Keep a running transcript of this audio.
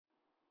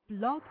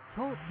Blog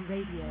Talk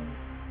Radio.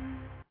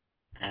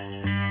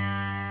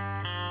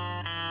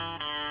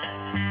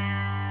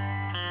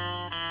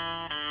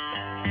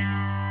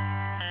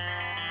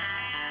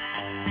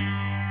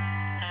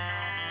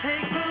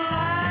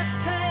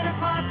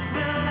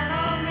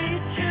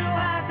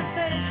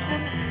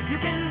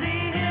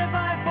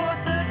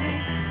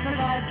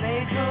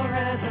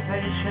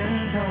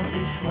 Don't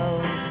be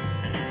slow.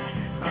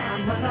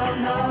 No, no,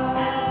 no.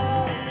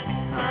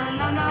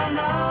 No, no,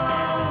 no.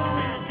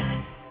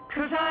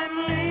 'Cause I'm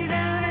leaving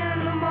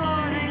in the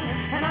morning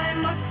and I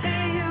must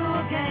see you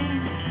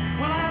again.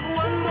 We'll have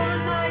one more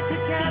night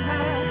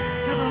together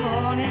till the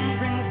morning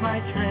brings my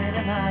train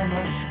and I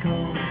must go.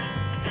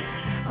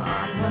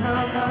 No, no,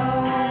 no.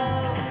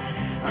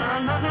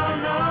 No, no,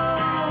 no.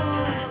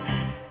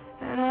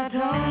 And I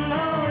don't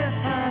know if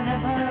I'm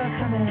ever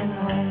coming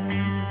home.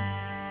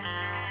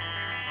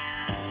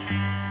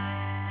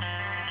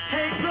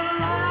 Take the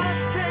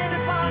last train to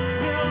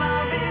Pottsville,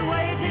 I'll be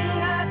waiting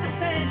at the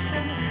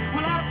station.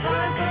 We'll have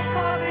time for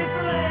coffee,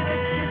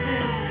 belated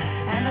kisses,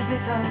 and a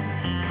bit of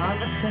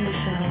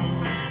conversation.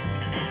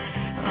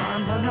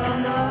 No, no,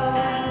 no.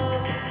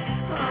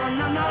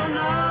 No, no,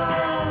 no.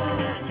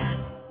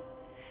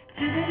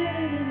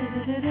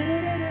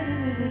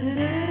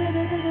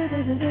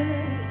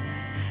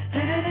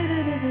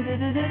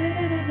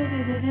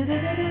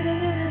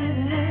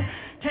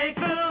 Take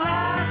the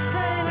last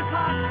train to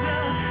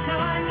Pottsville. Now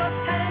I must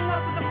hang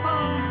up the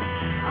phone.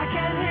 I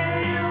can't hear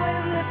you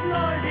in this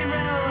noisy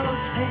railroad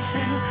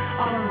station.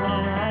 All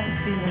alone I'm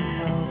feeling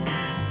low.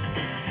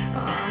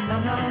 No,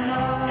 no,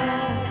 no.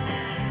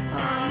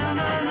 No,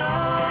 no, no.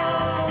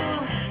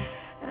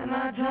 And I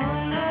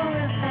don't know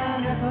if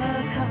I'm ever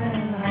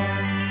coming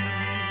home.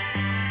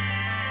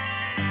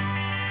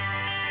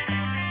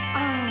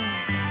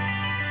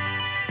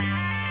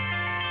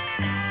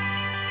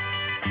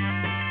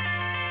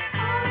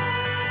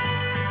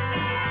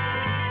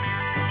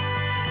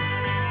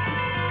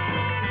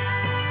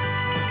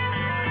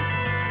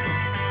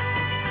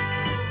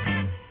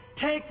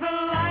 Take the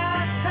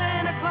last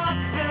train to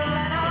Clarksville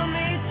and I'll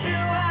meet you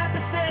at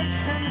the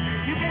station.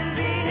 You can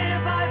be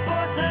here by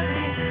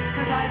 4:30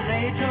 'cause I've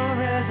made your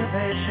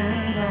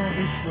reservation. Don't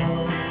be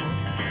slow.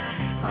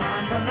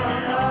 No, no,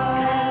 no.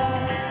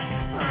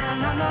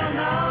 No, no,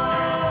 no.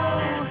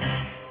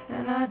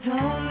 And I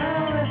don't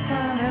know if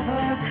I'm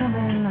ever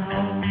coming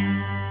home.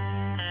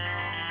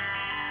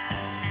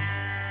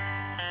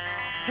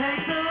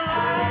 Take the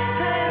last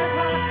train to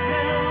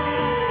Clarksville.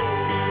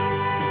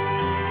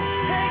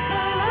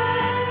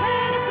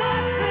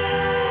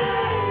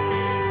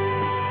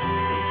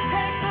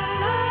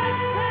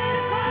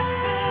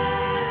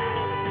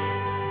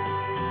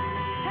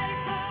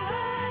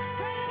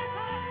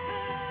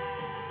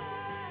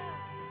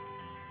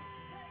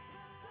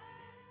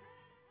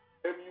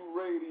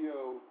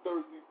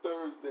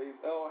 Thursdays,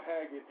 L.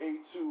 Haggard,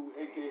 A2,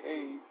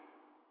 a.k.a.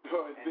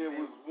 There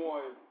Was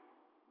One,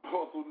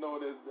 also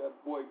known as that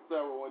boy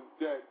Terror on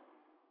deck.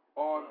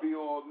 R&B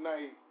All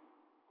Night.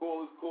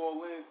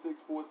 Call in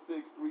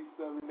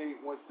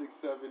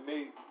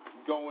 646-378-1678.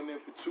 Going in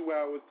for 2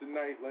 hours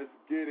tonight. Let's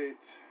get it.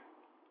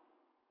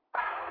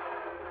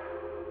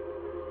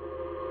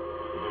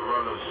 The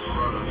runners.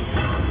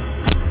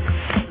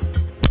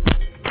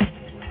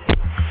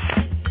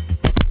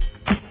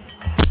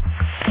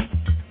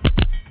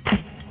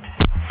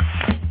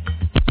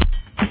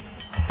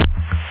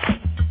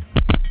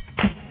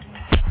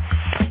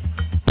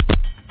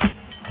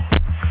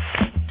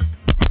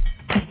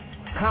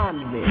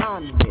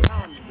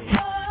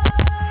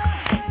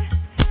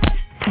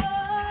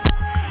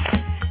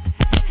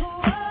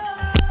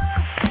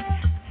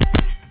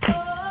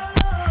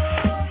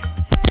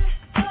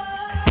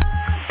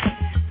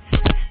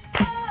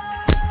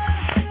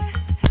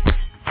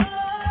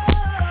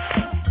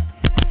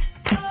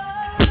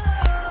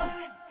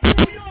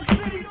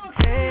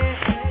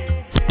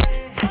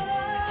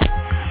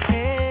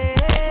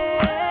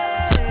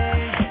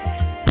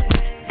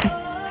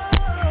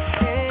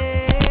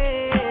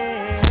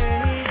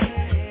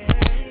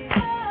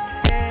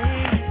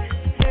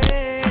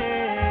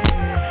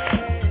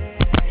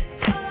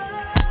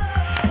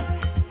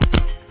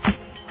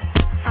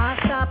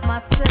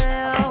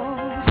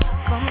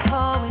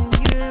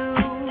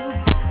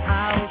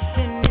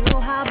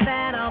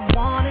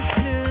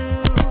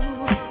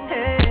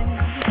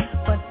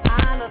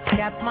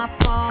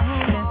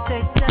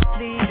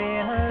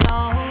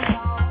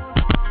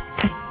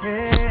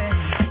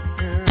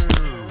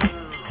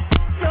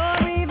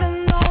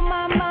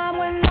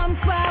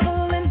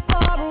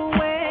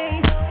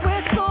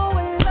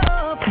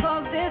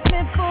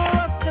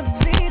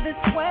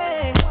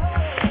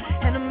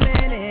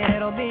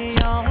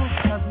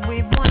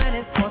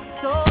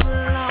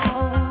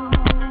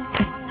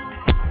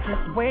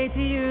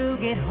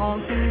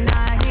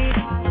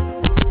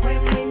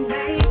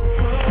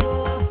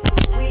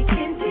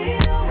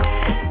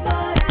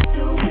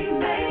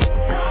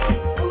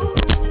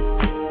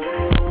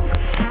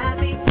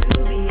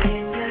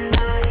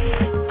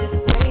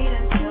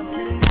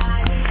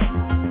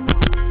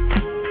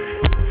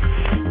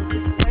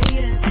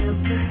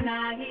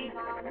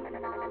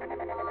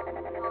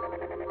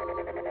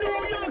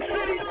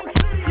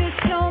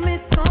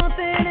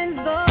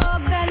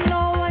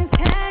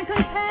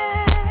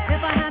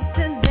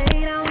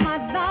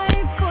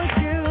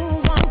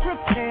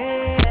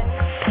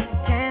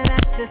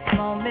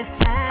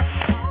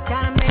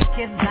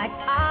 it's like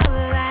our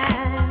land.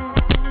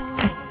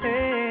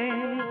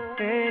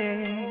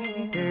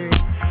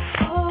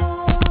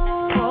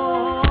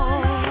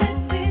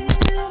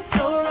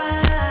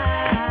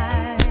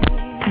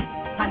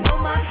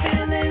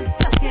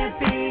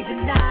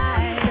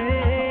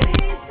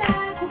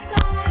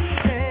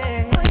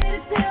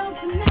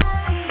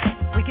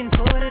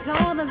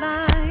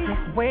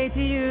 Wait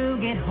till you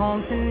get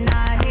home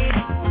tonight.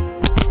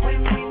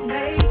 When we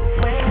make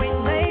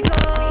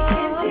love, we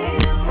can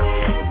deal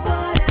with it,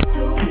 but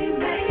after we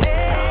make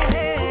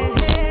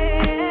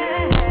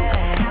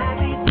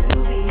happy to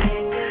be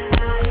in your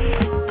life.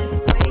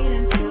 Just wait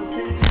until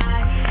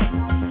tonight.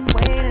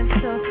 Wait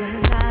until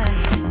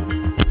tonight.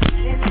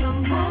 In the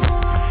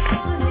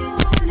morning,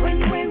 when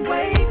we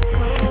wake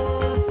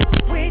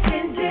up, we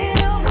can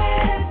deal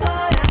with it,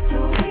 but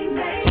after we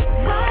make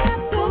love.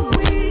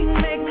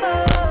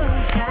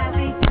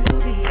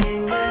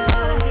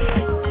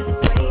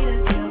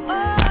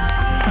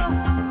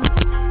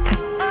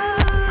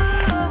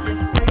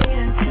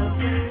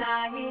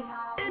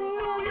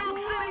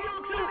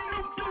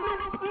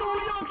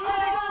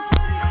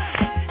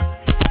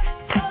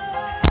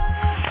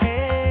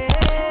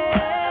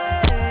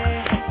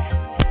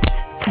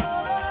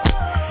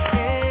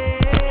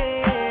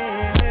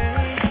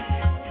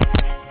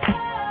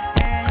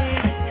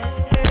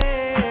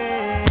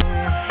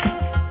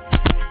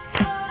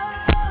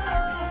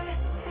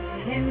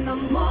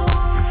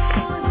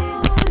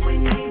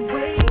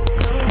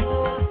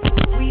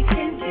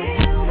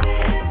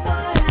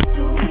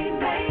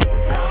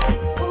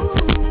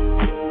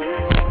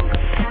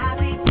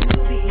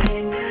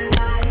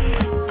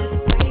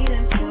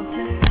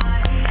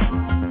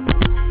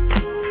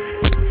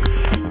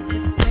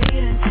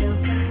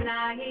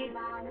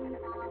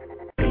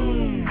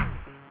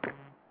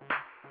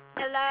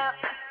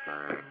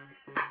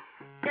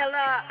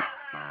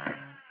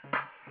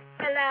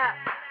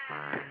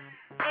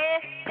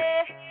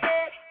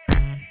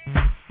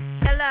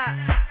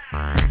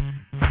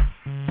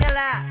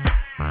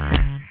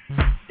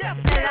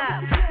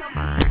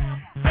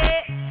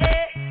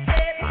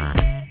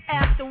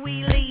 After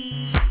we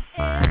leave,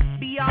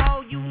 be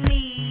all you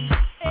need.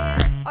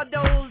 Are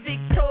those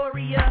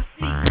Victoria's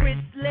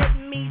Secrets? Let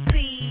me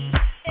see.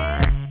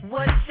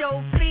 What's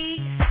your fee?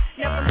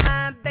 Never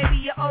mind, baby,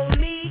 you owe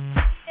me.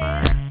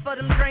 For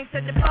them drinks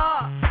at the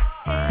bar,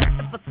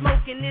 for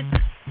smoking this.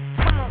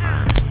 Come on.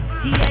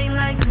 He ain't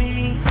like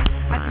me.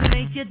 I can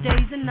make your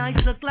days and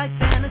nights look like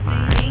fantasy.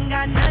 Ain't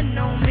got nothing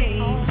on me.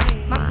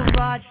 My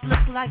garage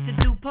look like the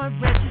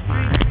DuPont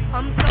registry.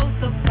 I'm so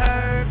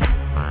superb.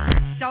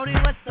 Shorty,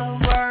 what's the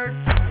word?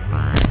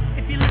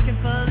 If you're looking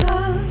for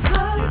love,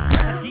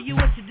 I'll give you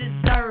what you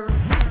deserve.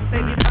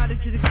 Baby, body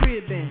to the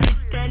crib, man.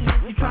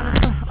 You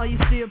tryna, are you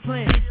still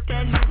playing?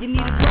 You need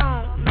a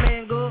grown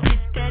man, go.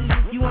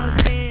 You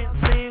wanna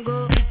stand,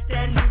 go. I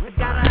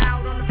got her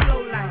out on the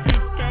floor like.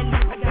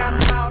 I got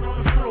her out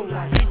on the floor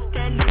like.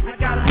 I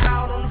got her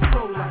out on the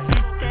floor like.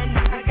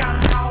 I got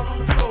her out on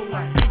the floor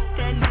like.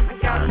 I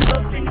got her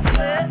up in the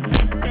club.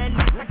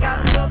 I got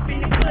her up in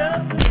the club.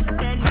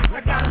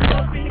 I got her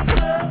up in the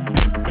club.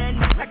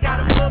 I got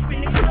her up in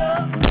the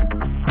club.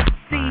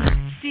 See,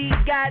 she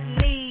got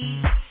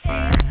needs.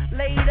 She's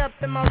laid up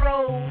in my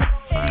robe.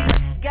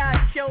 She got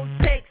your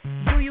text.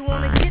 Do you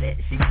wanna get it?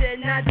 She said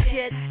not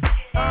yet.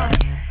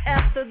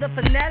 After the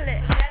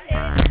finale,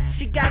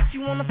 she got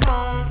you on the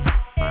phone.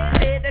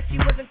 Said that she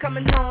wasn't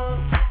coming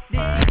home.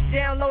 Then she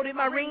downloaded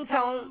my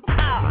ringtone.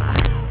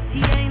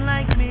 He ain't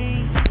like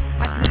me.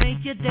 I can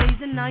make your days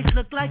and nights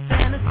look like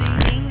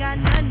fantasy. Ain't got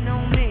nothing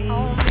on me.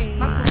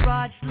 My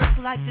garage look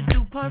like the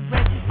DuPont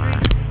registry.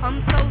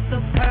 I'm so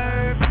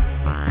superb.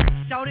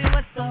 Shorty,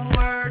 what's the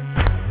word?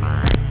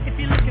 If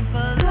you're looking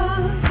for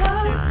love,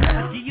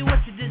 I'll give you what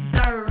you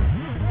deserve.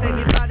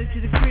 Baby, body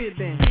to the crib,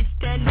 man.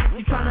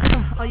 You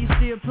tryna, are you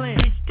still playing?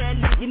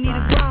 You need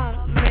a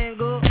grown man,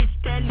 go.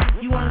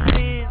 You wanna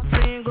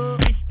stand, go.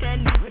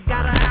 I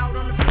got her out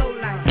on the floor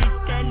like.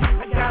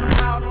 I got her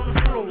out on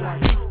the floor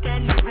like.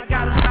 I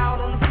got her out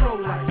on the floor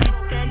like.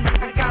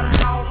 I got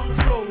her out on the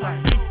floor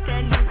like.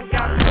 I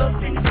got her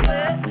up in the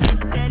club.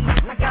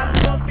 I got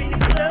her up in the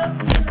club.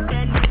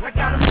 I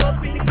got her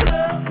up in the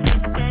club.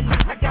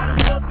 I got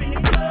her up in the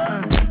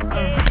club.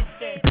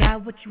 Got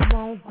what you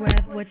want,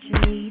 grab what you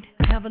need.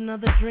 Have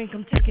another drink,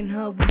 I'm taking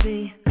her with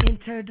me.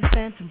 Enter the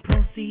phantom,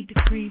 proceed to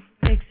creep.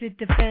 Exit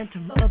the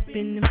phantom, up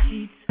in them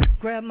sheets.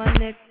 Grab my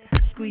neck,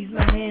 squeeze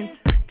my hands.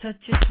 Touch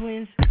your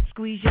twins,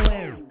 squeeze your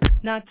air.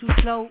 Not too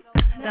slow,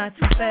 not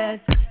too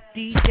fast.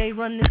 DJ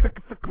run this fast.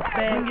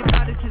 Bring your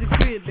body to the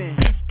crib, man.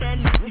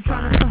 You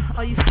tryna,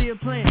 are you still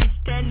playing?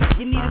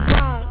 You need a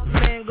grown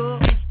man, go.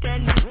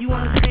 You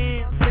wanna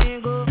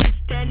stand, go.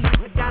 I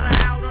got her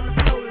out on the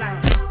floor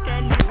like.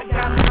 I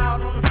got her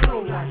out on the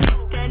floor like.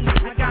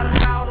 I got her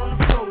out on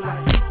the floor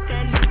like.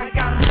 I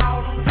got her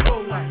out on the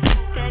floor like.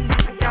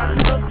 I got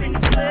her up in the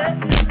club.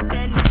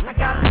 I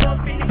got her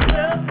up in the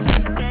club.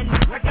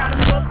 I got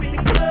her up in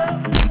the club.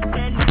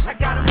 I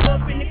got her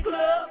up in the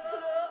club.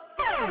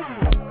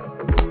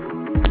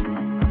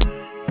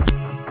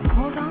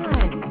 Hold on.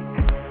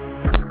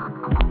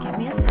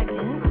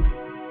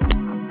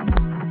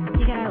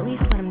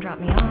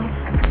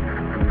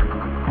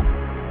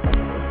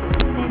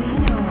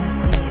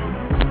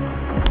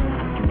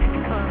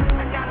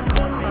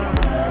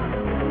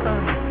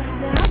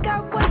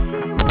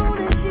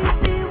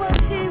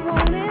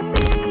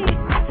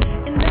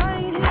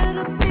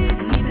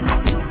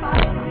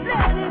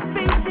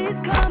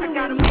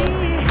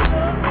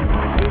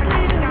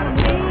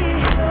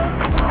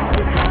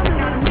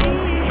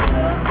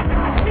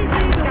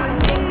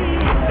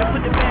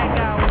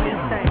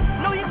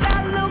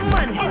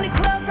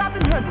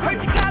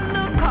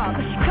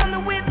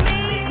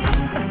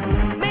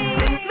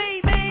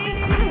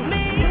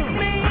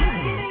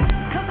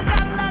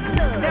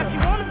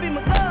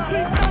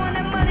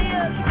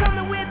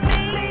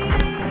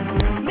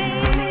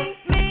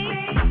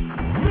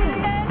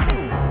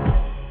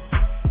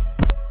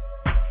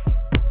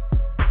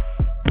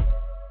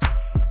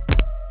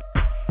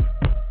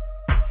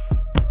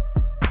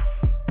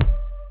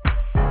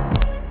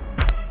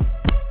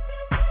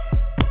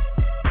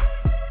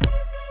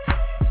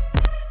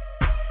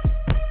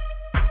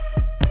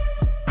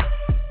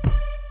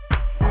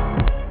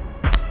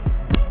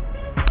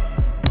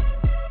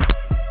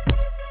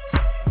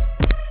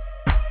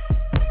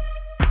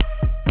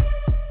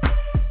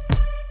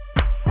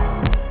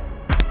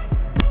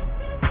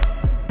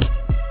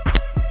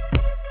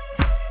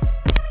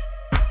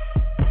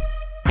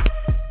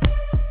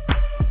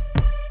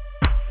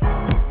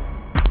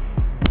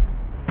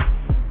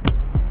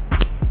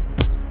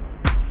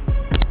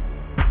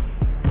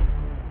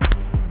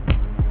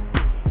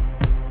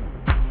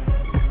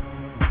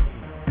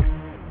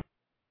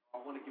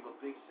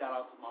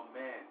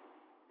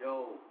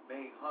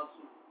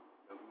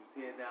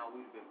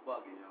 we've been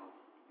bugging, yo.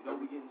 You know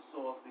we getting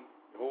saucy.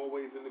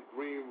 Always in the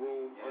green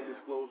room,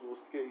 undisclosed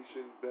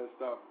location, Bed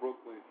Stop,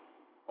 Brooklyn.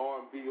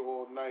 R&B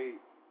all night.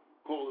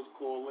 Callers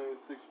call in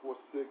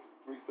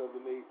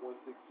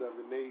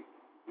 646-378-1678.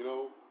 You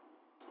know,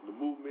 the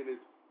movement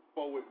is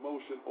forward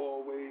motion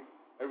always.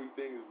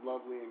 Everything is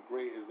lovely and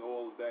great as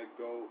all of that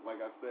go.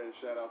 Like I said,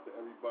 shout out to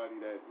everybody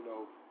that, you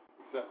know,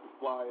 accept the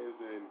flyers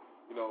and,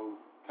 you know,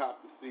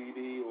 cop the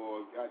CD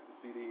or got the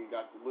CD and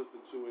got to listen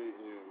to it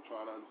and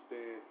trying to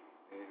understand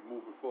and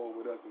moving forward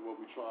with us and what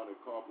we're trying to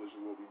accomplish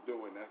and what we're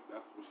doing. That's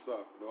what's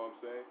up. You know what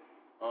I'm saying?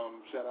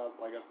 Shout out,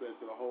 like I said,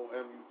 to the whole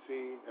MU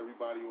team,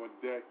 everybody on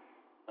deck.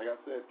 Like I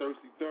said,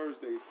 Thirsty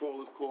Thursday,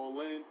 callers call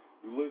in.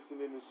 You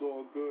listening, it's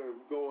all good.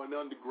 We're going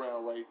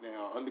underground right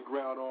now.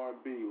 Underground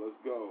R&B. Let's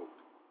go.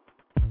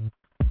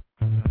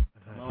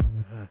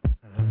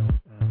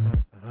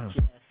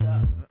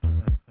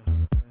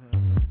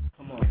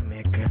 Come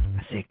here, girl.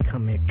 I say,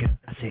 come here, girl.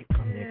 I say,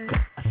 come here,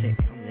 girl. I say,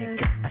 come here,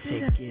 girl. I say,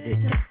 get it.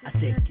 I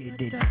say,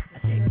 get it. I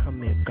say,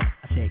 come here, girl.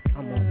 I say,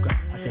 come on, girl.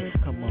 I say,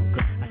 come on,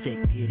 girl. I say,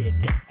 get it.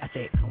 I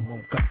say, come on,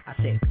 girl. I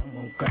say, come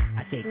on, girl. I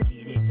say,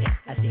 get it.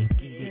 I say,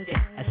 get it.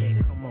 I say,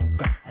 come on,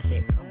 girl. I say,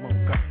 come on,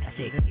 girl. I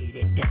say, get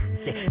it.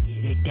 I say,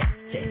 get it. I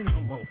say,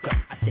 come on, girl.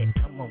 I say,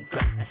 come on,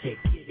 girl. I say,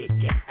 get it.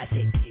 I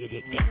say, get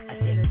it. I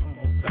say, come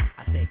on, girl.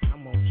 I say,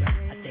 come on, girl.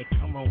 I say,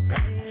 come on, girl.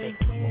 I say,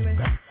 come on,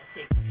 girl.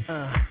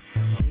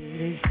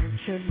 Ladies, don't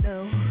you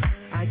know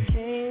I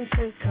came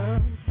to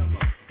come,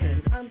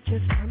 'cause I'm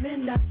just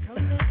coming up.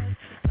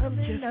 I'm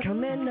just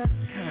coming up.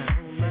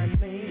 All my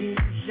ladies,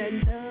 I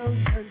know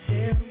you're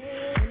there.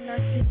 When I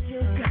see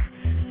you, girl,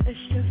 it's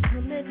just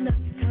coming up,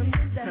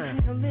 coming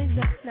up, coming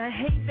up. Now,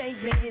 hey,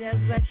 baby,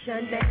 that's what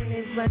your name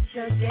is, what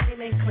your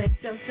game, and click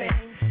the thing.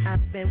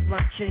 I've been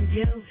watching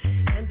you,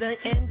 and the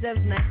end of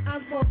night, I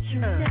want you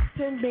next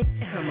to me.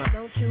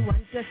 Don't you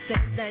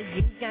understand that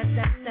you got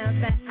that stuff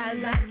that I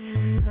like?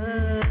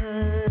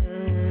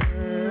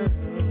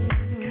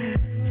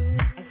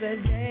 I said,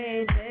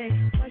 baby,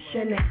 what's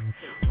your name?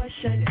 What's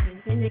your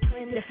name? And you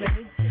claim the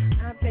face.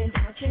 I've been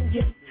watching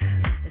you.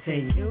 I say,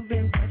 you've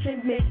been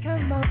watching me.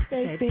 Come on,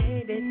 baby.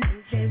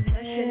 What's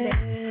your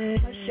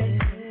name? What's your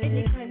name? And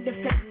you claim the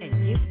face. And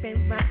you've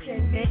been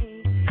watching me.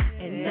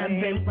 And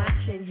I've been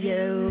watching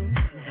you.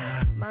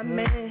 My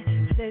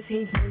man says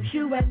he knows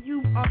you and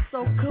you are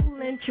so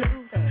cool and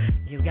true.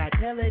 You got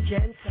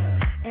diligence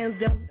and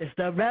though it's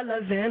the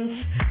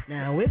relevance.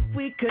 Now if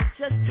we could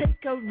just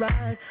take a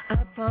ride, I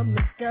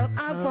promise, girl,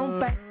 I won't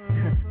back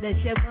that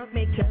you want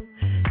me to.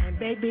 And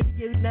baby,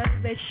 you know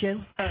it's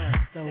you.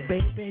 So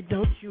baby,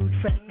 don't you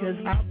fret, 'cause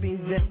I'll be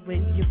there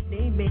when you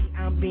need me.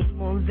 I'll be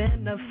more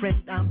than a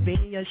friend, I'll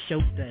be a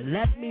shoulder.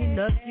 Let me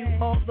love you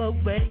all the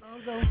way.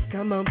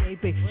 Come on,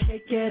 baby,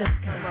 shake it up.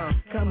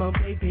 Come on,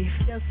 baby,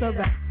 feel so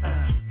right.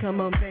 Come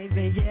on,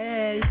 baby,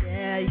 yeah.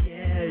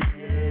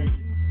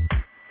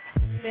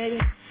 Baby,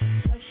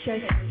 what's your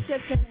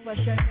name? What's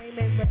your name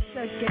and what's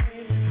your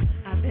game?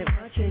 I've been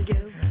watching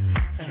you.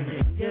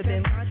 You've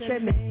been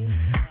watching me.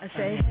 I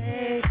say,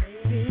 hey,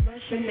 baby,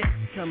 what's your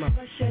name? Come on,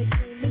 what's your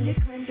name? And you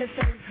claim the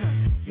same.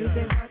 You've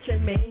been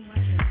watching me.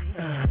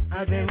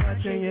 I've been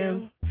watching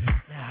you.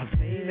 Now,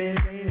 baby,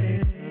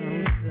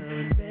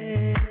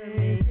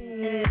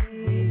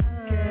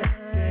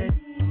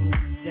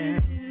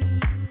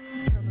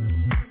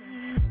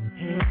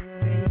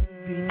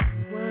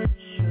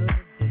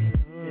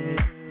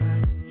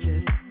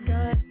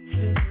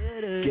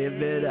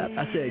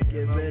 I said,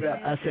 give it up.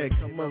 I said,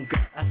 come on,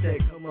 girl. I said,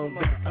 come on,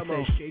 girl. I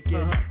said, shake it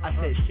up. I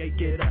said,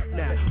 shake it up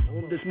now.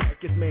 On this mic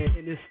is man,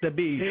 and it's the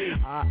B.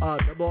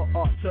 Double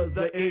R to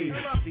the E.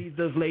 These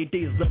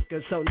ladies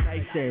looking so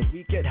nice, and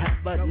we could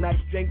have a nice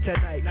drink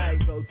tonight.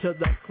 Go to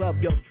the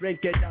club, yo, drink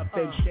it up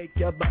and shake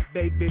your butt,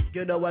 baby.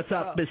 You know what's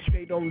up? It's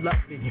straight on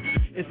loving.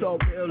 It's all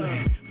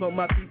real. For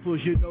my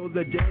peoples, you know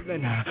the deal.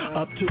 And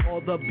up to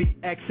all the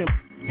BX and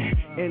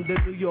in the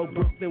New York,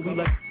 Brooklyn, we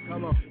like,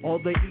 come on, all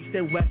the East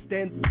and West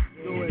End.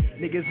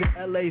 Niggas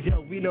in LA,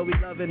 yo, we know we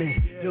loving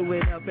it. Do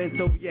it up and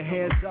throw your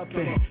hands up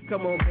and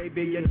come on,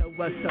 baby, you know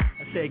what's up.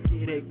 I say,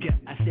 get it, girl.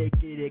 I say,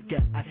 get it,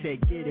 girl. I say,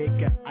 get it,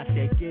 girl. I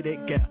say, get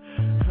it, girl.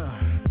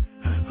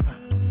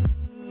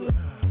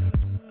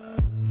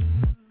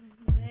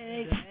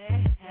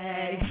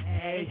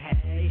 Hey.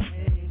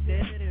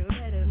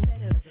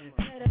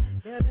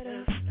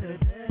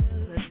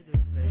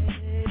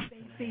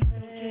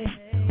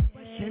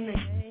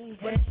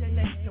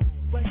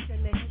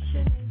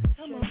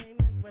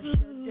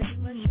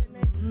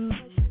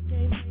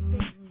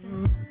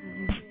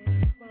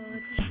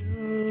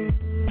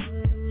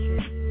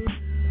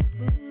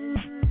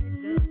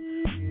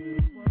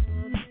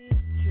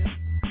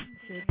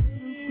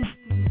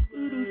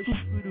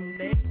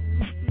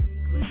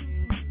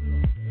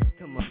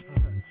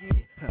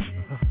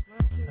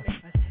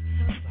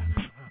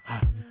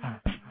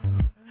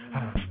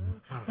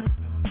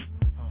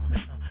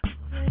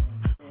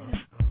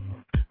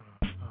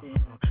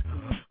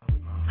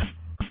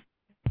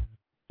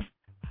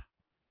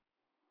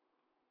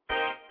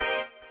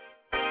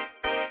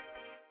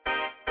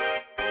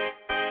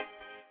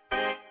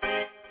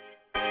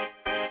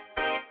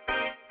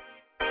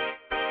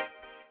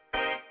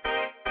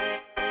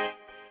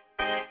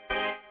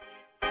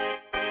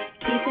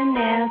 keep the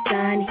nails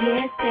done,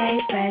 here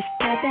stay fresh,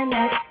 nothing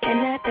less than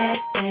the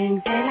best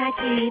things, and I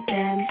keep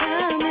them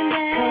coming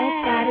back.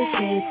 Cold bottle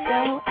shit,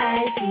 so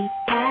icy,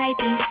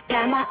 tidy,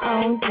 got my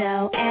own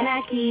dough, and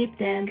I keep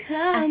them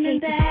coming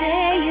back. I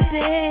hate to say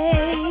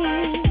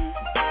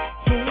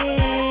it, babe,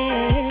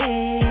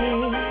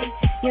 hey,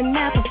 you'll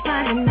never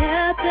find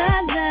another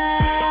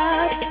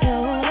love, no.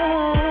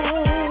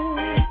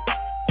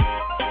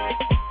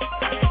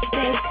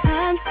 They've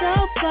come so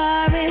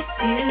far, it's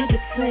few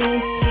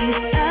between.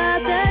 These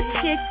other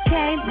chicks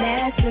can't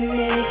mess with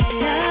me,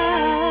 no.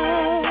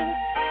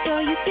 So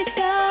you could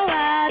go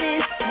out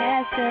and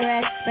pass the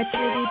rest, but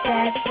you'll be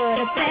back for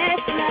the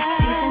best love.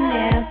 Keep the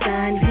nails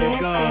done, here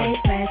stay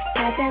fresh,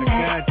 nothing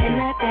less than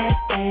the best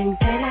things,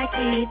 and I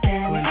keep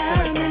them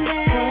coming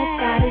back. Cold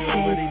bottle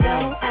shit, so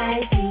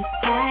icy,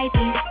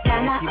 tidy,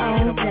 got my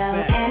own dough,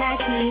 and I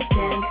keep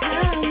them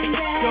coming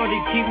back. Shorty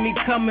keep me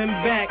coming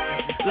back,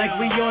 like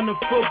we on the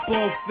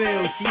football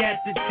field. She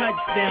at the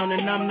touchdown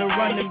and I'm the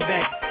running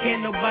back.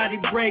 Can't nobody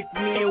break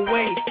me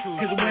away,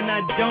 cause when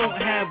I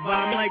don't have her,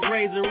 I'm like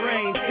Razor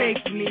Rain,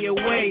 take me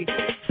away.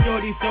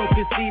 Shorty so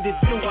conceited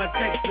too, I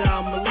text her,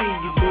 I'ma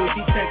leave you, boo.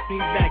 She text me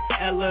back,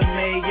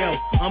 LMAO,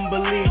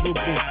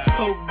 unbelievable.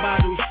 Coke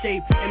bottle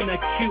shape and a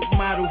cute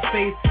model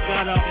face,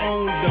 got her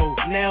own dough,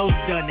 nails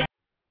done.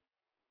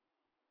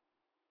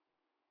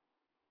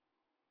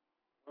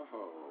 Oh,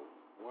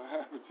 what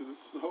happened to the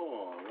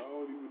song? I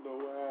don't even know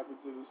what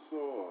happened to the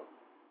song.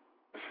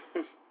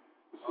 The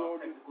song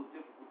technical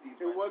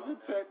difficulties. it wasn't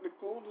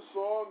technical. The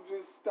song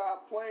just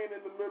stopped playing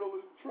in the middle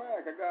of the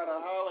track. I gotta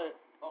holler at.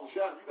 Oh, you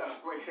got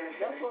a great hand.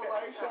 That's all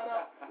right. Shout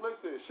out.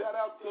 Listen, shout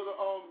out to the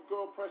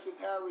girl Precious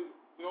Harris.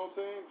 You know what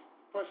I'm saying?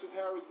 Precious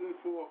Harrison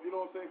for, you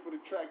know what I'm saying, for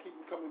the track. Keep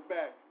him coming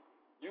back.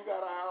 You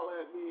gotta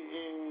holler at me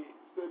and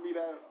send me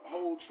that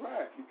whole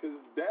track because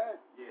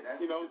that,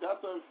 you know, that's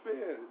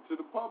unfair to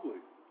the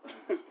public.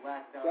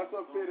 That's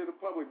unfair to the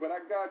public, but I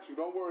got you.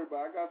 Don't worry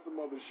about it. I got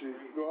some other shit,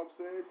 you know what I'm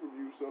saying, from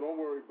you, so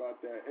don't worry about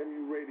that.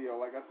 MU Radio,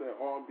 like I said,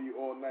 R&B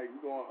all night.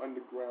 We're going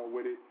underground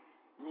with it.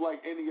 You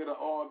like any of the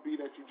R&B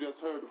that you just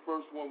heard, the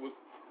first one was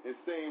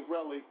Insane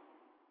Relic,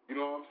 you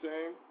know what I'm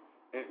saying?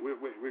 And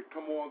with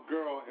Come On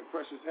Girl and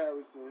Precious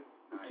Harrison,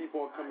 we keep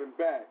on coming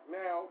back.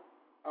 Now,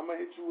 I'm going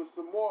to hit you with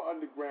some more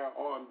underground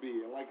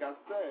R&B, and like I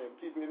said, I'm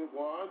keeping it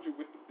 100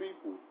 with the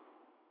people.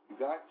 You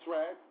got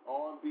tracks,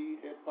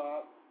 R&B,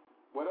 hip-hop,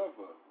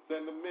 whatever,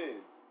 send them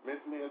in.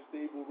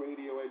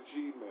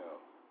 mentallyanstableradio@gmail.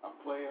 I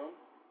play them.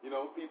 You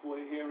know, people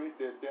hear it,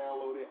 they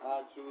download it,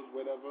 iTunes,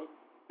 whatever.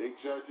 They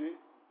judge it,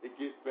 it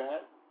gets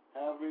back.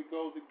 However it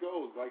goes, it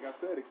goes. Like I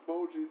said,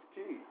 exposure is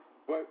key.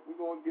 But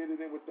we're going to get it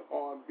in with the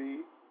R&B.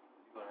 You're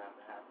going to have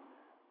to have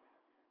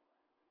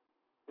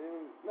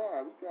them.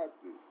 Nah, we got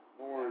this.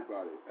 Don't worry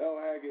about it. L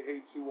Haggard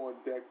 82 on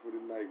deck for the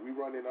night. We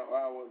running an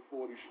hour and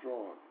 40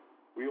 strong.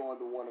 We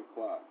on to 1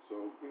 o'clock.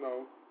 So, you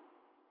know,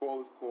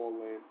 call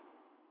in.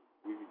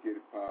 We can get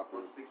it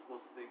popping.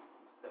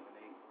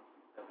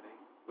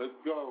 646-278-1678. Let's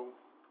go.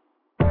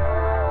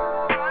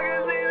 I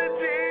can see the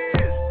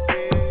tears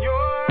in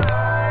your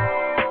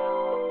eyes.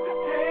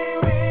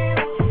 Take me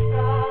to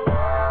stop.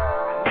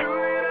 I knew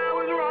that I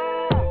was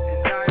wrong,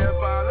 and I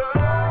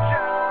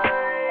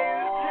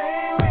apologize.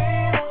 Take me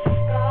to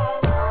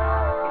stop.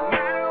 No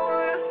matter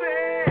what I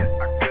said,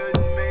 I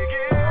couldn't make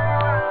it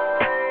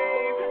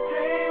right.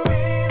 Take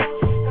me to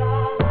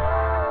stop.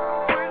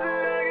 Wish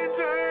that I could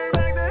turn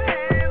back the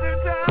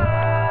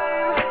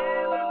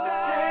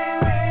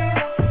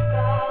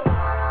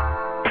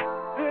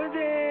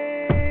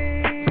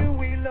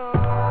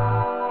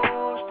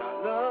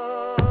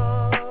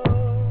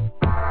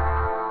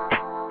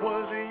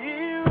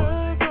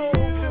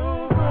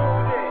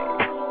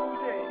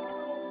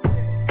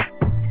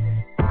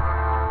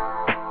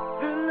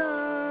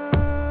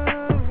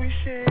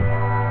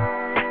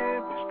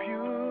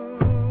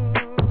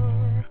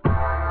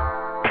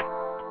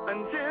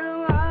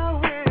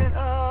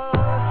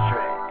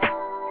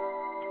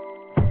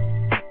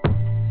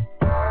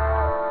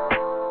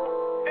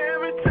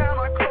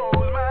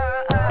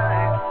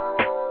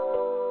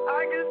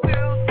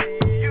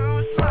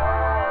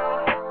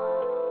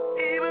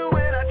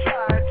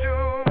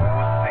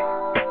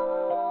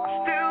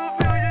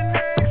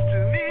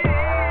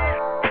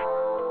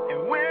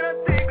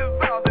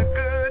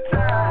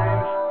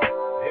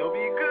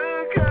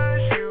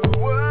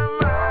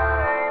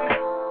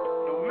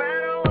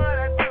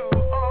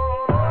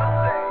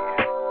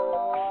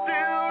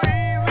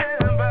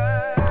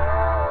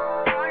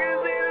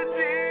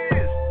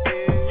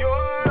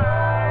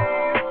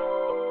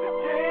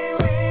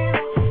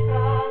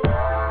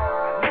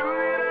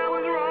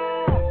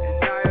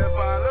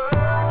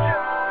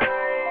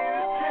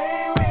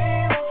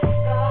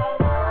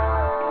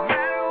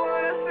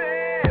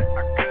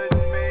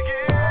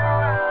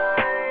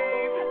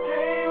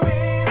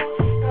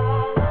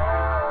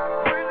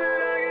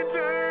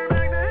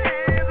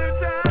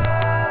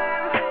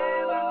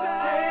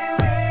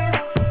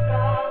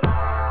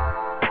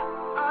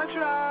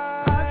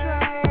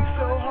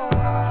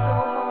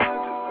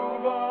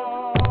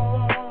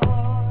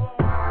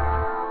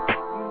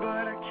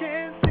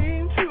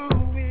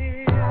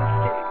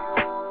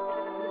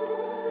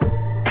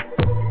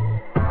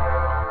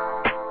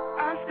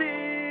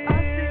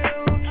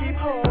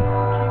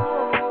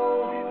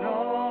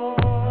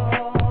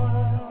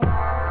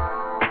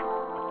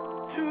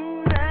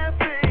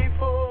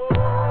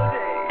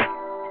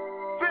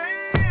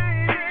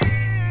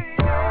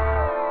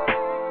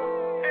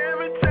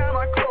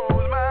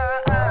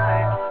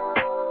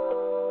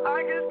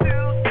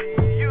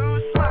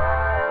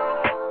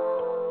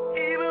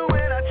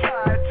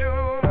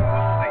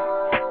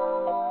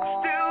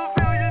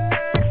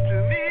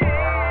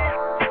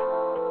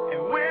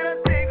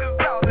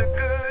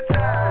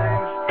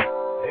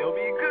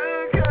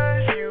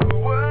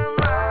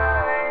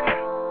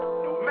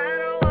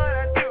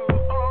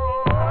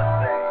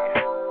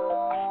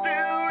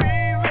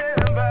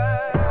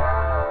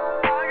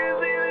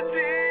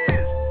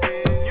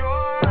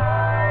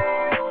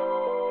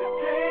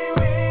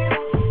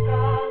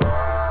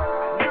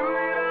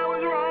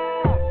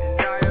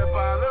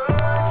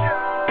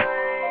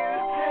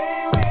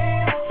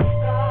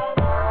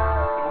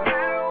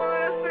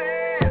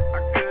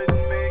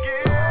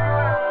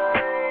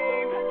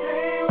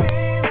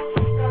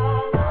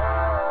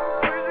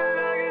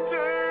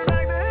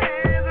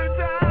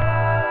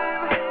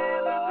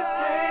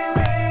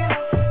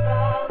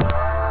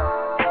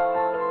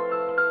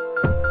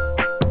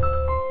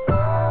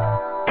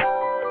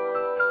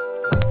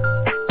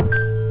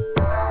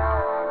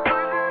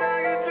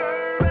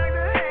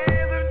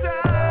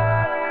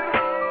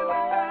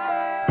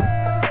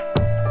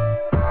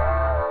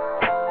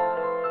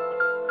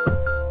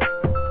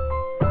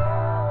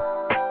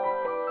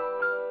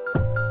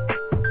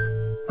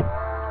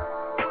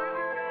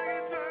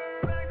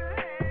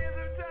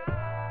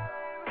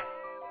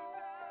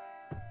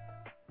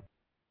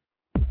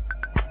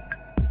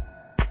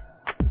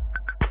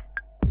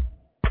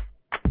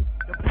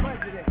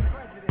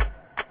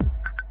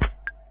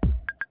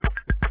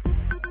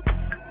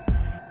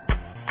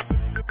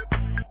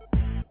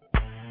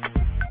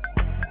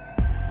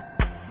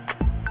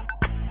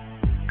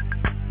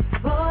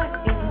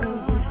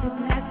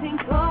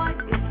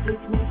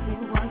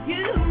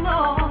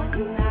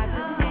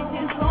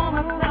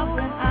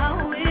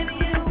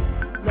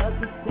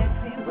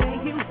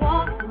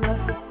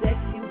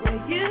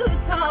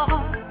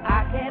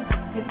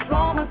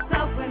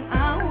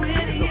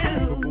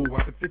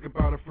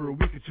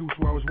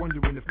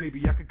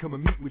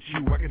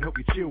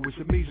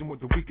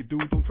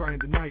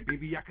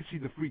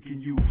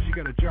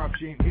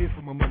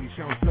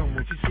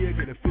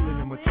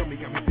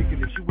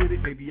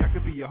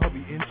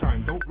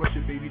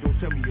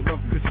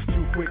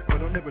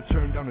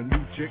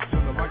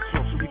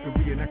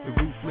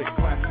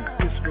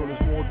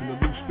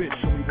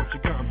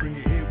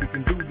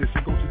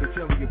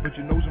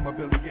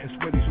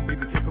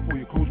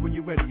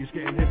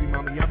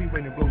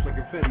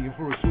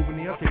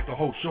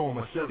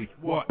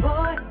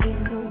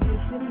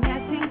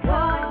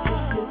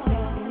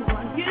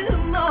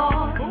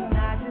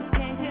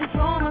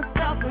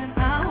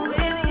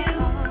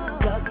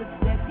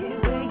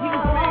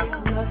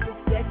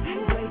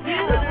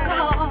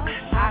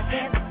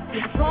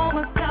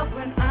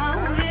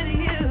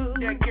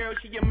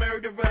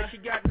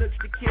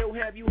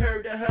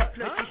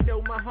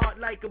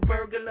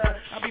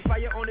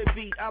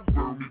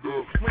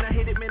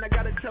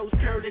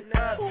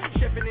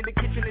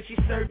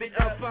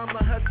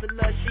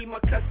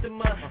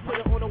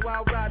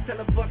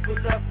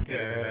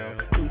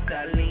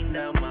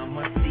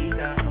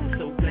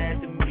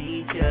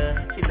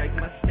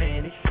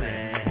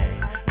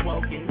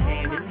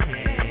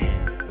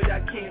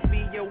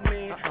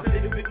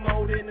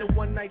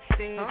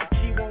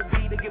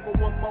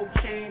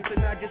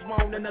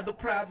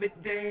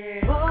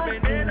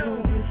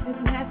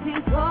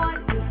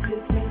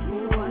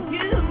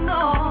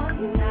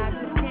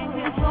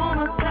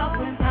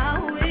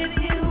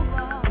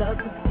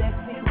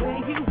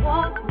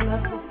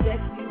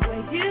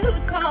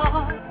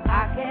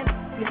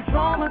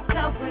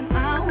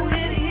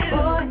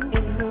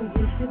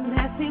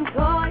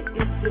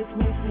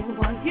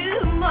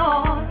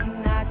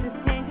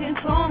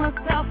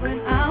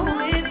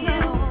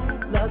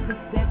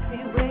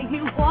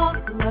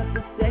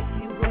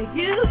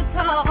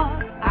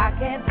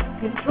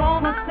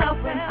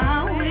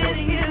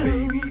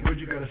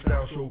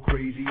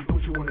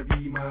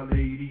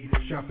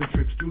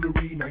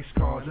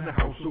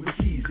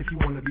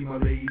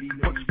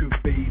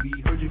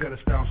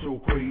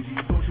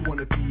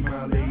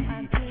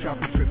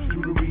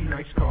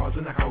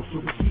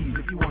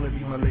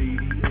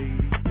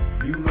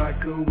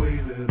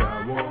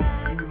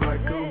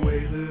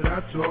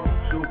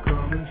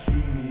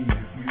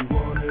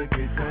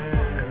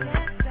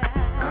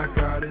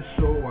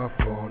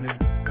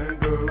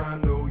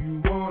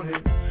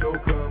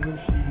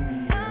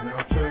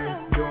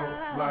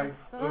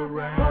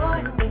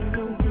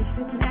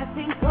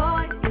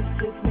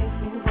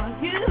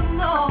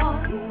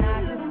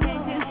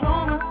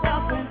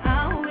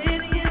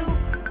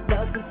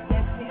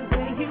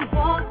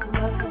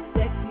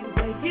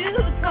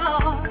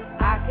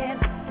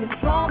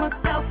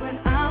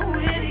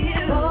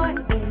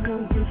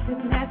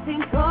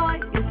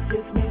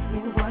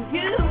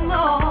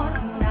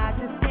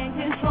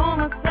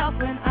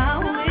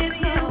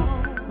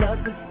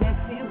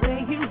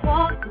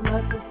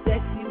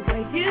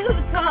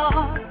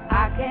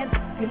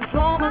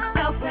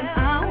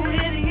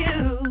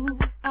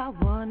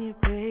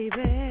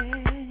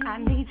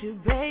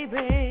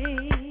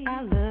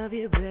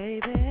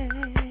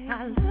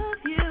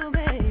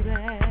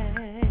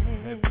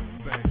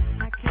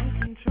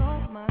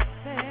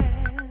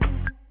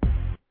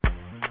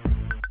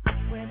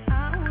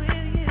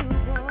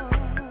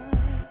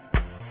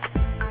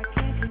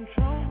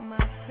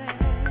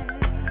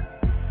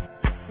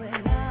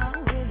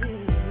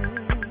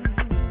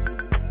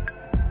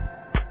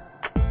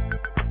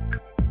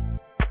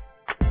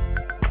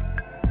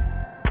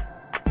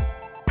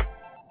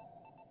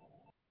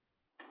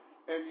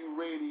MU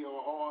Radio,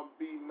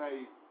 R&B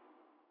Night.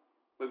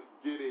 Let's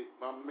get it.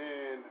 My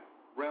man,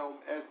 Realm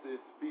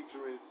Essex,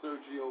 featuring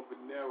Sergio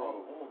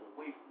Venero. All the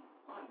way from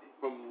London.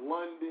 From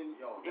London,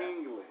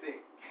 England.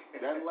 Sick.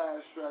 That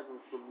last track was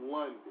from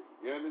London.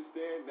 You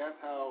understand? That's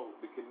how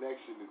the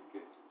connection is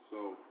getting.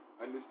 So,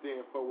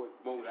 understand forward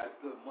motion. That's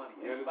good money.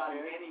 You Anybody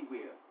understand?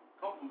 anywhere.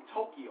 Come from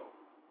Tokyo.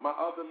 My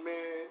other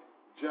man,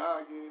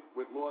 Jogging,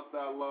 with Lost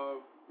I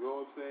Love. You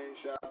know what I'm saying?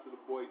 Shout out to the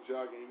boy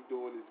Jogging. He's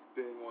doing his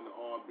thing on the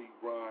R&B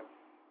grind.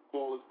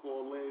 Call in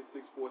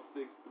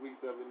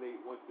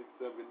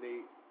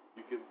 646-378-1678.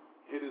 You can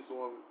hit us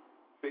on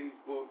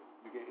Facebook.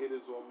 You can hit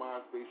us on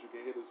MySpace. You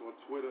can hit us on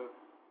Twitter.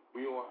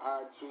 We on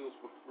iTunes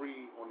for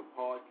free on the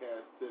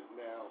podcast tip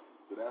now.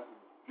 So that's a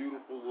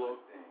beautiful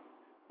look.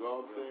 You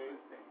know what I'm saying?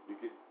 You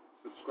can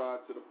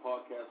subscribe to the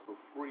podcast for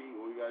free.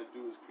 All you got to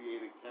do is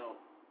create an account.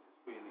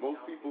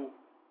 Most people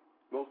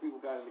most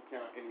people got an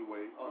account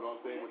anyway. You know what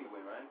I'm saying?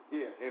 Anyway, right?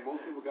 Yeah, and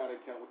most people got an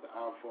account with the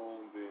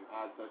iPhones and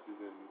iTouches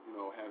and, you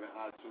know, having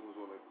iTunes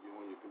on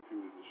your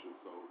computers and shit.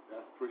 So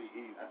that's pretty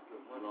easy. That's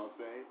good. You know what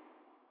I'm saying?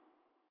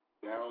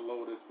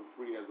 Download this for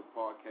free as a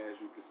podcast.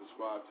 You can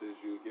subscribe to this.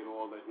 You'll get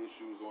all the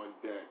issues on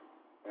deck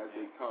as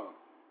they come.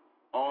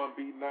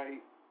 R&B Night,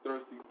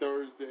 Thirsty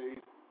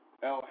Thursdays,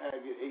 L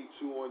Haggard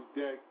 82 on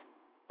deck,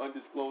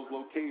 undisclosed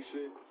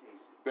location,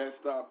 Best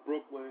Stop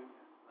Brooklyn.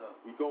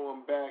 We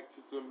going back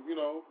to some, you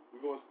know,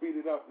 we're going to speed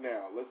it up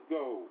now. Let's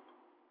go.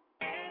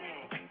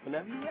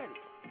 Whenever you're ready.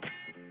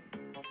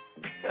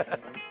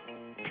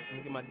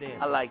 Look at my dance.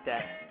 I like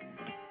that.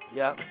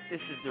 Yep, this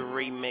is the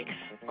remix.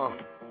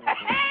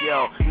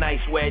 Yo, nice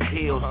wedge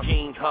heels,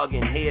 jeans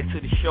hugging, head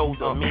to the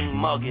shoulder, mean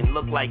mugging,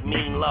 look like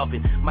mean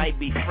loving. Might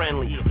be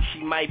friendly, but she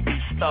might be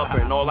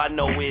stubborn. All I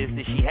know is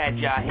that she had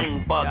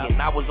Jaheim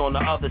bugging. I was on the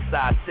other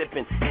side,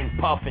 sipping and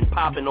puffing,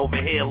 popping over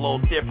here a little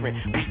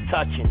different. We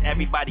touching,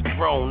 everybody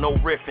grown, no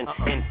riffing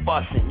and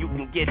fussing. You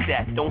can get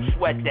that, don't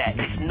sweat that,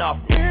 it's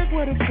nothing. Here's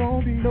what it's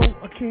gonna be, no,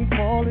 I can't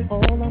call it.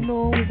 All I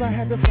know is I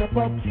had to step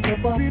up.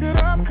 Beat it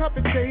up, cup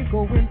and chase,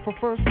 go in for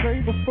first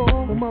place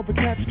before the mother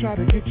cats try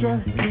to get ya.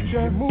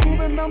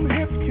 Moving them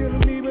hips, killing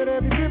me with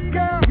every tip,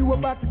 girl. You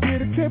about to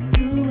get a tip,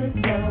 do it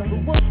now.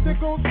 But once it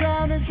goes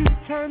down and you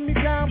turn me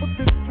down, but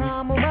this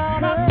time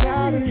around I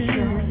got it.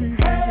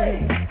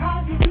 Hey,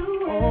 how you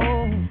doing?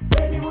 Oh,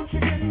 baby, what you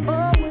getting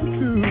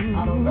into?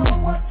 I don't know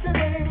what your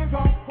name is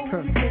or who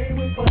you came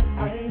with, but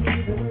I ain't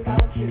leaving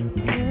without you.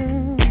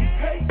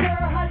 Hey,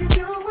 girl, how you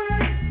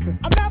doing?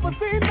 I've never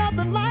seen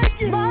nothing like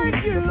you.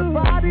 The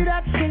body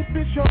that shape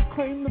is your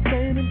claim to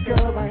fame, and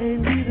girl, I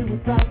ain't leaving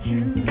without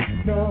you.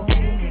 No.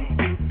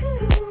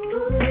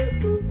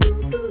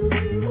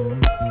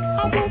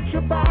 I want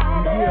your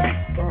body.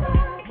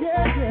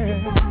 Yeah.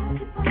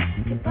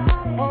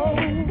 Oh,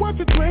 what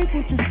you drink,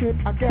 what you sip?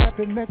 I got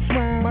the next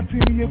round.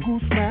 Martini, a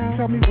goose now.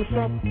 Tell me what's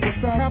up.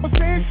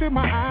 Conversation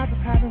my eyes is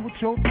having with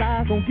your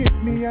thighs. Don't get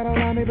me out of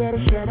line, they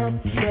better shut up.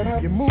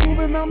 You're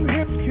moving them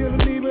hips, killing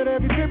me with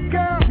every tip,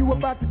 girl. You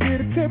about to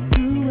get a tip,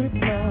 do it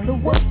now. The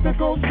worst that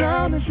goes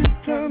down is you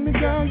turn me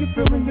down. You're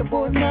feeling your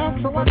boy now,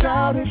 so I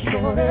doubt it,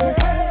 shorty.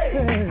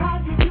 Hey, how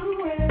you doing?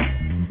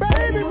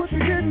 Baby, what you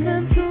getting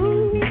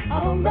into? I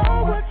don't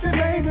know what your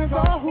name is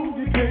or who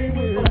you came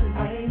with.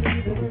 I ain't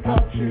leaving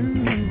without you.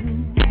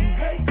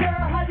 Hey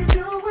girl, how you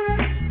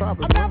doing? I've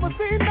never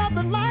seen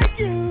nothing like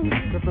you.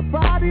 Cause the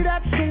body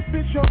that shape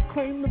is your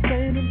claim to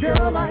fame. And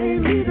girl, I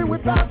ain't leaving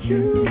without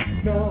you.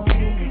 No.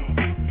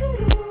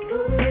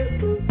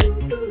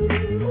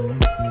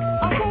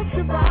 I want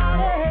your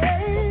body.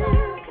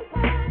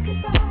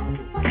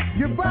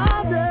 Your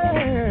body.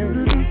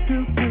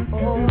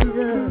 Oh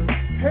yeah.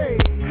 Hey.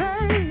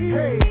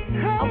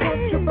 I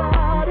want your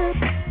body.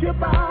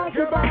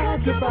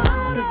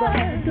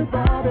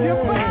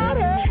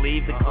 Just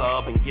leave the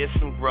club and get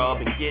some grub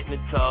and get in the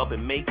tub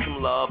and make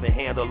some love and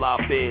handle our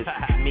biz.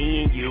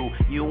 Me and you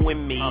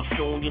and me.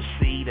 Soon you'll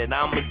see that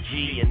I'm a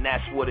G and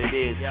that's what it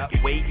is. The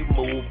way you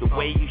move, the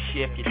way you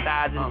shift, your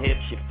thighs and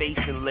hips, your face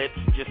and lips,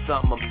 just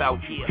something about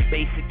you.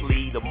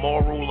 Basically, the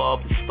moral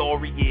of the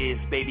story is,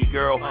 baby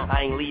girl,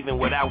 I ain't leaving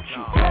without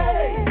you.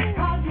 Hey,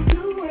 how you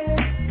doing?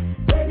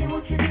 Baby,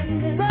 what you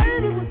getting into? I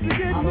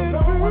don't know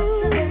what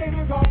your name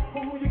is or who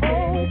you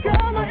came with.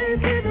 Girl, I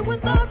ain't leaving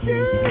without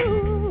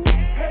you.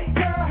 Hey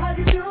girl, how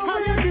you doing?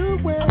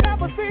 I've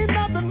never seen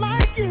nothing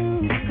like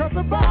you. Cause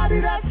the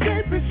body that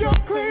shape is your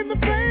claim to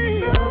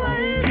fame. Girl, I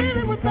ain't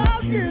leaving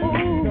without you.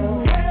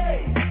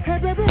 Hey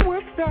baby,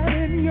 what's that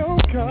in your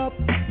cup?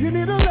 You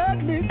need to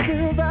let me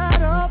fill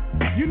that up.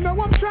 You know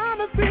I'm trying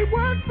to see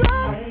what's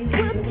up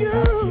with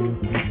you.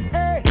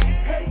 Hey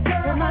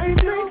girl, and I ain't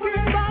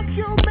thinking about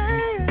your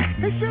man.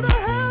 He should've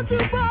held you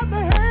by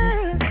the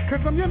hand.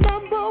 Cause I'm your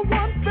number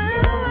one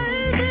fan. I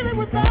ain't leaving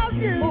without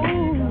you.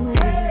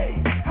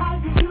 Hey,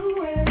 how you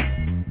doing?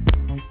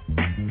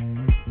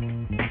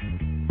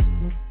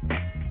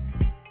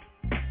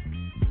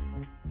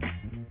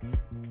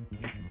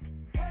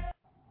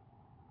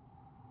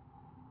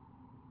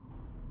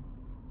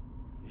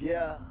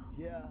 Yeah.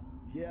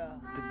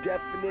 The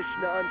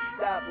definition of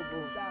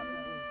unstoppable.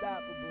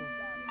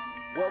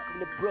 Welcome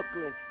to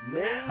Brooklyn,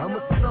 man. I'm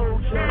a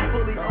soldier,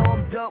 fully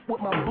armed up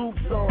with my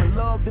boots on.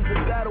 Love is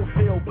a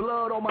battlefield,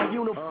 blood on my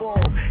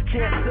uniform.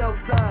 Can't tell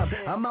time,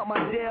 I'm out my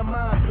damn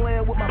mind.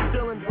 Playing with my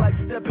feelings like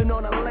stepping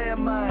on a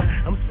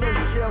landmine. I'm so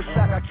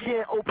shell-shocked, I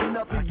can't open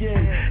up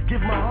again.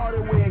 Give my heart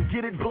away and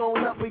get it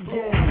blown up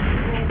again.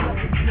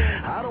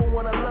 I don't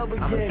wanna love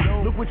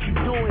again. Look what you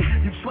doing,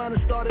 you trying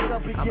to start it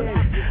up again.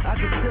 I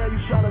can tell you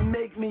trying to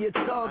make me a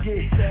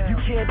target. You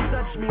can't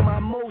touch me, my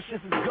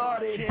emotions is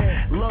guarded.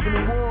 Love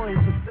and war is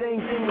the same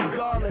thing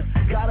regardless.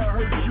 Gotta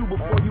hurt you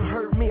before you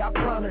hurt me, I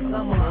promise.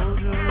 I'm a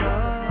soldier.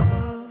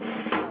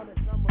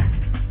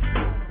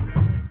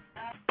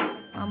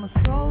 I'm a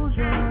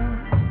soldier.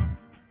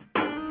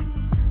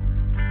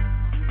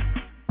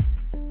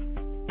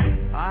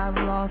 I've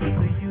lost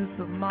the use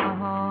of my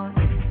heart,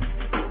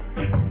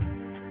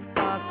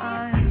 but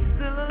I'm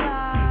still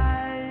alive.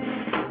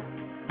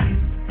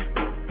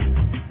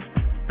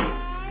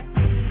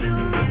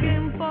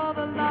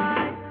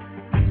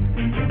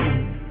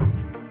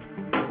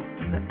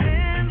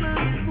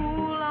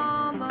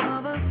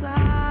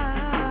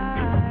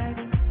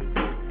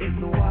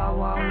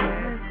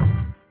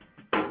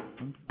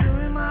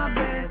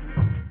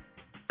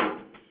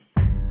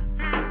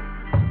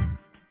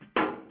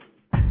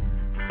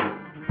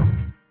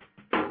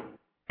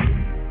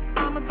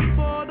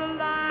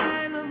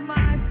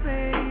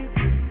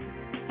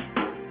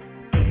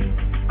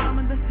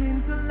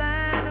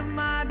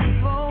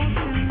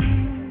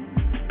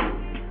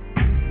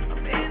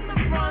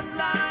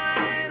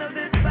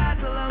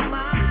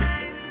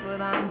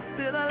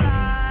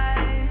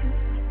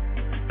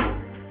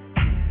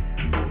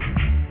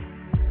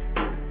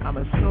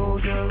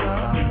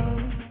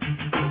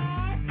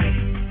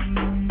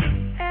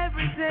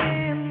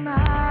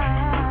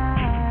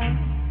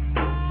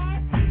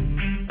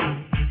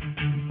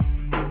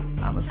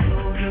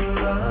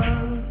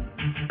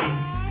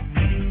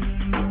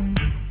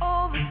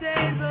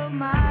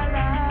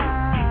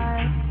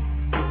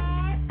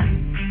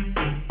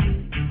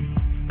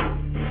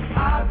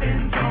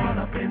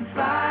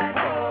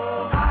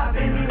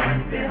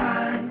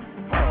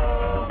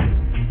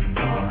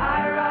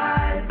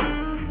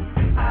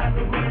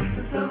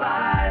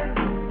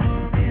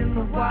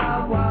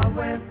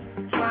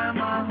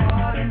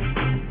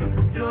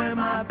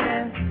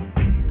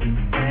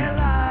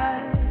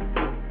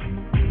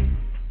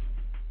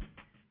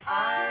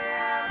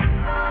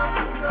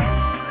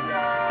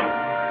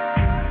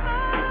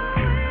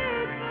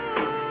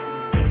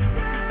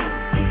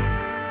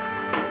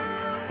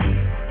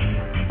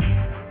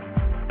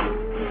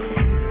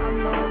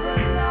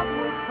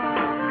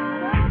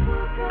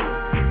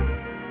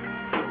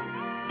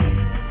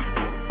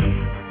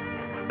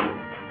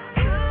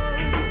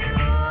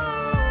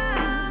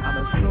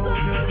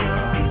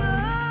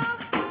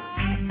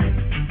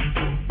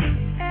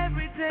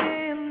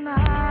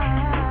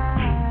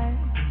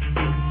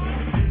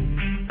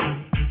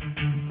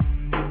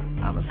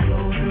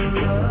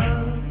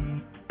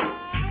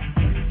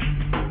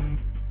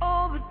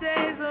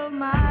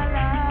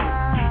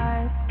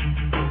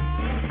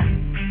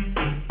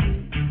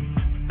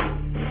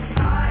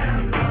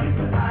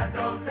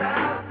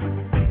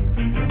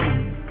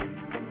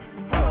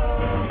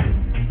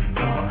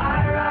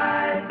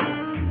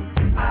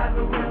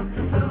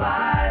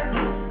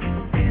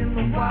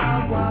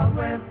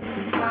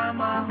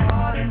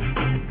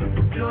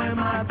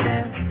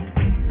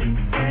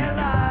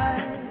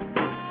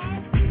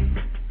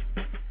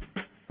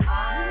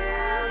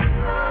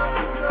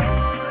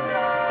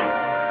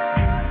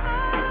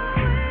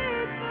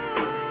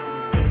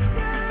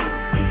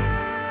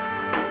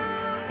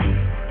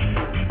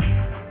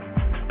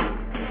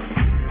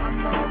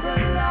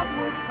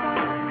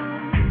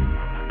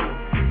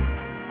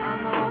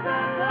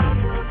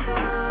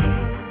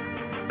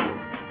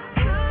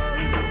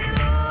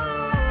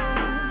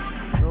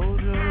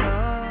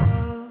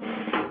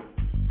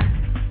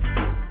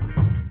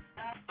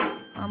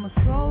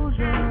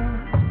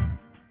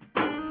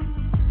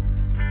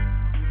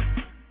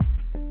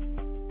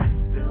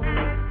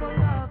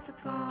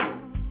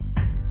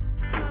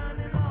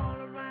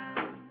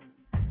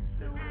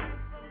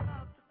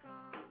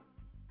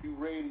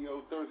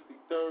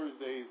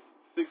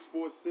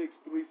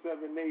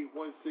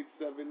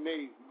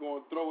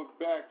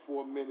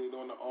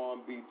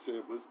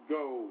 shit. Let's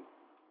go.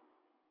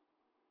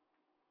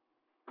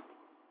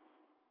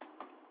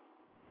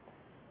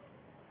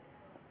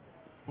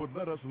 But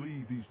let us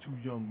leave these two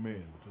young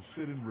men to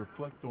sit and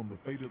reflect on the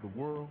fate of the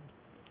world.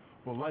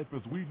 For life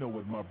as we know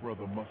it, my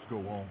brother, must go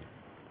on.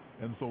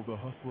 And so the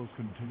hustlers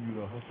continue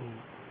to hustle,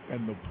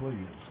 and the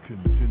players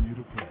continue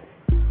to play.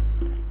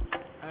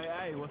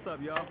 Hey, what's up,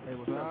 y'all? Hey,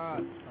 what's up?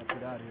 I'll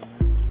get out of here,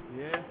 man.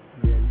 Yeah?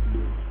 Yeah, you can do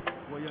it.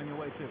 Where you on your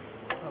way to?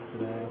 Up to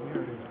that. We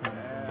heard it was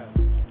coming.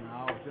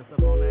 I was just up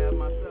on the ass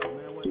myself,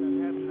 man. Wasn't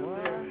nothing happening up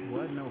there.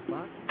 Wasn't no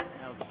fun.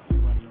 I was just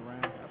running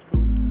around. That's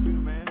cool. You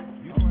the man.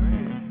 You the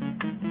man.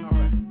 All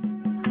right.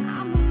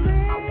 I'm a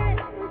man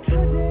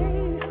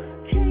today.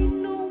 Can't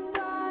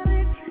nobody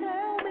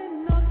tell me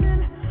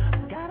nothing.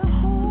 Got a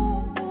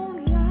hold on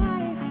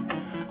life.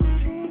 I'm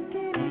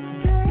taking it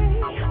day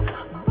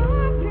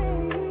by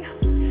day.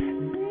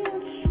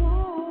 Being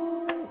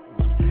strong.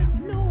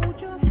 Know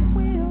just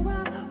where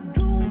I'm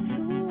going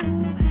to.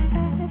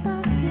 As I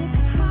get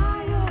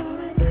higher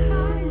and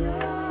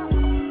higher.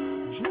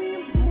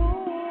 Dreams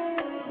grow.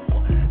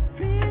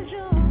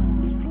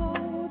 Visions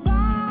flow by.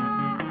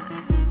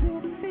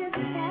 This is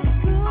as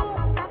good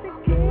as it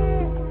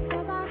gets.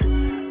 As I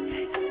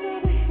take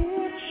another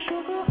hit,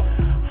 sugar,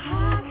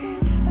 I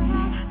can't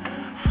stop.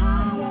 I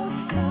won't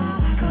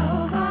stop.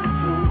 'Cause I'm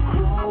too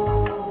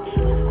cool.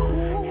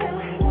 And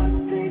what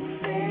they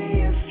say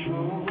is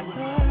true.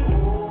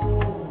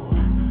 Ooh,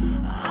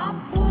 I'm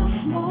full of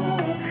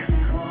smoke.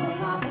 'Cause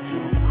I'm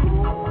too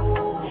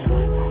cool.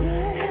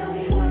 And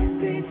what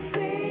they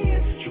say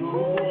is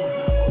true.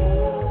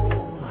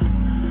 Ooh,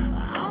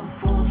 I'm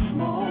full of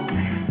smoke.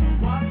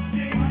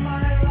 Watching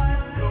my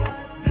life go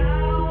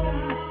down,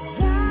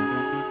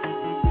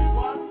 down.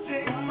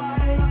 Watching my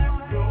life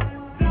go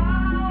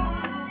down,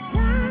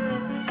 down.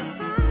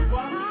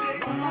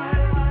 Watching my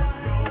life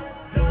go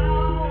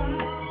down,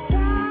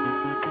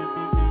 down.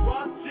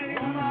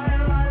 Watching my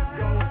life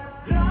go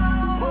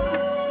down.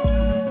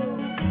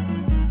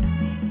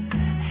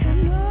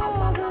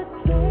 Another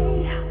day,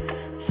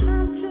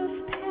 time just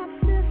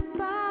passes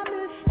by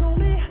me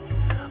slowly,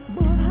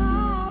 but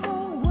I'm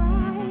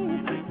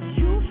alright.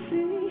 You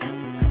see,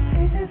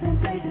 faces and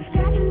places,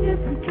 catching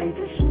different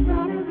cases,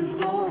 surrounded with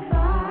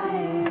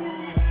glorified.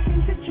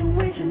 Same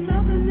situation,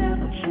 nothing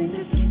ever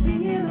changes, just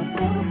being a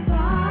bona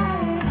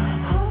fide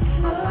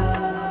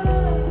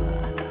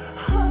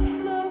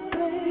hustler,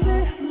 baby,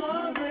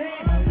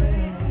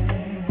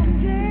 from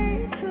day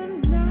to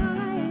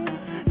night.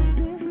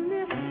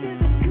 Business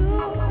is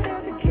good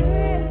as it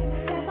gets.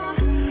 As I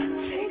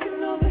take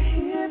another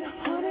hit,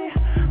 honey,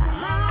 I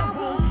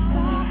won't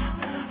stop.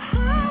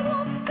 I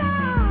won't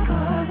stop.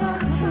 'Cause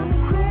I'm too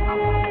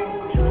great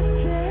to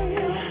take.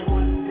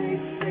 What they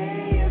say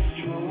is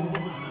true.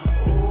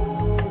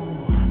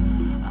 Ooh,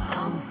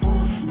 I'm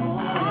full of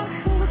smoke. I'm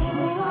full of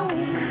smoke.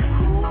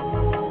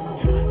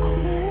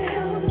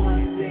 And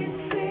what they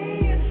say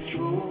is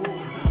true.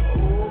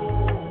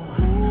 Ooh,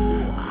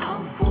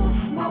 I'm full of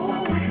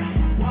smoke.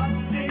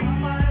 Watching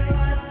my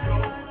life go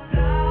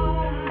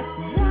down,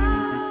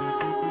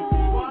 down.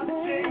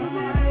 Watching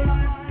my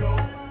life go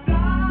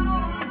down.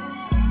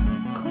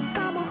 'Cause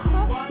I'm a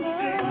hustler.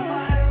 Watching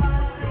my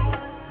life go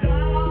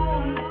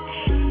down.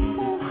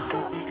 Full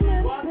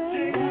hustling,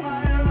 watching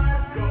my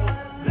life go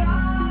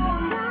down,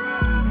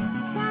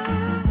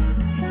 down,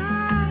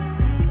 down.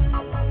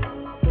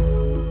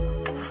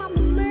 I'm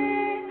a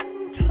man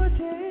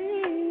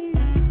today.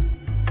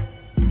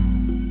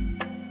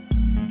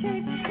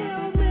 Can't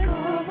tell me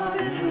 'cause I'm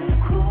too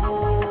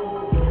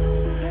cool.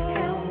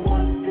 And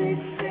what they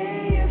say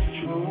is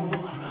true.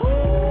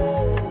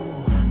 Ooh,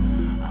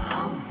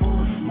 I'm full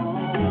of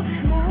smoke.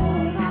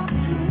 'Cause I'm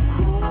too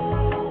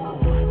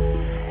cool.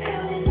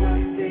 And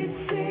what they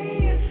say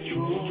is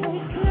true.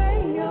 Straight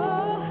player,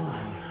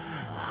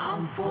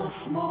 I'm full of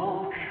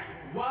smoke.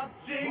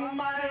 Watching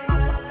my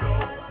life go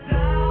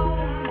down.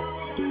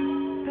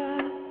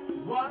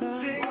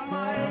 Watching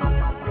my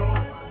life go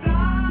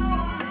down.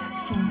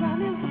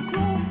 Surrounding with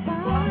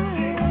glorified.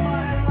 Watching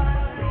my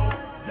life go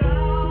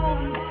down.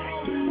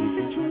 Same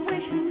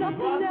situation,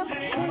 nothing ever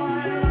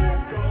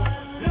changes.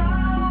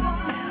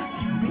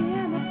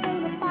 Being a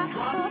bona fide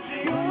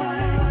hustler.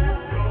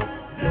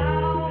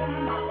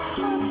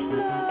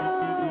 Hustler.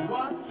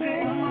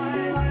 Watching my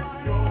life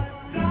go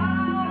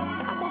down.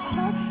 I'm a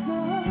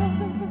hustler.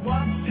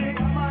 Watching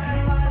my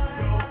life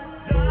go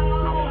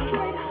down.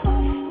 Straight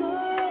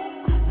hustler.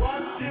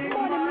 Watching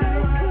my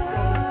life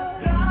go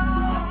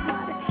down.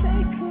 Money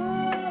taker.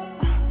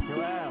 Yo,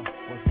 Al,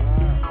 what's up?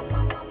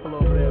 Pull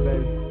over there,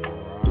 baby.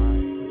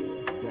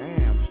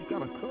 Damn, she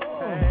got a call.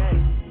 Hey,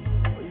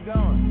 where you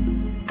going?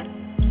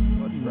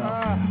 What's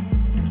up?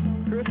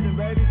 Christian,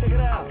 baby, check it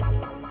out.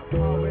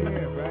 Come over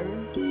here, baby.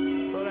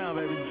 Slow down,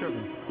 baby, you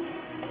tripping.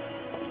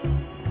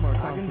 Come on, I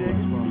can dig it. You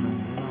know what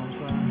I'm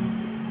saying?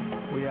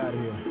 We out of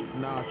here.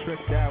 Nah,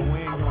 trick that. We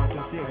ain't going to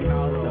see it. Hey,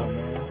 hold Hold up, up,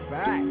 man.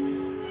 Facts.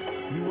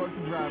 You work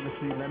the driver's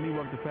seat, let me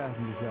work the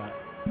passenger side.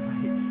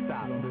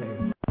 Stop,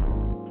 baby.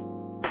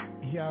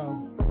 Yo.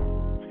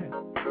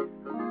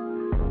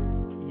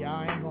 Yo.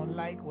 Y'all ain't gonna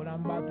like what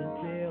I'm about to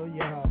tell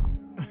y'all.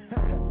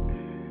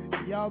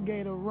 Y'all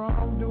gave the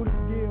wrong dude the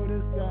deal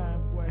this time,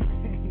 boy.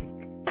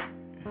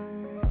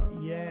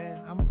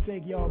 Yeah, I'm gonna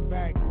take y'all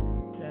back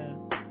to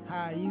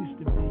how I used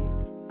to be.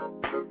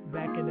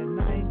 Back in the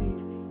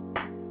 90s.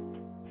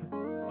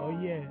 Oh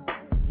yeah.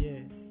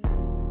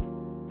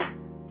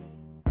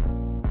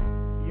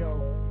 Yo,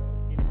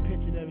 you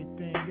pictured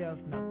everything else,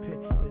 now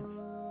picture this.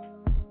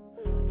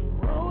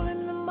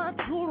 Rolling in my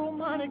Turo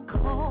Monte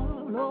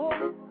Carlo,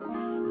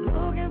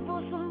 looking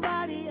for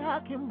somebody I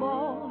can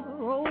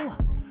borrow.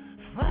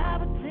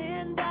 $5 or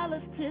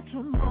 $10 till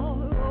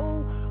tomorrow.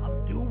 I'm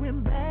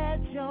doing bad,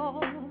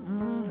 y'all.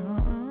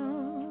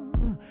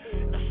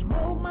 I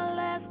smoked my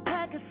last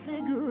pack of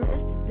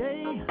cigarettes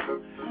today.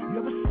 You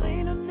ever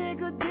seen a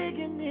nigga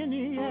digging in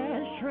the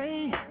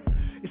ashtray?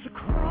 It's a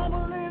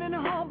crumbling and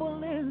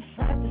humbling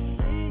sight to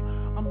see.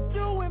 I'm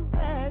doing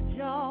bad,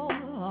 y'all.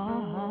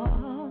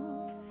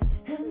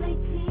 And they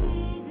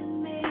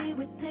teasing me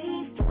with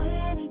these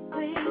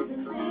 23s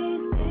and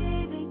these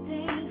baby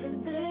things, and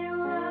they're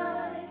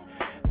right.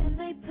 And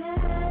they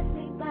pass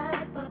me by,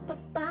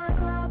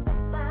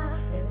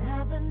 and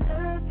have the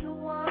nerve to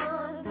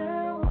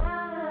wonder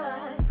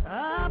why.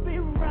 I'll be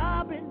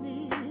robbing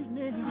these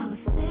niggas. I'm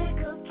sick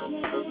of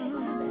kids,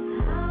 that's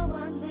how I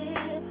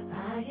live, I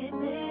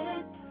admit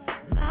it.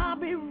 I'll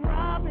be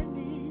robbing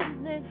these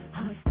niggas.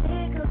 I'm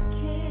sick of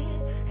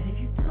kids, and if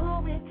you do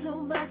it too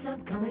much,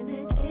 I'm coming to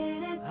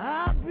get it.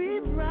 I'll be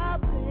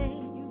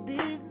robbing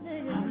these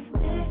niggas. I'm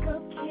sick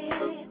of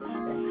kids,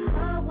 that's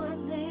how I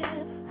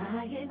live,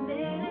 I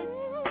admit it.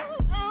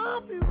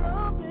 I'll be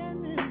robbing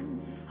these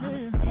I'm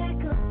niggas. sick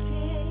of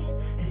kids,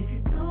 and if you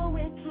do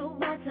it too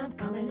much, I'm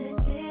coming to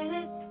get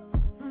it.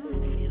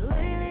 See,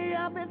 lately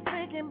I've been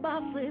thinking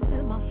about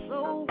saving my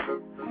soul,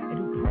 and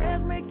do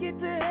prayers make it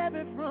to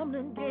heaven from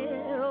the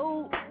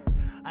ghetto?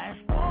 I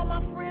asked all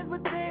my friends,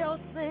 but they all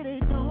say they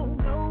don't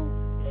know.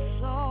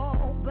 It's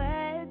all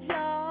bad,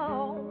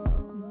 y'all.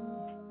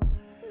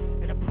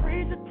 And the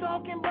preacher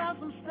talking about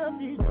some stuff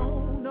he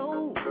don't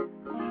know.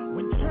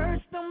 When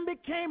church done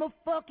became a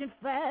fucking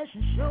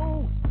fashion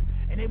show,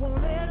 and they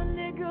won't let a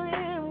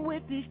nigga in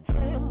with these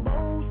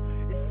Timbos.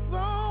 It's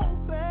all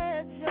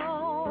bad,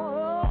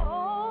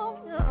 y'all.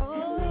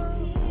 And they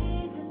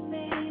teasing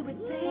me with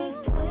these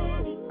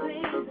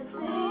 23s and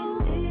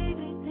these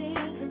baby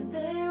things, and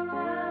they're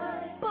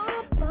right.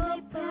 They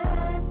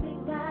pass me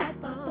by,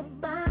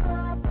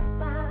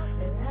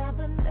 and have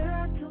the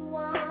nerve to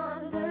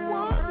wonder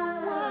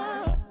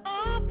why.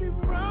 I'll be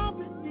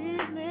robbing these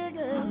I'm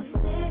niggas.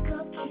 sick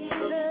of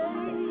kids,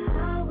 that's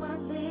how I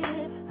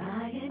live, I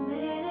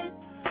admit it.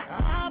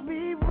 I'll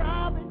be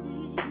robbing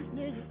these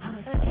niggas. I'm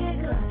sick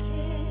of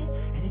kids,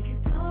 and if you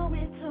do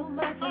it too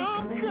much, I'm I'm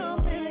coming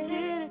coming to to get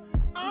get it. it.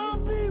 I'll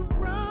be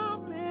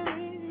robbing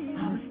these.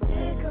 I'm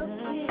sick of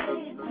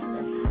kids,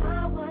 that's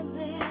how I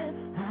live,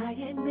 I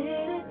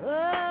admit it. Oh,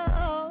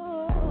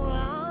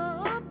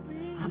 I'll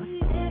be. I'm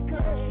sick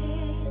of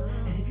kids,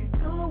 and if you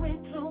do it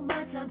too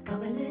much, I'm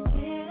coming to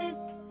get it.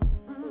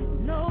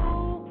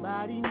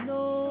 Nobody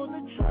knows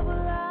the trouble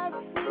I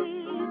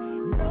see.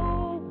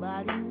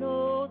 Nobody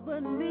knows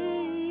but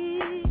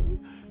me.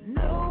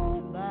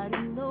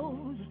 Nobody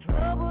knows the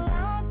trouble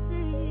I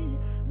see.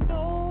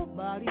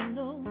 Nobody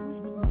knows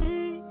but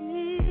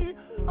me.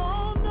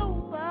 Oh,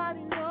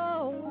 nobody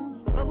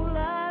knows the trouble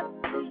I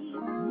see.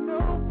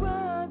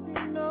 Nobody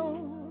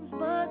knows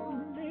but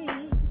me.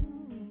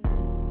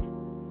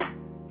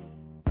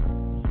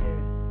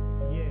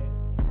 Yeah.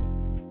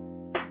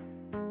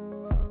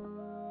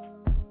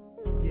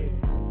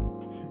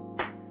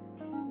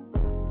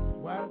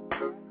 What?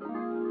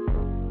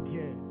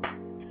 Yeah.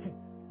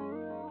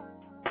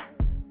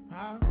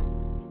 Huh?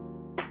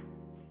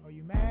 Oh,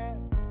 you mad?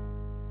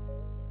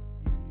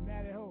 You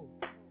mad at who?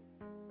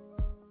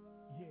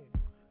 Yeah.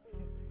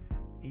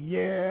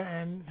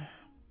 Yeah, and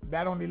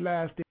that only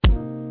lasted.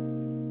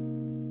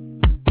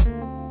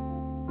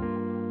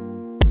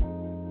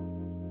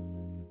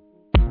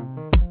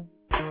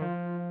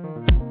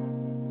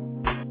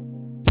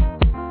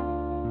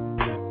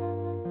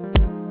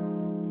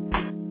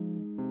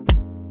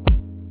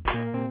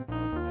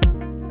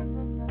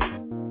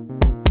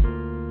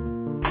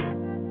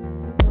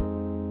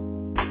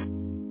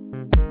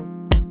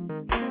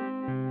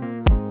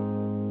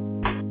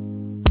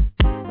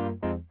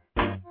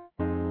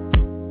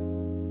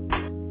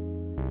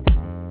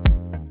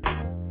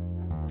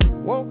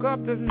 Woke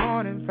up this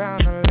morning,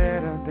 found a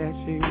letter that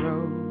she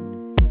wrote.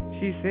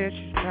 She said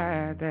she's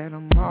tired, that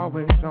I'm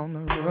always on the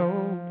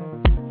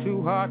road.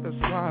 Too hard to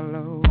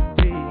swallow,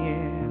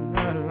 being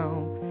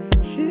alone.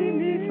 She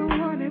needs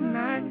someone at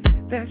night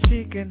that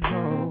she can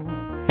hold.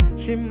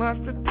 She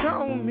must have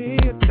told me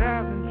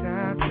 1,000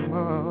 times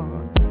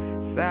more.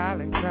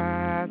 Silent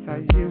cries I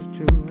used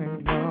to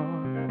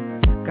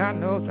ignore. God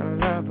knows I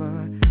love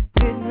her,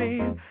 didn't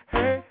mean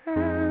hurt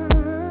her.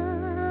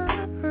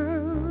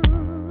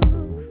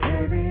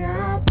 Baby,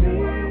 I'll be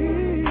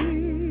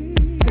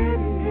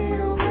sitting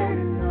here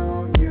waiting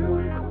on you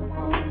to come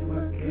home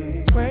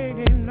again.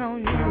 Waiting on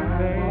you,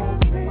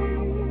 baby.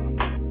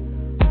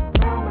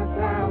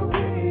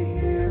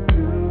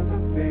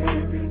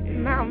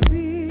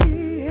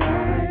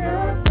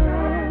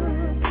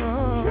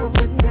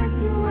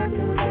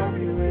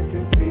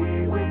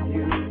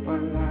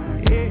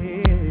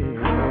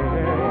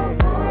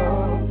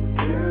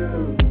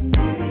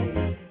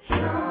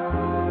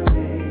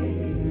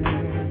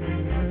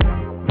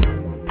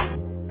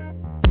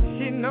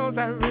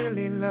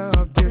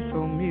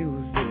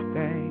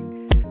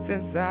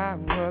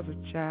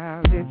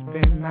 child, it's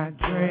been my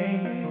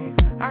dream.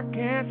 I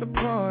can't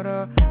support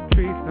her,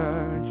 treat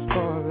her and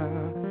spoil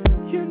her.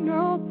 You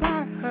know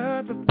about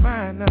her the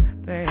finer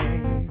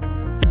thing,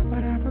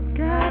 but I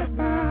forgot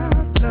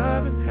about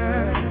loving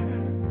her.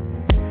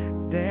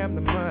 Damn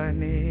the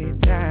money,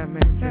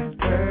 diamonds and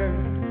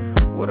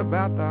pearls. What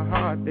about the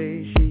hard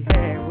days she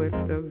had with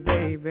the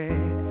baby?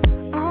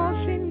 All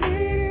she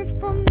needs is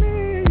for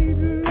me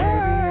to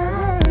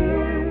love.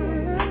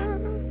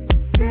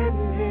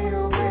 Sitting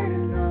here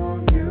waiting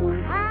on you.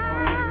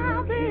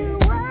 I'll be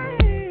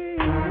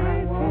waiting.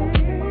 I won't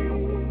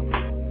leave.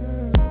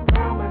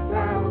 Promise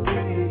I'll be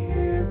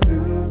here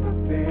through the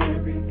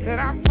very end. Said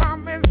I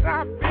promise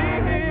I'll be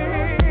here.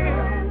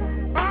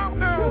 Oh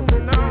no,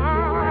 no.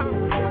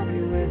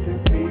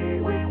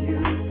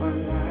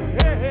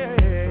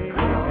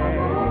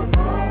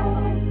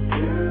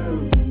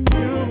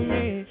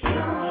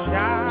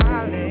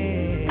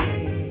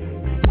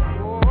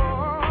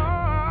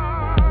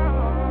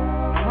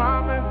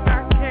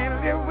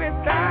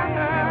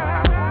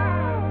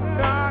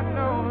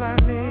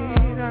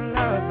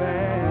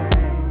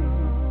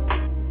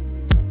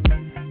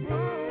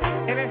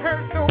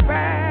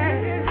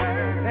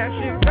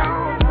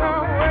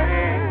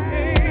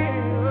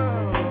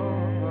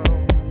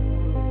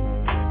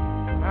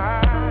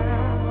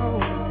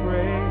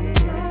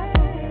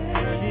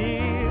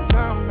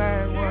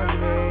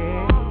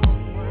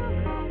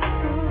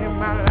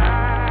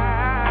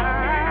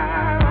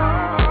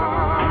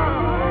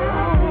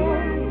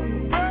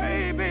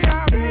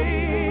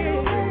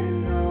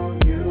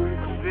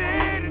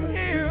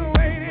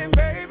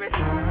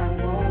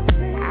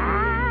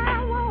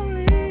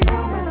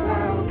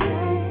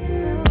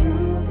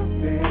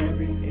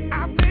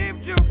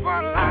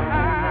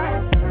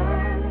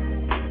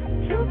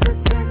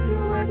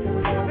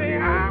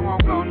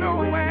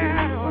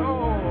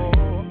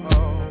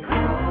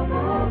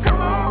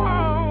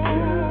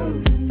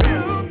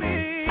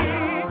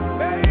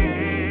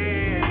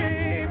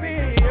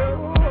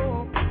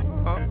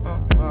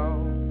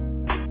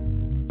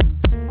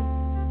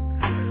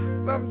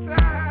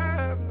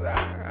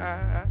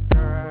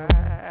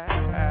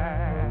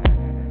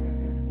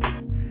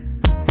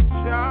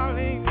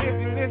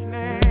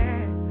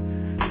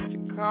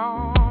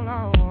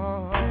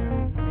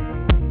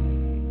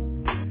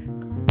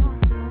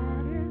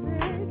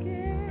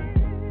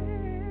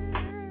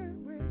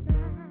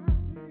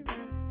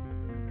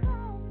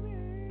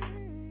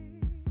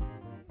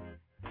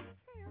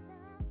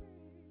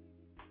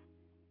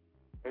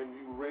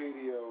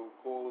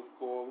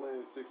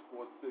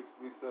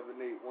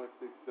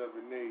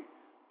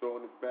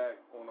 Throwing it back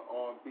on the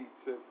R&B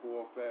tip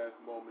for a fast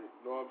moment.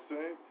 You know what I'm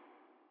saying?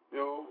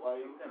 Yo,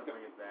 like, you gotta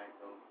bring it back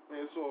though.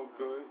 Man, it's all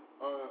good.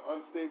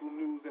 Unstable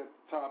news at the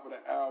top of the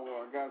hour.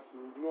 I got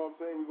some, you know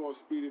what I'm saying? We're gonna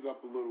speed it up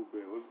a little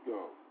bit. Let's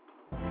go.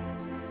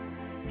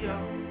 Yo,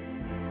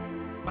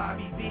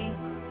 Bobby V,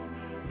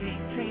 Big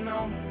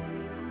Tino.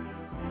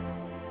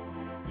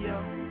 Yo,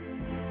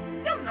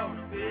 you know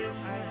the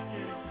bitch.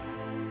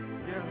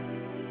 Yeah.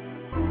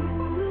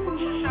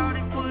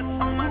 Shawty put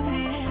on my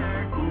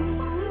t-shirt.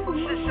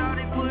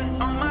 Shawty put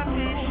on my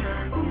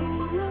t-shirt.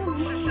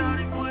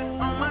 Shawty put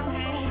on my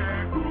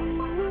t-shirt.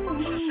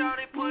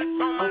 Shawty put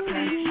on my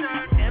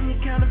t-shirt. Damn, you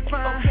kinda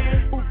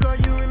fine. Ooh, girl,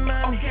 you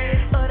remind me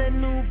of that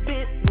new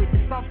bit with the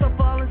soft stuff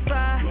all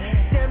inside.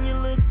 Damn, you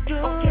look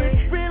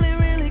good, really,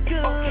 really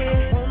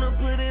good. Wanna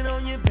put it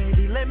on you,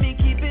 baby? Let me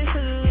keep it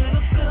hood.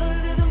 Look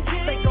good in them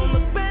jeans. They gon'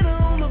 look better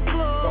on the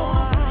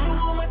floor.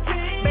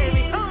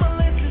 Baby, I'ma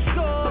let you score.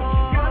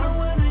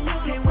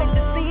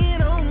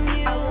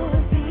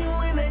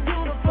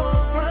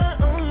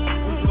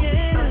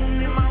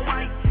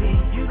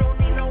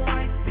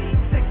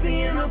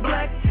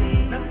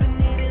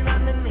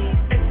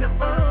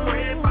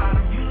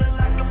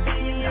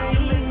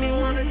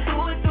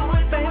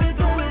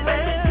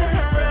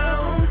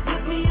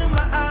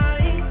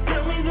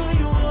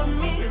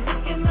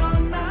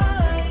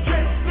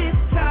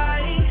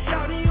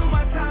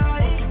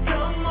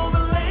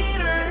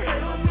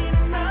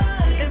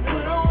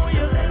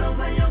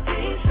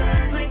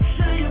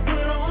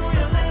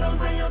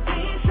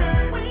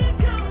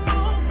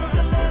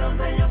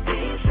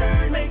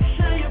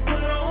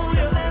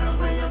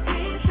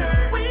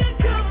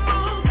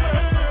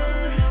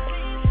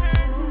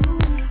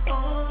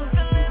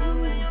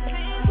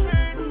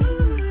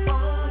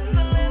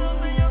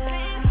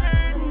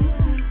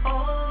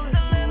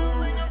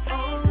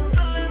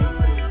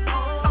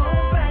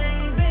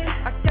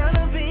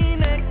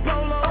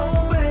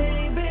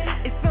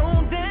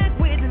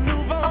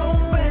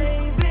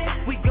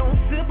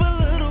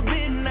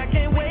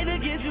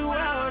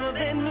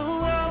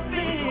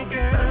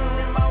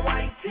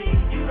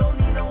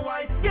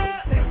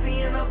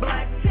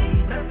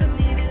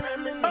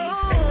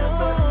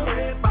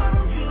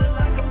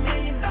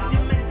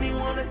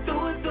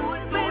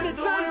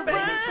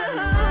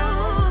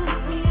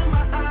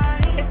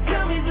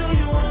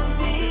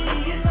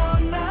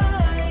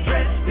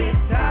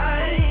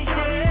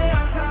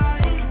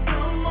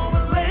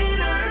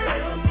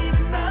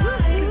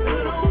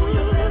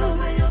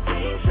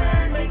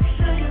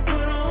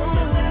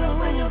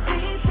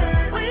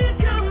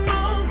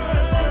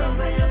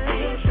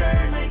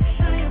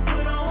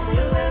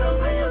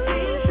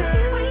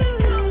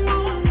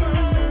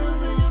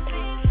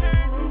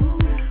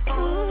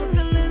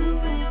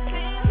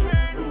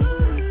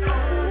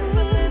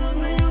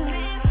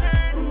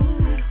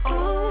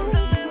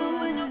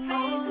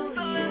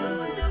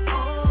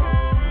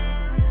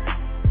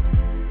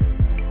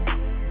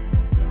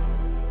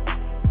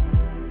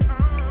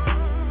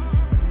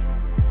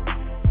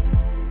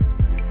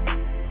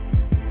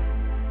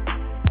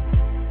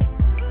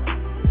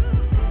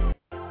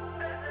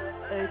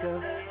 girl,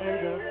 hey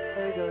girl,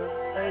 hey girl,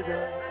 hey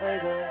girl, hey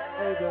girl,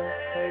 hey girl,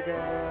 hey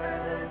girl.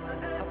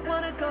 I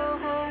wanna go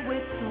home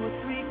with 2 or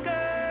 3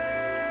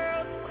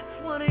 girls. Which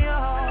one of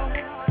y'all?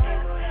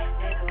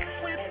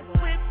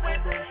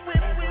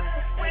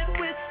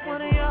 Which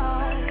one of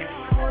y'all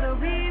wanna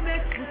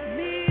remix with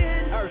me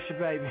and Ursha,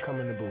 baby, come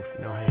in the booth,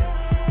 no hands.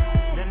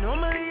 Now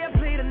normally I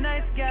play the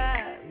nice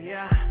guy,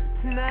 yeah.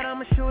 Tonight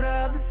I'ma show the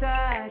other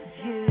side,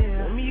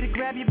 yeah. Want me to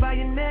grab you by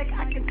your neck,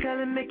 I can tell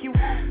and make you.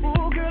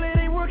 Ooh, girl, it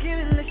ain't working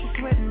unless you're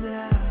sweating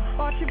now.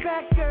 Arch your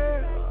back,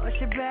 girl, arch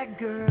your back,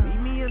 girl.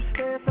 Meet me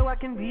upstairs so I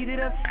can beat it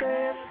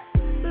upstairs.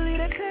 Leave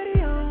that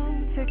teddy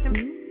on, take them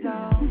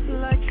off.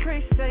 Like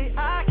Trey say,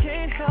 I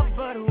can't help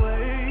but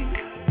wait.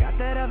 Got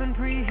that oven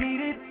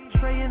preheated.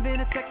 Trey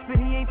invented sex, but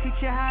he ain't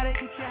teach you how to.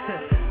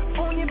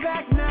 On your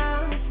back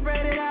now,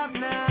 spread it out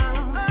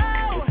now.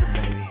 Oh.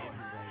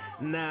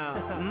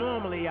 Now,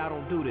 normally I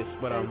don't do this,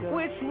 but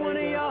which one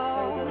of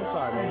y'all? I'm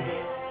sorry,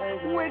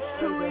 man. Which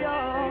 2 of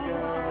y'all?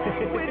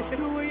 Which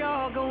 2 of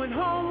y'all going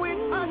home with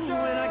Usher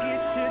when I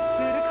get shit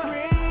to the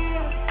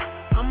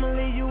crib? I'ma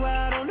lay you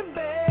out on the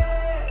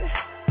bed.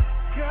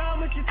 Girl,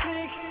 what you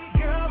think?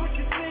 Girl, what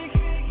you think?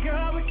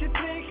 Girl, what you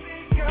think?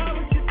 Girl,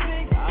 what you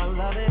think? I'll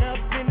love it up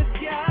in the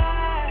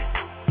sky.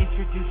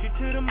 Introduce you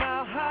to the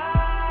Mile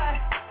High.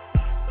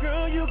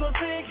 Girl, you gon'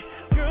 think.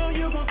 Girl,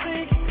 you gon'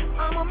 think.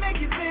 I'ma make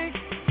you think.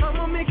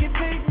 I'ma make you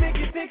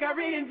think I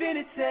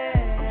reinvented sex.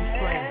 I'm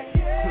just playing.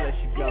 Let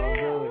you go,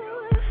 good.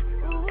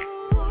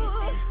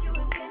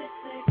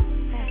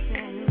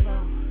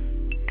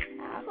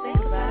 I'll think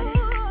about it.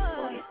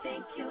 Boy, you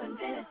think you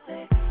invented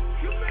sex.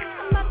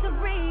 I'm about to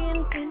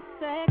reinvent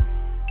sex.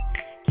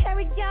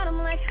 Carry out, I'm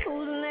like,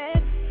 who's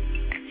next?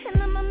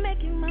 And I'ma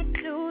make it my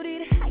duty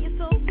to how you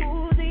so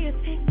woozy. You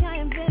think I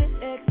invented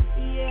sex,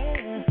 yeah.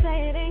 You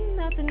say it ain't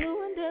nothing new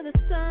under the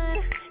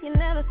sun. You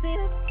never seen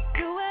us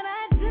do what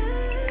I do.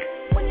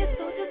 When your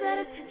soldiers at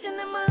attention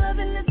and my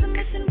loving is a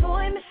mission,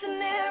 boy,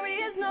 missionary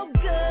is no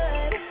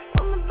good.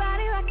 On the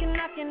body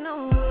knocking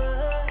on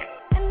wood.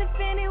 And if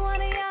any one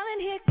of y'all in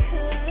here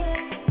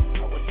could,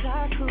 I wish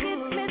I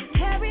could. Miss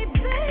Carrie,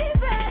 baby,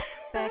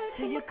 back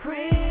to your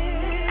crib.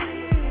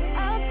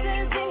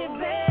 Upstairs in your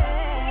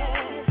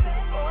bed.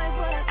 Boy,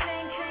 what I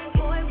think,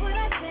 boy, what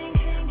I think,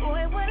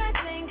 boy, what I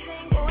think,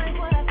 boy,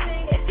 what I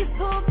think. If you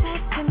pull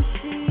back them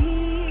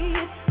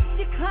sheets,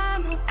 you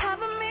climb on top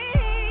of me,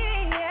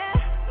 yeah.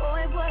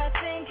 Boy, what I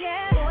think,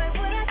 yeah. Boy,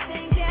 what I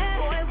think, yeah.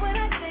 Boy, what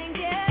I think,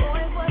 yeah.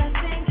 Boy, what I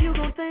think. You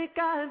gon' think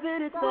I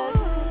invented sex.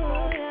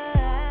 Oh,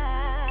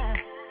 yeah.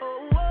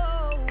 Oh,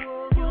 whoa,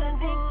 whoa. You gon'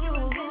 think you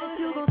invented.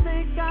 You gon'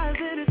 think I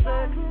invented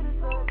sex.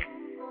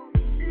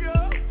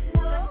 Yeah.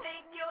 You gon'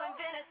 think you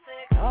invented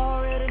sex.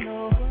 Already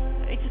know.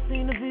 Ain't you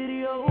seen the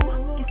video?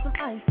 Get some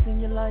ice in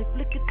your life.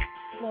 Lick it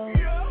slow.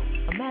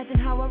 Imagine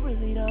how I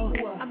really know.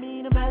 I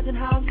mean, imagine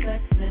how I'm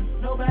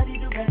sexing. Nobody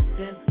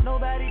directing,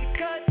 nobody to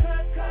cut.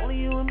 Only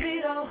you and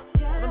me though.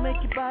 I'ma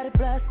make your body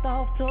blast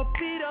off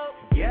torpedo.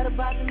 Forget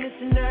about the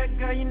missionary,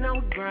 girl, you know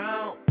we're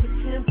grown. Put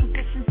you in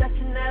positions that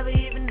you never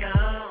even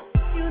know.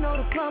 You know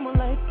the plumber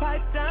like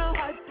pipe down.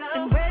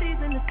 And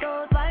Reddy's in the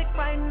stores like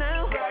right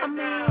now. I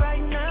mean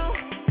right now.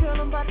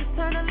 Girl, I'm about to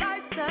turn the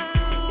lights down.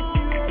 If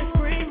you ready,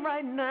 scream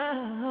right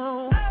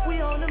now.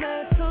 We on the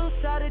mantle,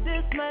 shot it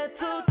this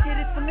mantle. Get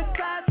it from the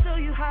side, show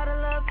you how to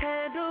love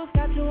handles.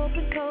 Got your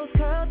open toes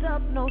curled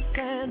up, no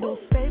sandals.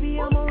 Baby,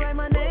 I'ma write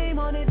my name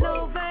on it,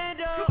 no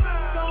vandal.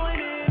 Going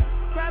in,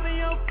 grabbing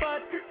your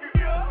butt.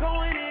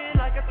 Going in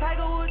like a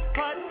Tiger Woods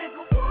putt.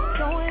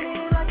 Going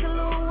in like a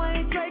Lil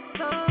Wayne Drake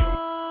song.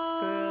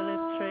 Girl,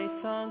 it's Trey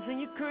Songz in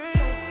your crib.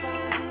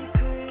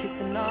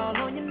 Kissing all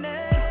on your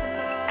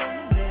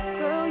neck.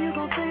 Girl, you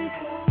gon' think.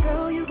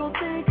 Girl, you gon'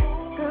 think.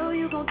 Girl,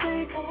 you gon'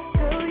 think.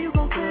 Girl, you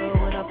gon' think.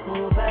 When I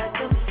pull back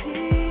them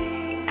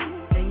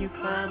sheets and you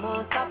climb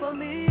on top of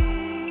me.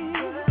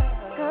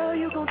 Girl,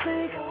 you gon'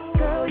 think.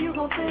 Girl, you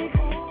gon' think.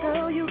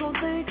 Girl, you gon'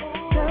 think.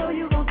 Girl,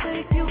 you gon'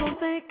 think. You gon'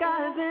 think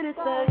I invented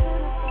sex.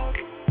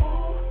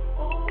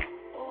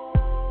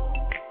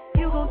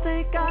 You gon'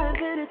 think I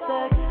invented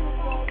sex.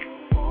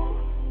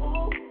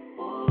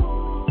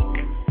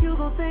 You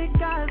gon'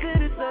 think I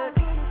invented sex.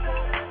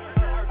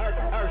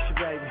 Ursha,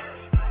 baby.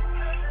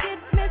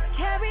 It's Miss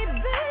Carrie,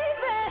 baby.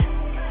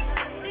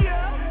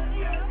 Yeah.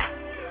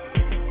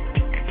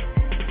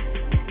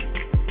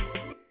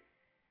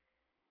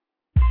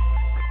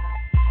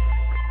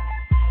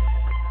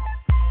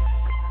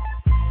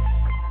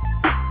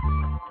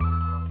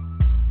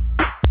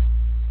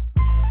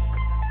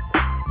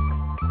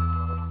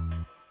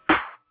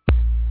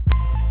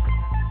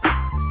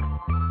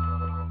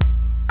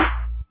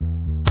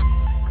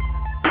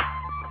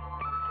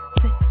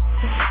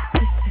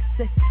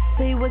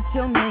 Say what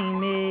your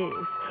name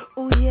is.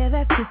 Oh yeah,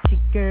 that's pretty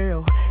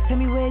girl. Tell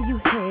me where you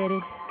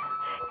headed.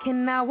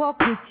 Can I walk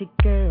with you,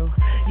 girl?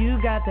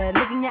 You got that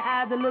look in your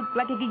eyes that look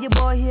like it give your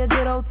boy here a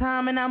good old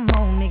time, and I'm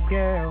on it,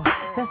 girl.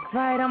 That's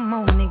right, I'm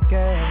on it,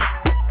 girl.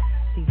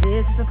 See,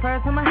 this is the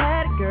first time I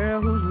had a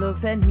girl whose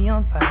looks set me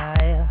on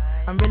fire.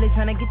 I'm really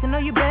tryna get to know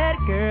you better,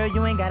 girl.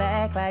 You ain't gotta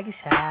act like you're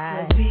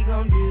shy. Cause we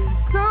gon' do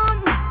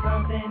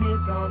something is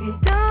gon'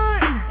 get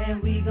done,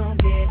 and we gon'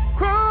 get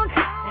crunk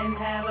and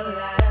have a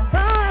lot of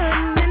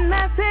fun. And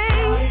I say,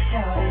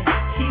 shawty,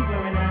 she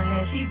wearing her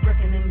hair, she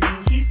brooking them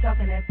jeans, she's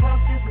talking that talk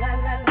just like I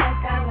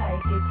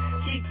like it.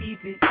 She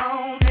keep it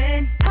on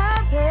and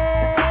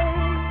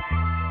poppin'.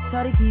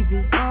 Shawty keep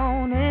it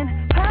on and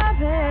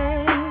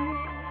poppin'.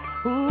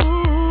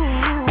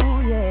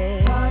 Ooh,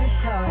 yeah.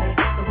 Shawty,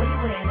 the way you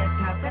wearing that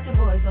top got your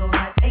boys so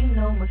hot. Ain't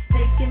no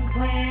mistaken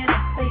plan,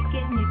 I'm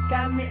faking. You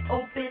got me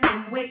open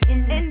and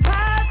waiting and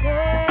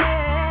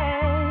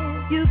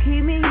poppin'. You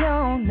keep me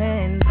on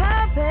and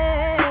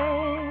poppin'.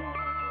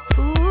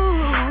 Ooh,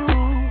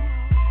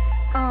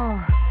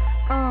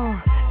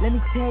 let me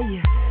tell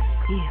you,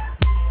 yeah.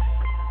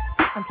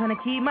 I'm tryna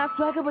keep my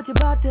swagger, but you're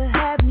about to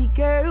have me,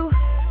 girl.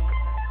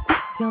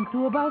 Jump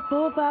through about 4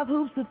 or 5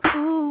 hoops of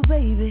ooh,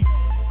 baby.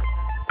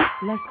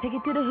 Let's take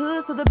it to the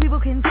hood so the people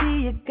can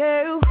see you,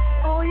 girl.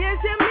 Oh, yes,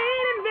 you're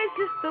mean and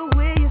vicious the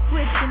way you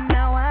switch. And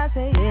now I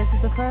say, this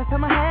is the first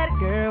time I had a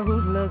girl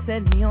whose looks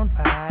set me on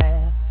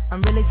fire.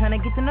 I'm really trying to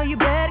get to know you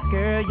better,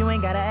 girl. You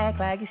ain't gotta act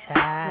like you're shy.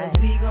 Cause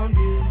we gon'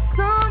 do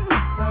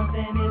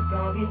something is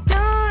gon' get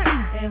done,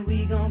 and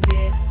we gon'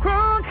 get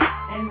crunk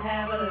and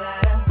have a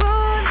lot of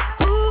fun.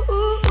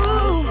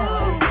 Ooh.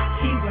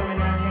 She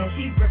wearing her hair,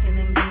 she brooking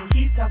them jeans,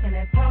 she's talking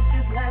that talk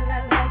just like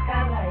I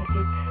like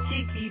it.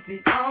 She keep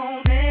it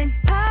on and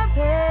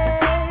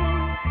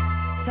poppin'.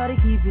 Shawty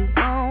keep it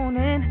on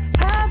and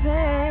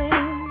poppin'.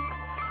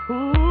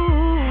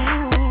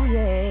 Ooh,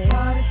 yeah.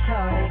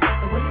 Shawty,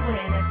 the way you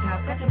wearing that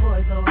top got your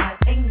boys so hot.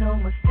 Ain't no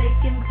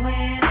mistaken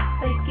plan, I'm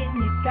faking.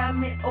 You got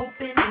me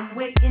open and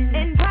waiting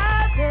and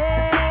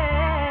poppin'.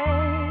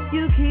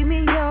 You keep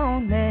me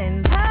on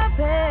and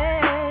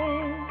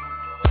poppin'.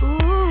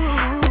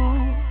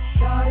 Ooh,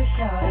 shawty,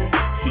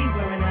 she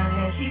wearing her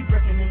hair, she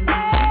brooking them jeans, she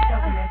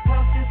talking that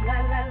talk just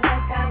like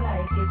I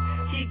like it.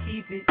 She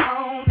keep it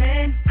on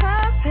and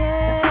poppin'.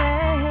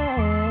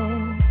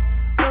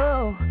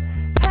 Oh,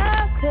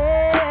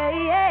 poppin'.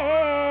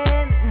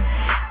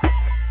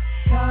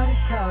 Shawty,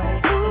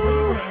 the way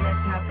you wearing that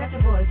top got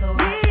your boys so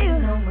hot.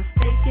 Ain't no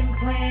mistaken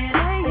plan,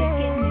 I'm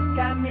faking. You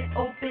got me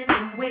open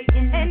and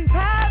waiting and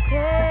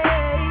poppin'.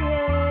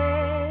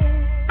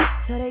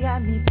 So they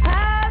got me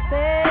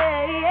poppin'.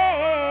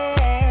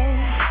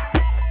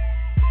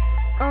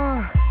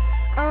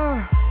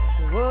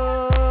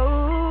 Whoa.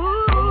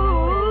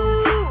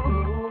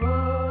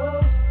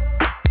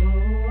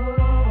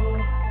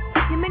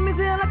 You make me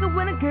feel like a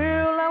winner,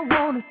 girl. I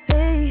wanna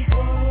say,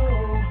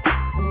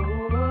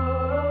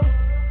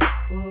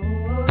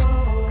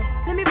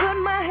 let me put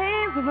my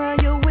hands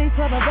around your waist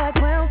while the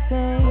background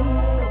sings.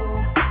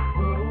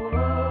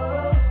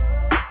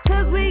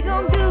 Cause we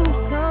gon' do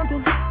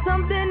something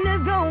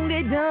that's gon'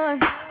 get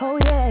done. Oh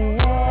yeah.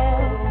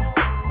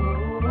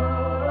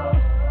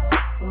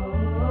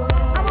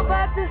 I'm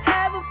about to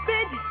have a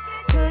fit,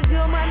 cause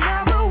you're my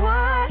number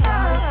one.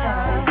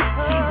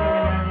 She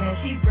wearing her hair,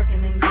 she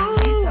brooking them jeans,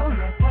 she talking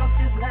that talk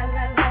just like I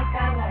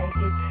like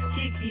it.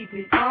 She keep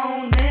it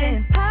on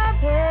and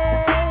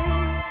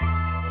poppin'.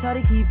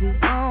 Shawty keep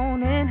it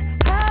on and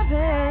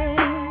poppin'.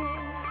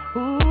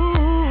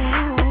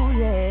 Ooh,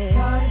 yeah.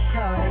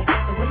 Shawty,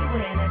 the way you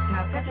wearing that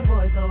top got your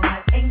boys so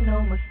hot. Ain't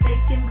no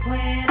mistaken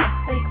plan,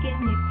 I'm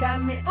faking. You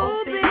got me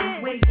open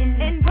and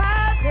waiting and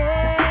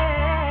poppin'.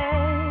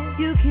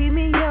 You keep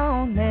me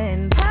on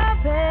and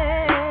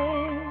poppin'.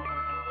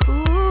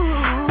 Ooh.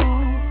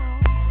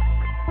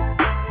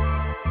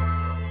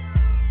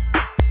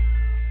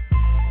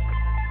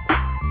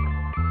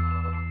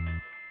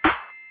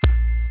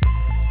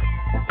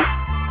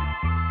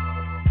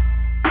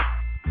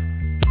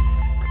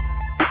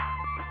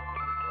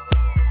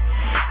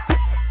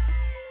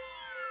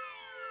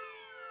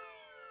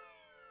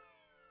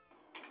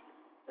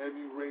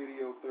 Heavy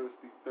Radio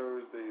Thirsty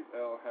Thursdays,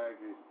 L.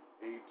 Haggard,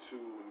 A2,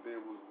 and There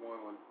Was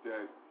One on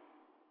deck,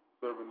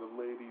 serving the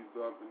ladies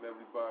up and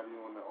everybody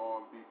on the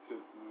R&B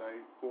tip tonight.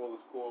 Call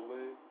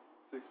in,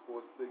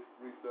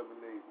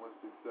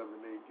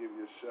 646-378-1678. Give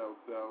your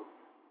shouts out.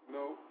 You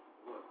know,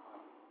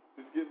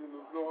 just getting, you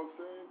know what I'm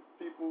saying?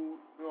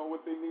 People, you know,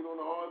 what they need on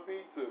the R&B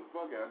tip.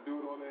 Fuck it, I do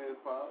it on the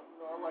hip hop.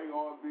 You know, I like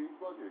R&B.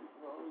 Fuck it.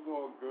 You know, it's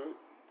all good.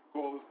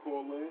 Call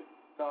in.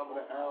 Top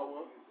of the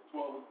hour.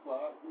 12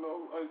 o'clock, you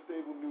know,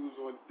 unstable news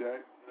on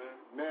deck.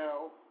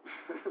 Now,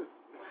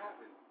 what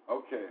happened?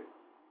 Okay.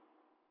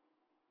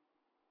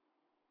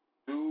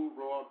 Dude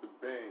robbed the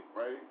bank,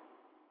 right?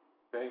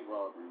 Bank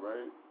robbery,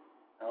 right?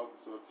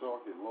 Alcatraz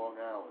Target, Long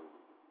Island.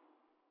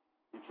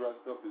 He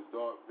dressed up as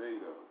Darth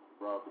Vader,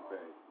 robbed the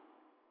bank.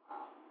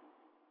 Wow.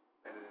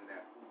 Better than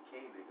that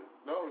bouquet nigga.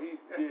 No, it's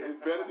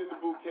better than the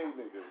bouquet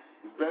nigga.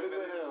 It's better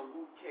than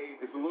him.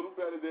 It's a little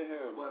better than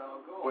him.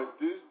 But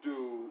this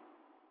dude,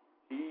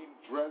 he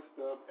dressed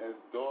up as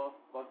Darth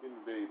fucking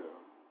Vader.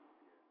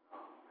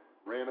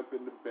 Ran up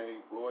in the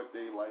bank, broad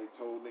daylight,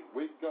 told niggas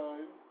with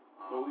guns,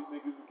 told these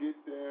niggas to get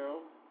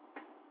down.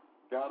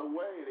 Got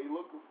away, they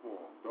looking for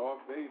him.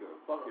 Darth Vader.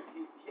 Fucking.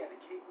 He had a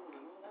cape on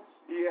and all that shit.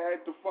 He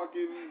had the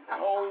fucking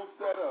whole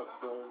setup,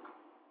 son.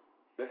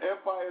 The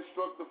Empire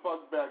struck the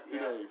fuck back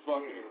today.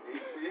 Fuck it.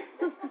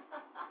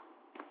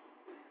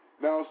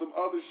 Now some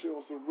other shit,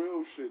 on some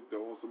real shit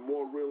though, on some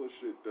more realer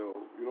shit though.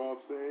 You know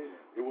what I'm saying?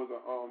 It was a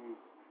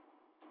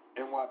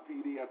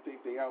NYPD. I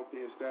think they out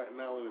there in Staten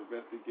Island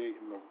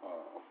investigating a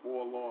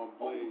 4-alarm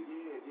blaze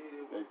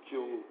that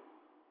killed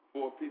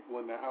 4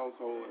 people in the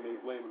household, and they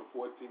blaming a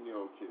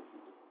 14-year-old kid for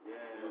it.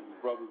 His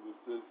brothers and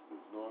sisters. You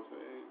know what I'm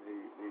saying?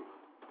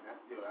 That's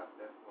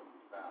what we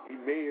found.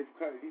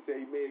 He said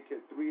he may have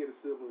cut 3 of the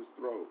siblings'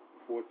 throat.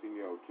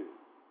 14-year-old kid.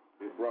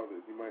 Their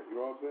brothers. You know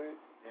what I'm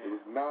saying? It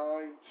was 9,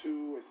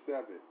 2, and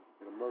 7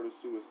 in a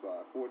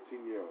murder-suicide.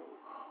 14-year-old.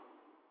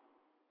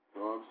 You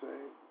know what I'm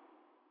saying?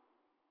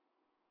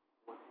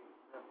 14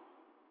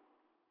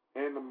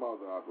 and the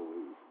mother, I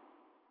believe.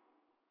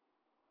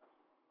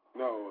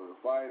 No, the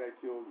fire that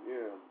killed,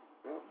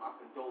 My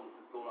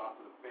condolences go out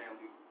to the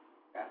family.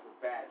 That's a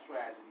bad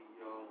tragedy,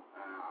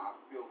 I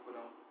feel for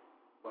them.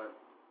 But,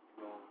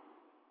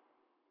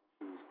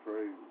 it was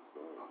crazy, so.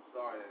 I'm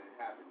sorry that it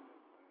happened.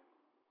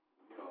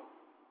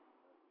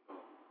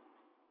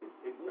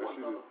 It warns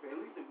other families. At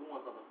least it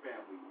warns other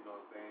families, you know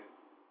what I'm saying?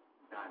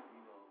 Not,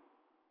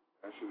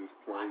 that shit is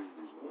crazy.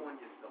 Just warn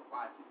yourself.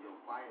 Watch it.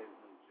 Fire is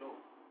no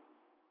joke.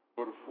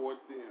 For the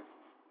 14th,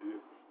 the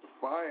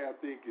fire, I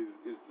think, is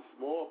the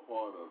small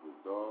part of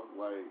it, dog.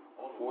 Like,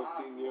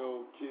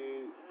 14-year-old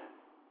kid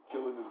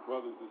killing his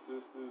brothers and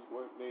sisters,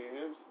 what made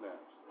him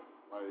snaps.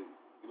 Like,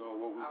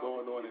 what was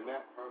going on in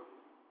that?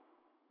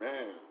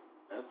 Man,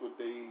 that's what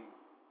they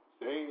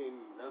saying.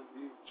 That's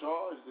he's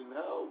charged in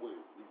hell with.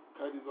 He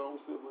cut his own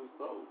sibling's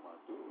throat, my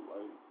dude.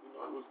 Like,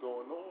 what's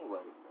going on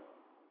right now?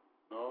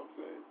 You know what I'm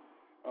saying?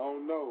 I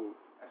don't know.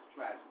 That's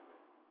tragic.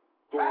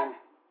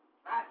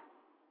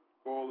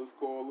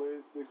 Call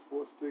in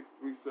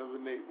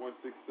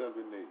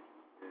 646-378-1678.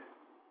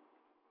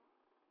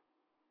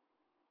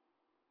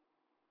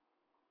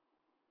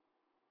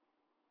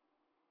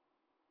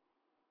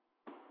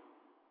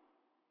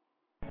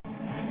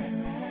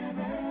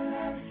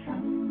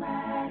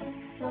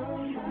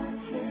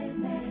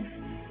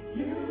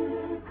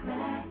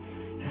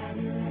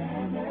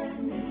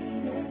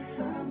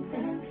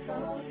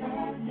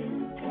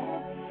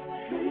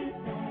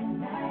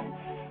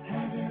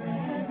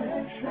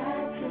 Try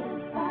to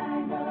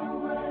find the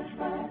words,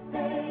 but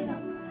they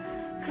don't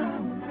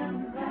come out.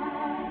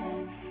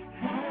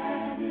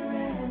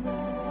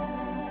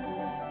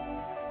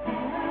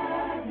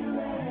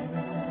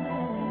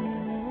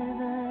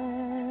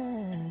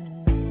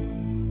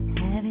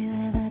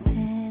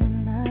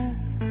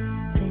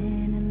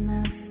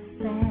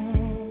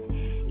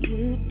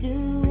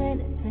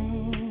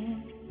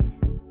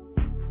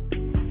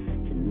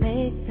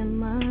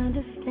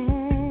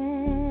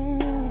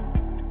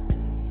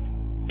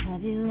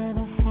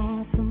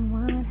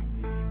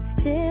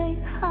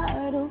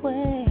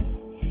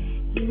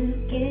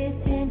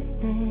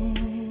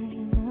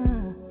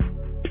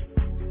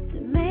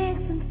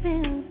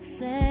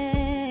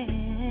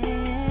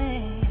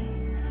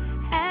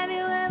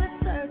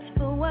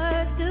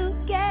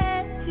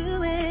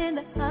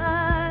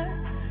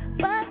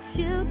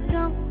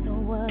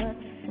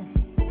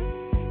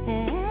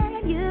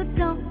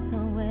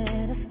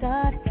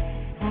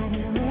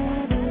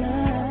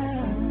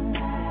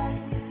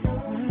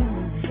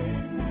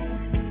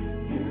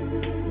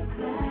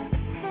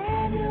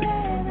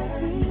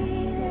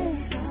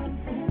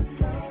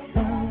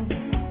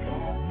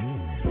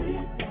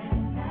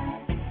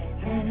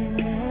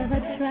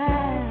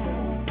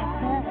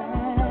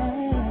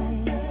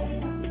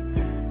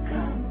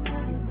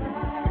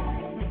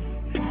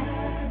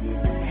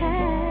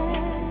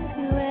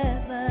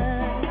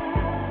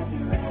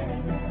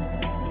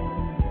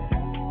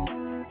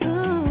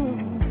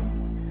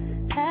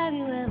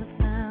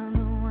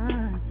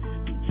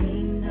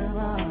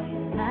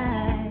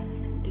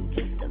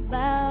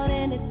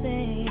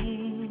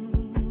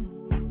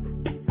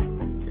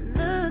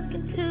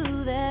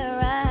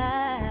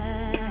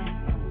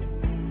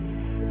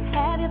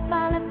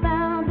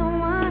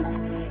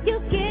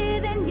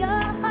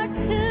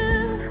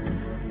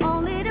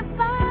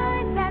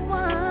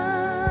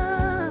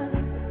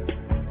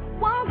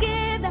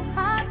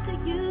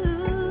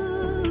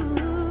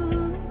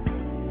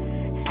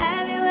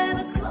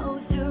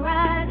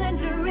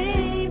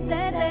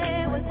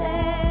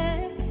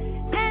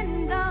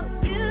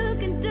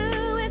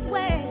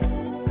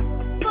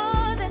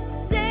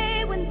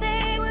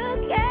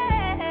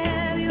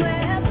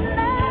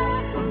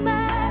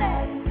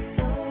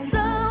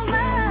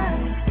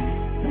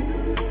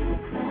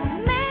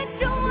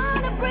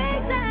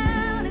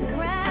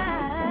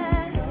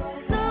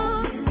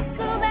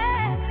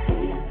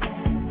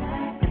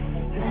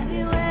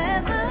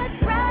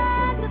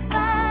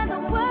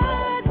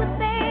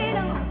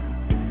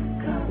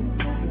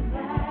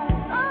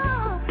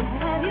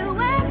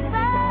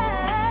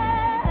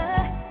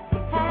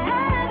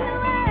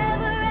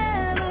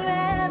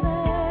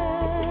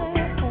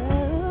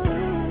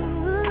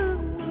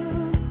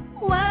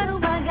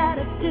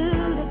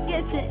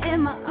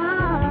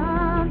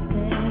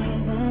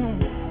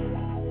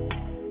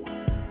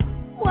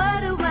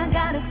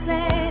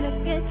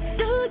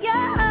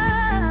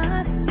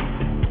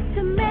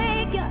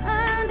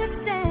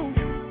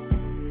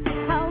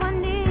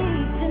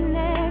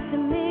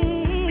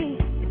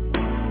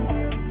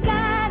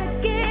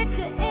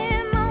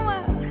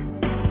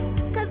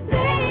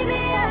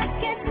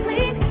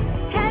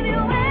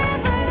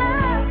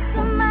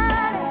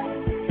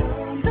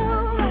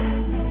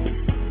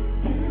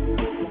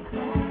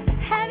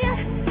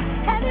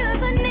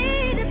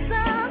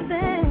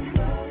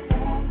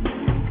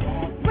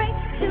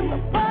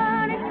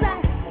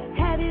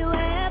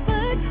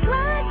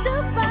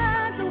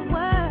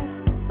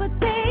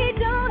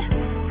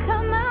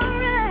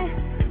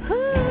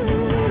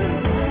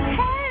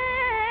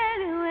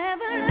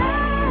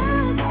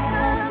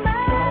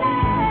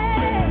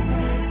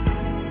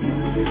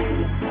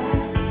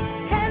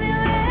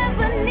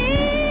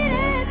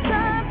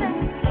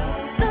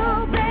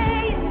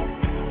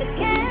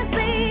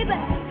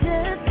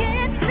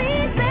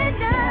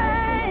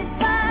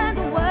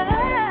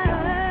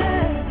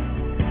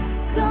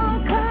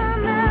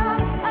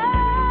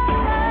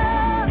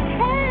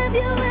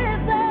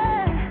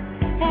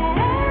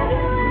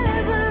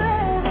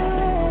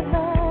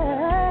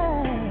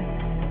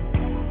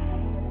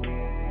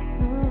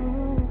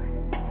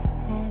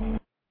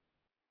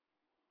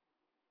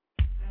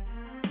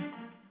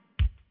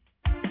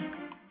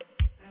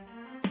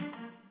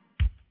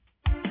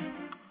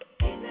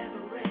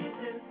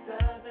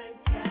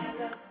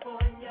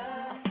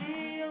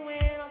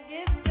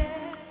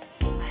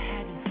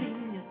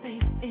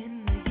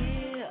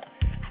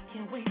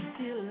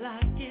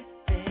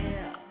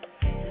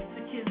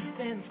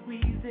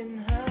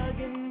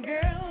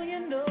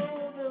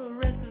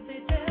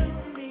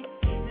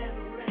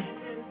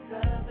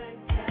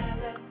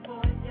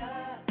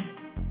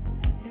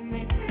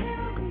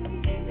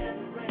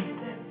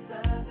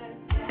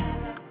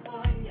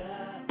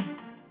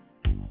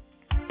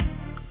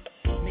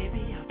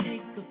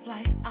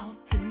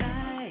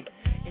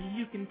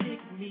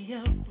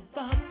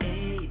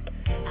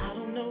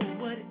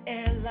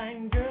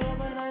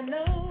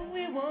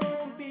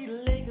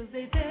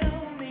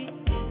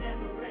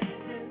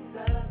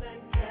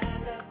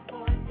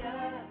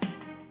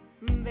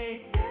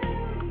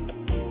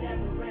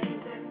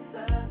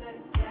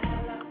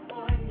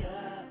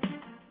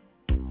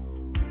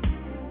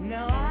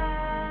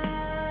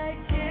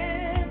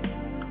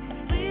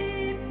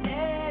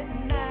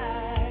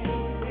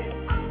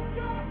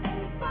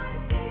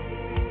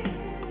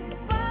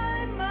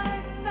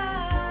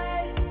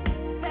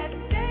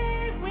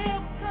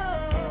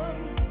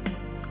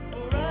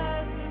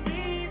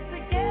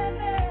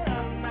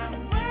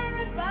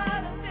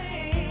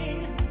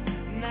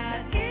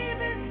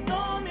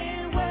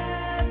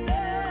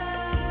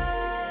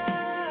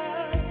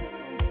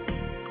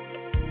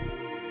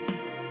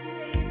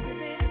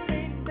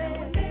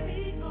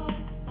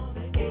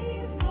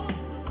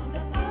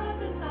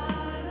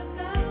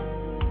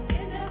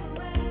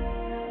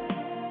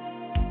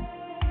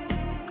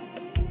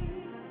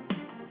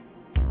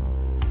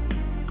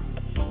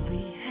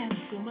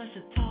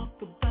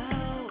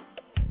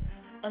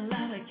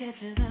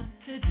 catching up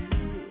to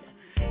do.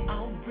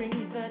 I'll bring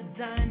the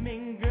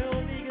diamond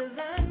girl because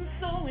I'm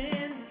so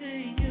into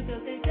you.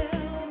 Cause they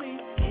tell me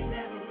it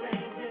never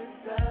rains in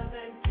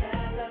Southern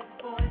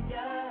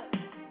California.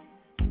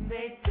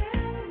 They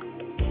tell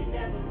me it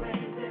never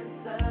rains in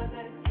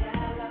Southern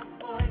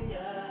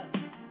California.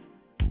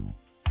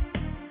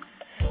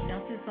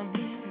 Now since I'm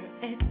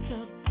here at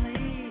your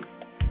place,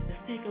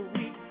 let's take a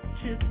week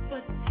trip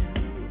or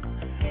two.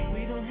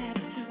 We don't have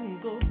to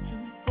go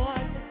too far,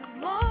 just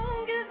as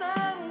long as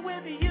I'm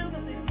with you.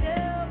 Cause they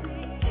tell me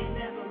it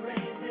never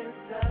rains in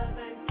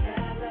Southern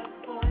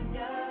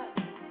California.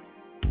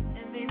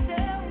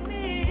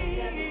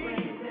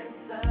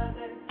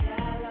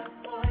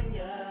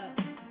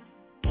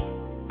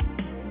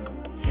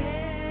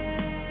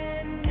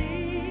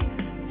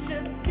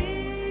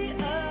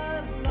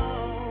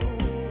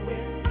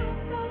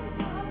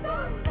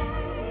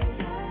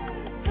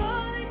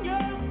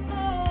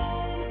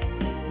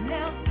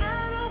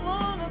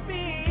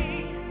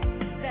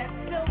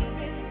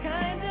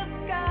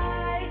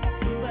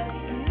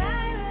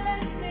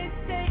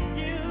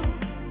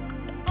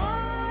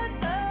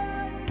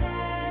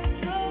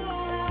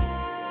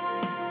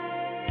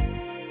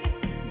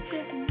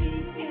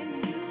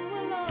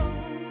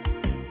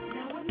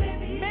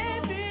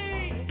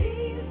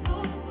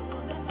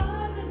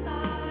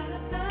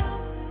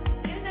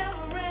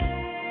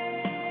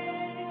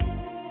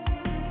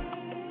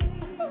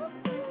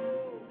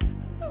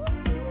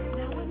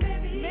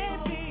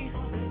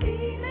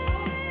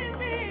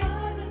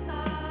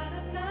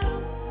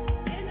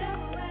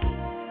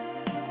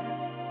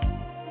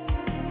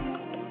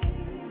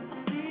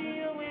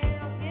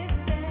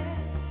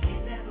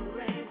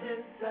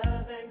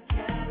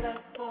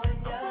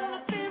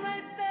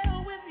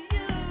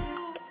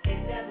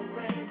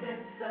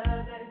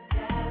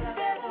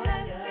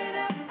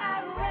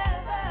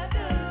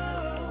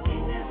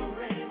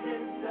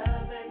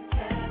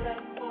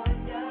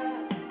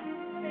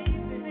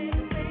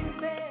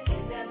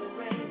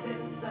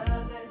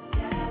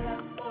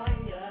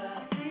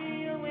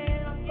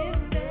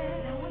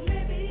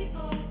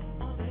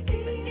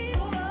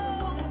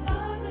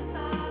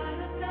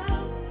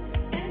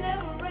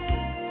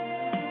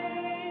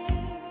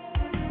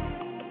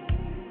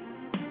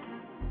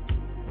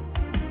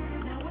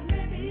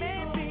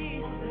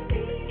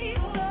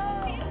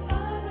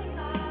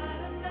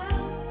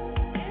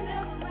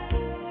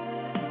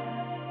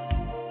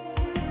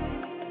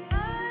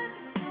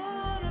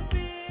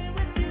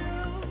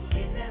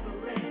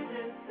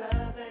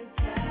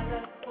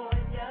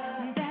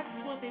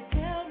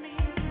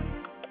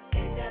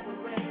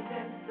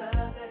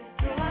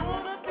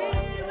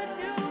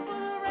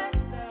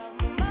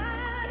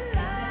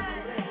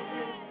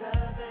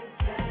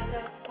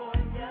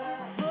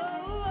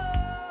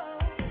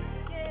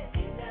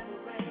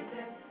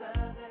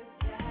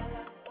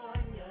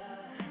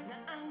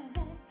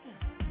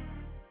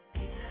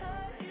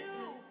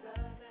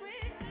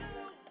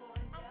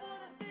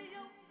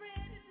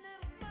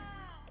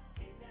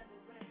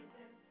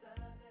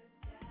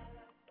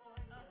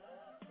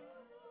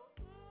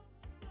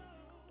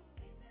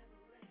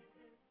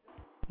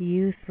 You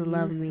Used to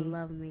Love Me,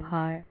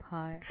 part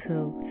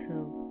 2.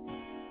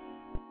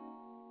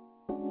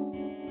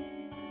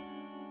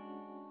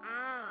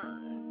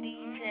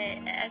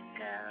 DJ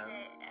Echo.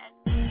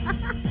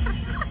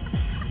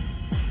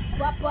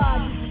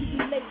 Bye-bye, you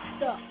be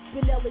laced up.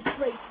 Vanilla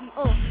Tracy,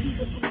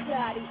 Peter from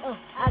Gotti,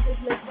 I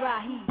just live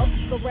Rahi. Up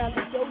around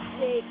the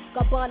doje,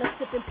 Gabbana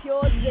sipping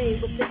Pure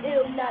J with the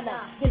ill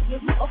nana. Then you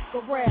up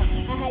around.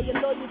 I had your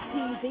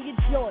loyalties and your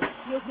joints,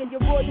 you'll get your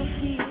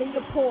royalties and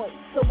your points.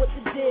 So what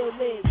the deal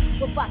is?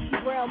 With Foxy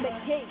Brown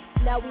McCabe,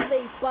 now we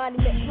lace Bonnie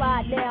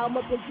McFly. Now I'm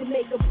up in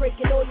Jamaica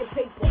breaking all your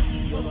paper.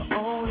 You're the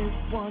only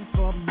one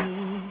for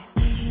me.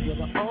 You're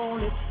the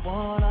only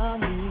one I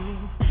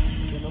need.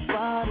 Can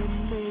nobody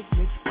make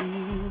me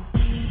feel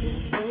the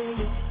way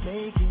you're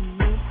making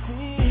me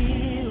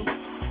feel?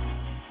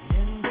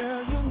 And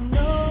girl, you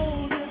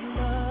know that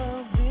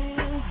love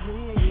is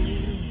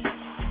real.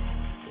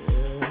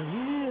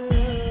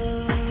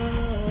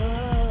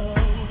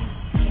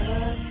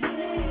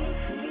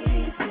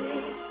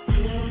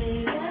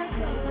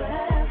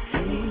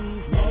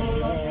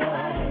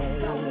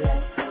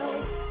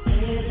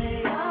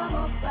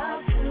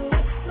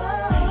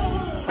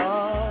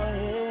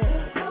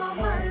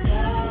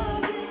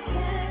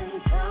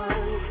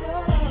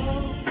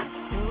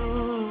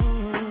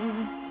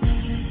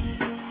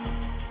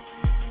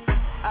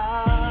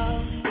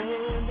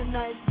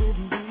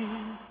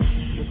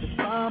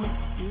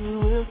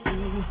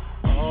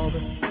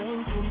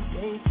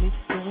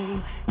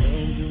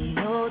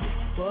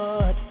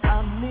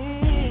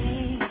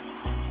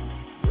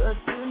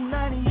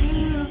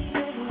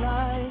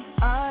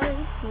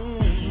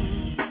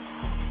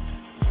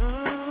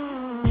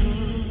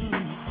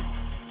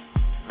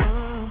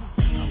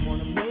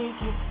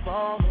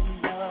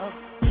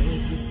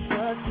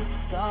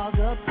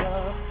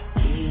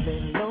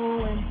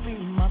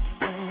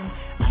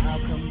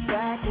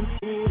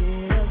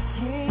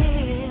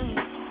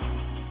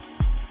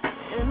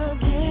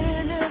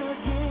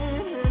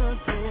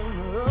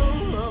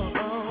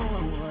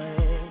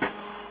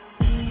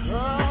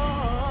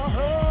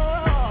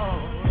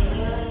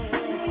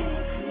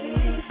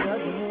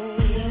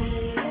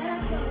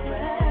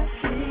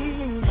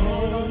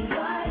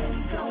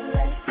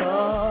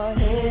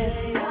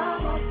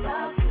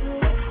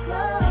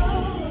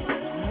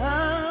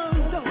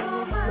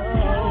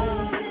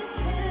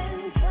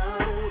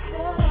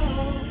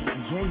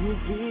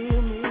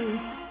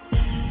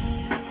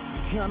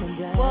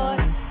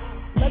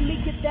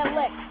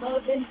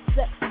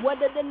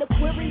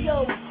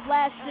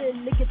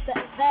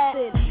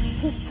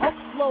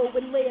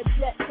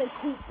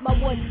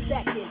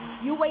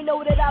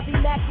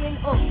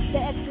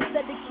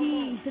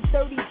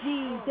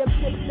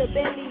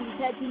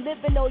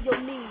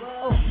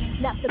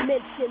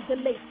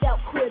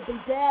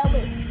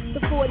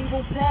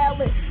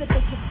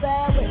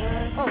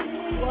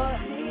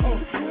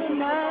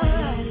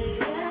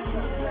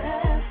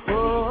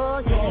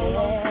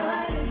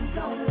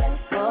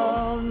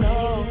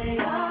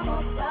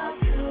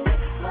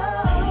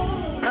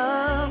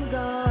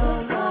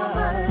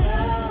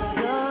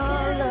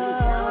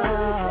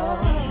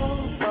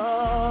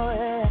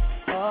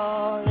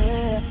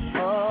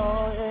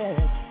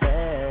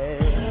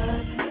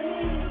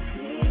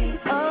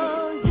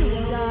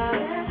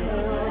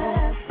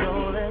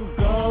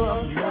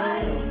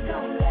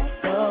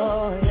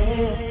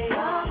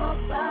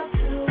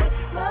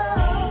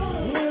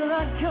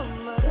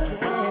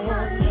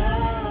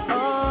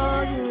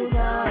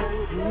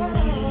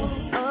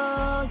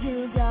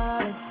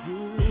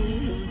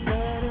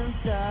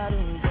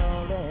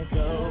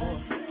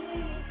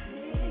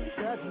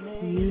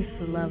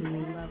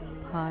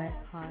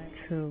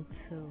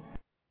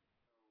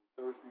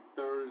 Thirsty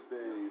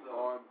Thursdays,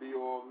 R&B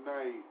All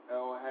Night,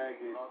 L.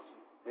 Haggett,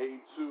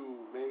 A2,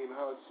 Main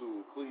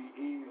Hustle, Clee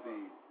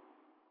Easy,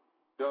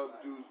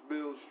 Dub Deuce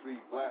Mill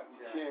Street, Black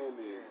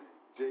Buchanan,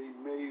 Jay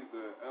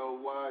Mazer,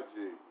 L.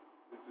 Logic,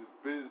 This Is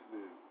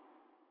Business,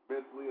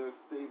 Mentally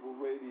Unstable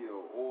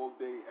Radio, all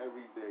day,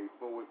 every day,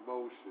 Forward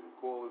Motion.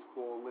 Callers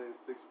call in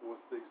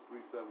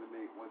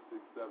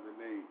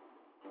 646-378-1678.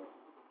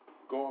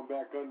 Going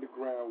back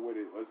underground with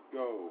it. Let's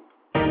go.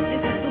 This is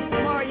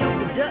Super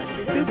Mario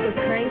Production. Super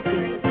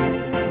crazy.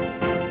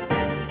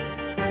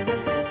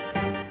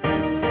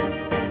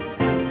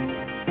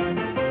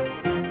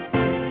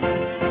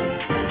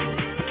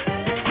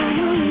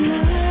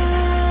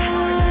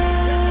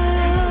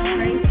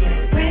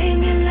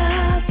 Bring your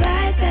love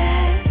right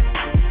back.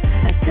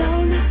 I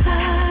don't know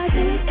how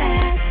to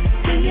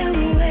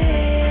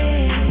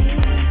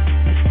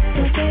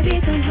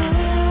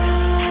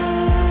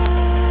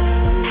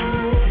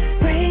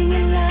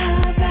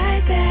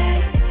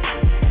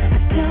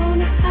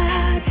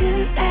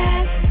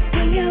act.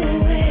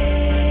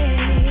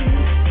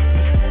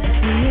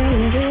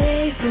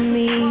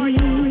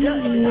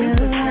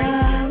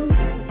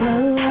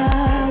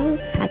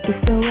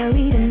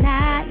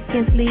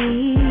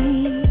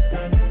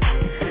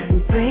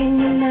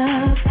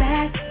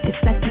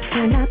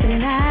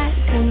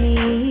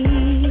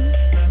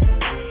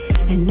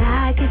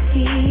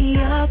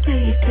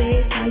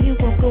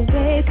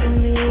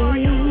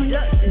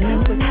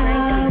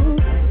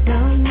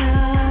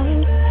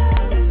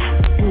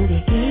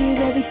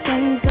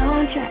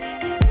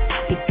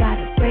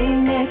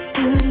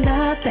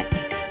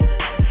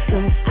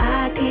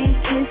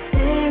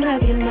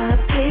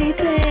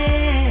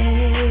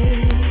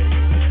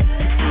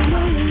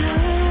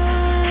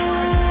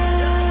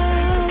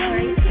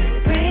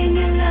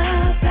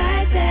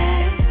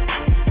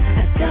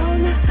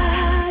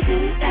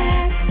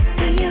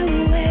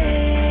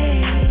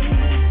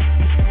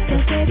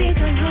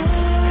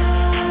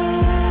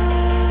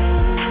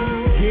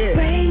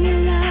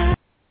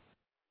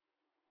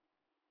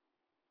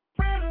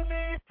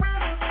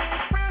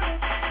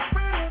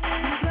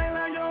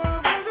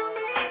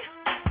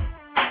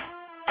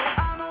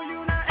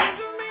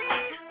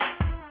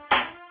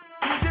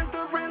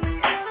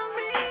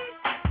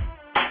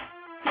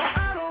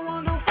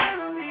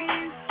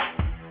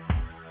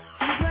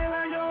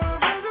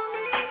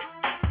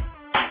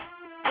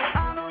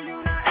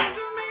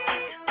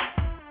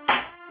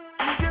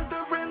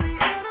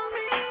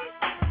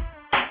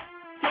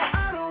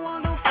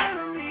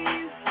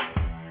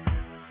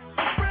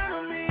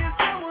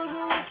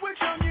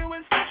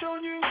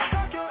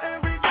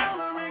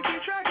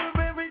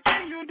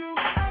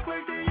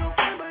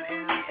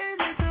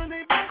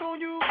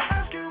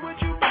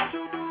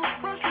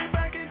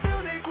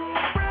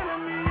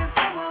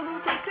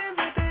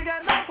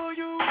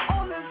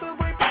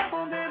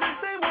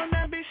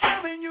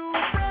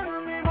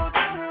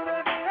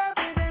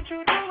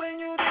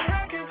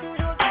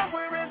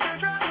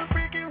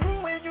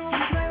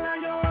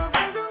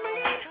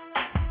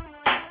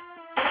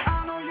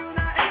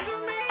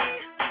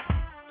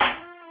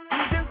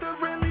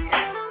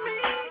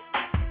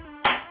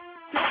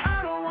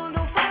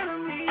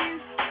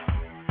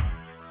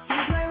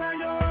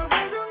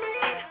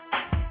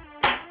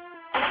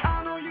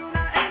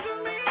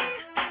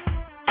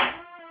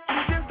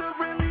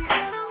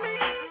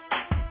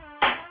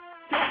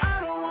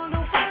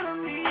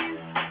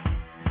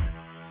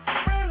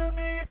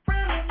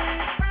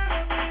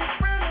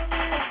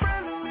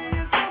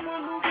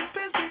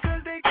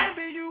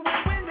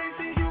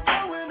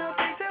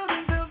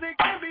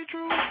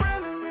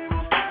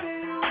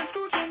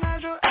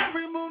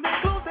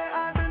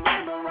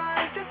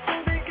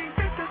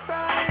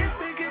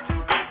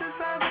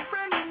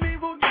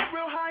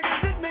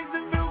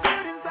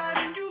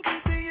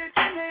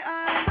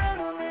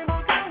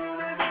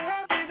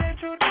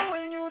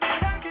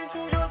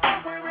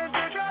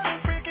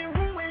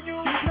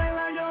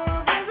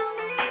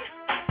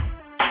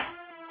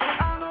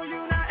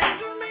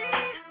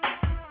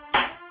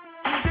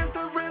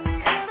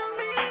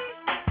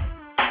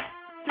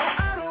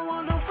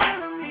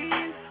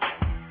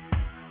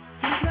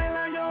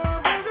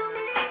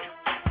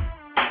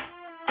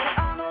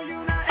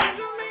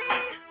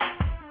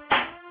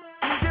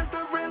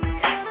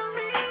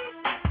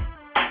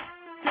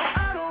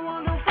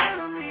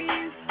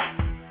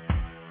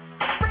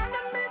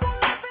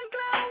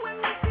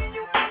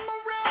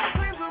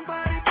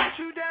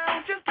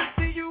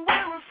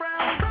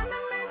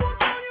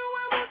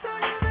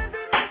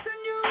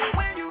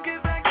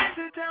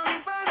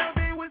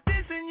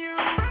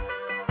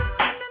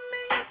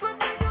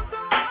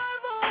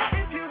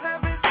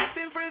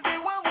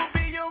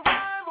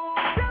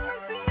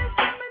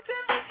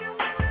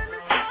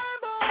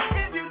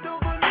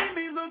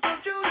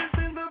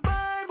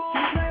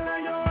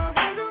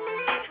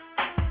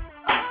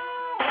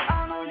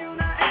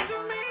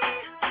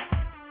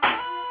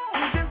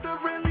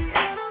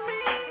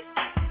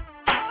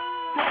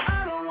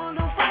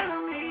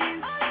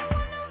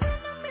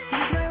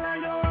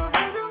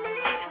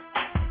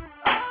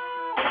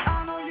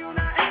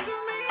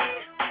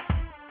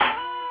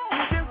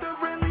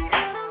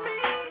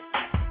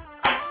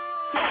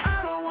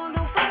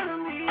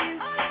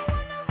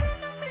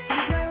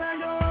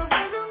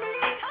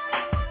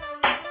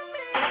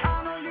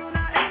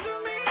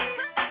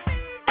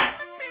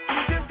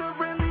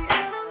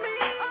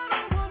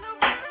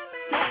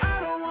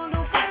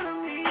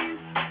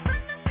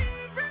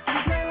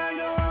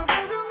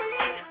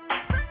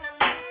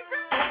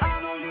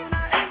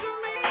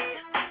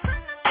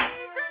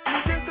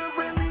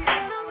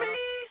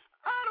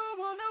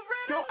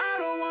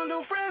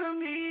 no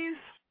frenemies.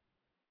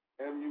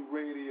 MU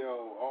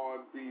Radio,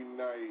 R&B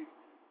Night,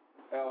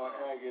 L.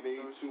 Haggard,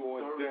 A2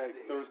 on deck,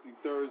 Thirsty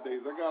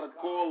Thursdays. I got a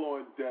call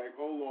on deck.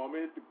 Hold on, I'm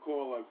going to hit the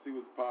call up, see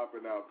what's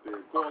popping out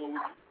there. Caller,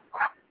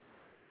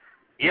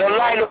 Yo,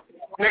 Lionel,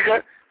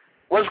 nigga.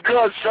 What's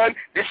good, son?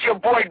 This your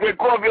boy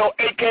Gregorio,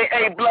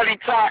 a.k.a. Bloody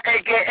Tie,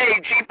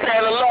 a.k.a.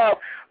 G-Pan of Love,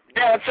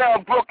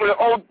 downtown Brooklyn,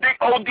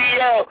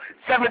 ODL,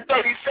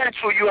 730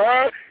 Central, you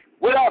heard?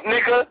 What up,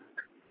 nigga?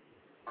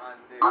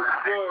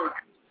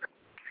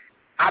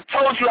 I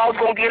told you I was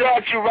going to get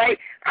at you, right?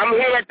 I'm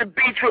here at the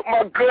beach with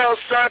my girl,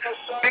 son,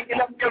 picking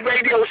up the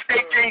radio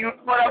station, you know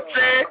what I'm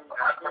saying?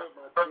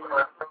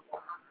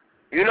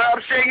 You know what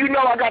I'm saying? You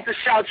know I got to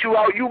shout you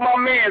out. You my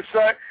man,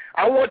 son.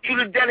 I want you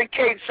to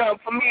dedicate something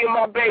for me and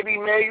my baby,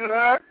 man, you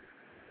heard?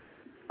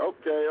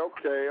 Okay.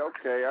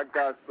 I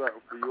got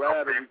something for you.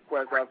 I had a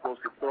request I was supposed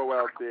to throw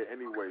out there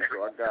anyway,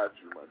 so I got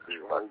you, my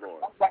dude. Hold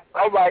on.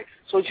 All right.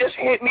 So just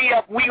hit me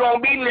up. We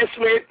gonna be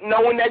listening,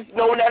 knowing that.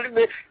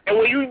 And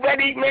when you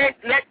ready, man,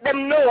 let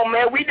them know,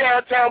 man. We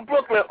downtown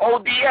Brooklyn,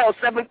 ODL,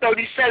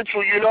 730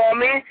 Central. You know what I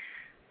mean?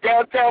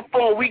 Downtown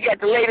phone. We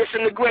got the latest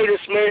and the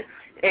greatest, man.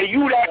 And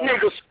you that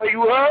nigga, so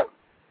you heard?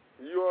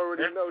 You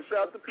already know.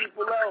 Shout the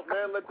people out,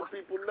 man. Let the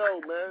people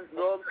know, man. You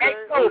know what I'm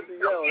saying?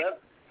 ODL.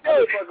 I've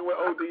been fucking with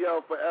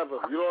ODL forever.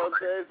 You know what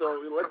I'm saying?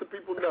 So let the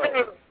people know.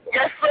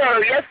 Yes,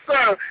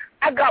 sir.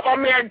 I got my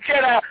man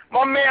Jedi,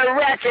 my man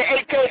Ratchet,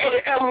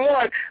 a.k.a.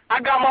 M1. I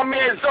got my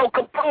man Zoe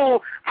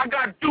Capone. I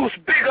got Deuce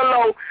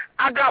Bigelow.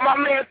 I got my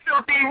man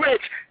Filthy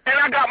Rich. And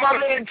I got my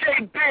man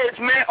Jay Biz,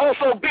 man.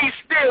 Also B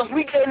Stills.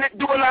 We getting it,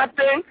 doing our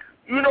thing.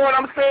 You know what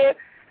I'm saying?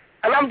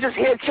 And I'm just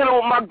here chilling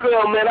with my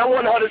girl, man. I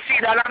want her to see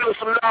that I know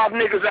some live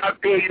niggas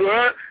out there, you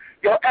heard?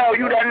 Yo, L,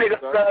 you that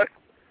nigga, son.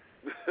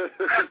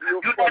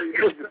 You're funny,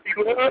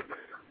 you heard?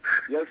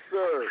 Yes,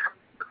 sir.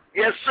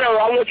 Yes, sir.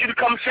 I want you to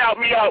come shout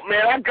me out,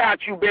 man. I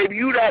got you, baby.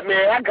 You that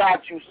man. I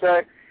got you,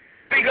 son.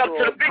 Big up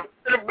to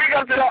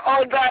the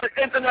all-time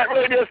internet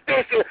radio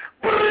station.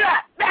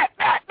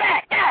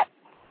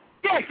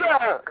 Yes,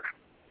 sir.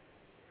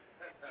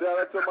 Shout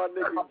out to my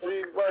nigga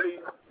G Buddy,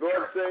 you know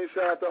what I'm saying?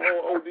 Shout out to the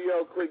whole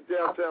ODL clique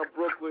downtown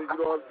Brooklyn, you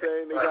know what I'm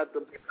saying?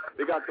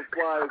 They got the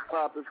flyers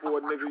popping for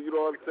a nigga, you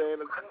know what I'm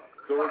saying?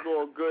 So it's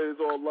all good,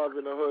 it's all love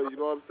in the hood, you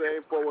know what I'm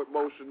saying? Forward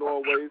motion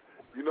always,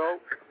 you know?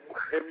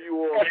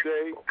 MU all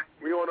day.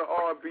 We on the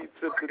R&B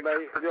tip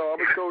tonight. Yo,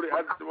 I'm gonna show you.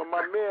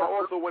 My man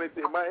also wanted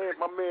to. My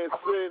man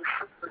Sin,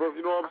 from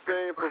you know what I'm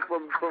saying,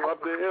 from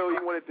up the hill.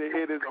 He wanted to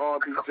hear this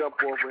R&B jump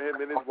off for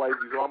him and his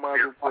wifey. So I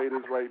might as well play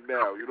this right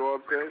now. You know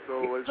what I'm saying?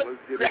 So let's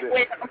get it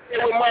in. I'm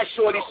here with my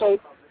shorty. So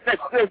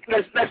let's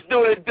do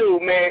what it do,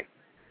 man.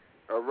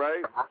 All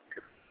right.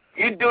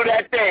 You do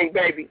that thing,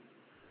 baby.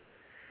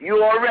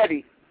 You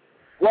already.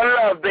 One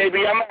love,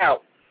 baby. I'm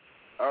out.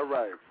 All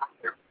right.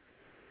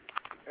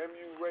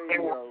 MU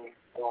Radio,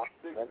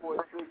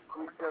 646-378-1678.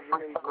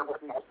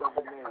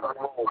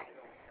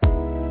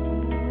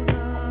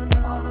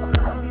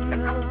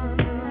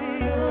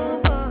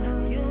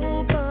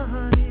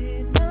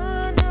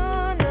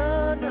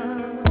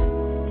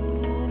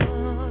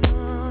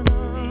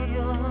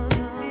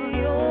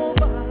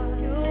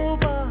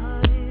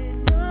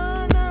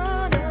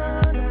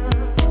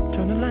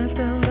 Turn the lights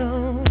down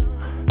low,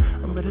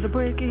 I'm ready to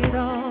break it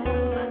all.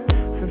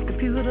 Since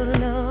computer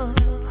love,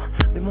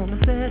 they wanna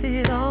set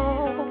it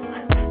off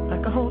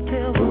like a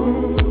hotel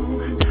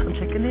room. I'm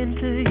checking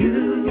into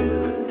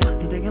you.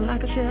 I'm digging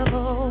like a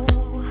shovel.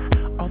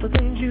 All the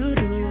things you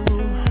do.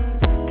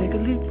 Take a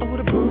leap over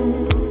the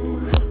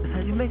broom. That's how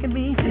you making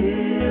me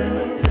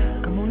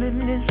feel. Come on in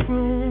this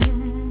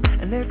room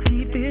and let's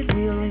keep it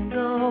real and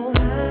go.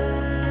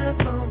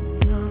 Back on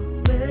the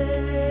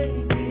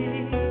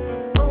baby.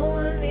 All I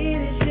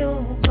need is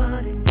your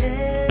body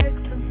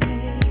next to me.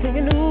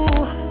 Singing ooh.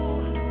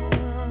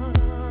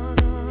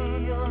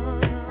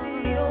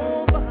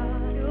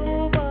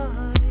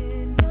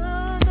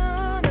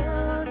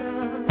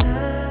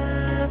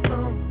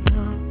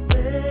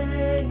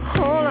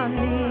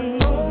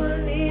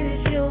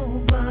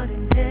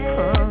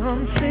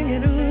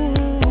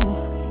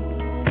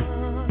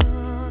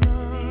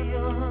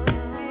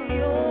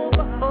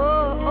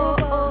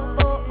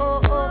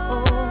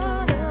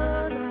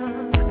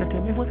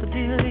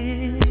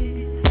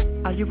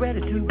 You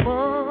ready to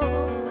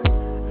bond?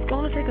 It's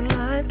gonna take a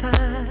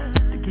lifetime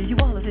to give you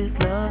all of this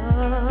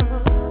love.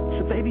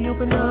 So baby,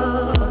 open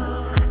up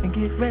and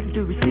get ready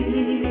to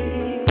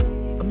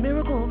receive a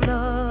miracle of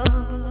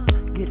love.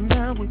 Getting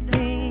down with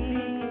me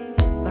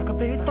like a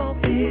baseball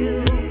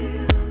field.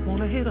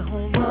 Wanna hit a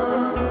home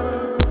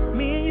run?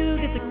 Me and you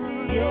get to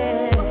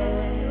yeah.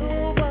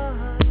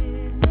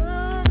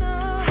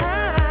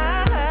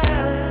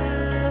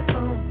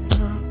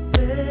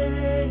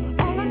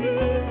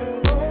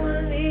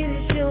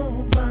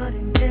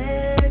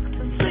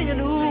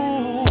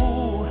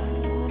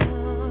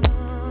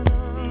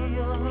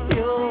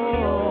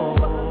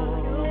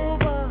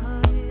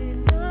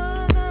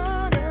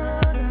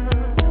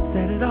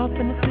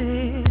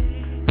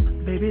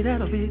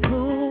 That'll be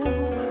cool.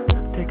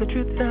 Take a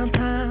trip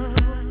downtown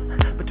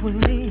between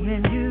me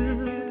and you.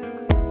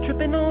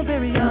 on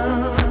very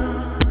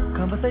young.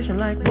 Conversation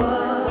like what?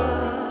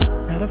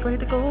 Not afraid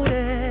to go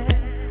there.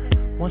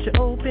 Once you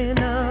open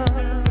up,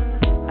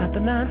 after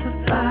 9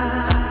 to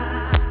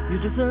 5, you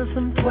deserve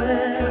some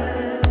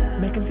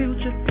 12. Making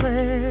future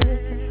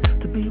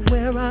plans to be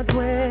where I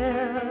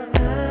dwell.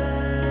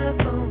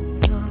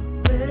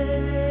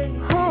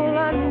 All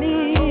I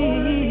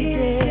need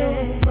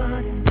is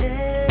somebody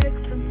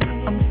next to me.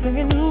 I'm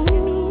singing you.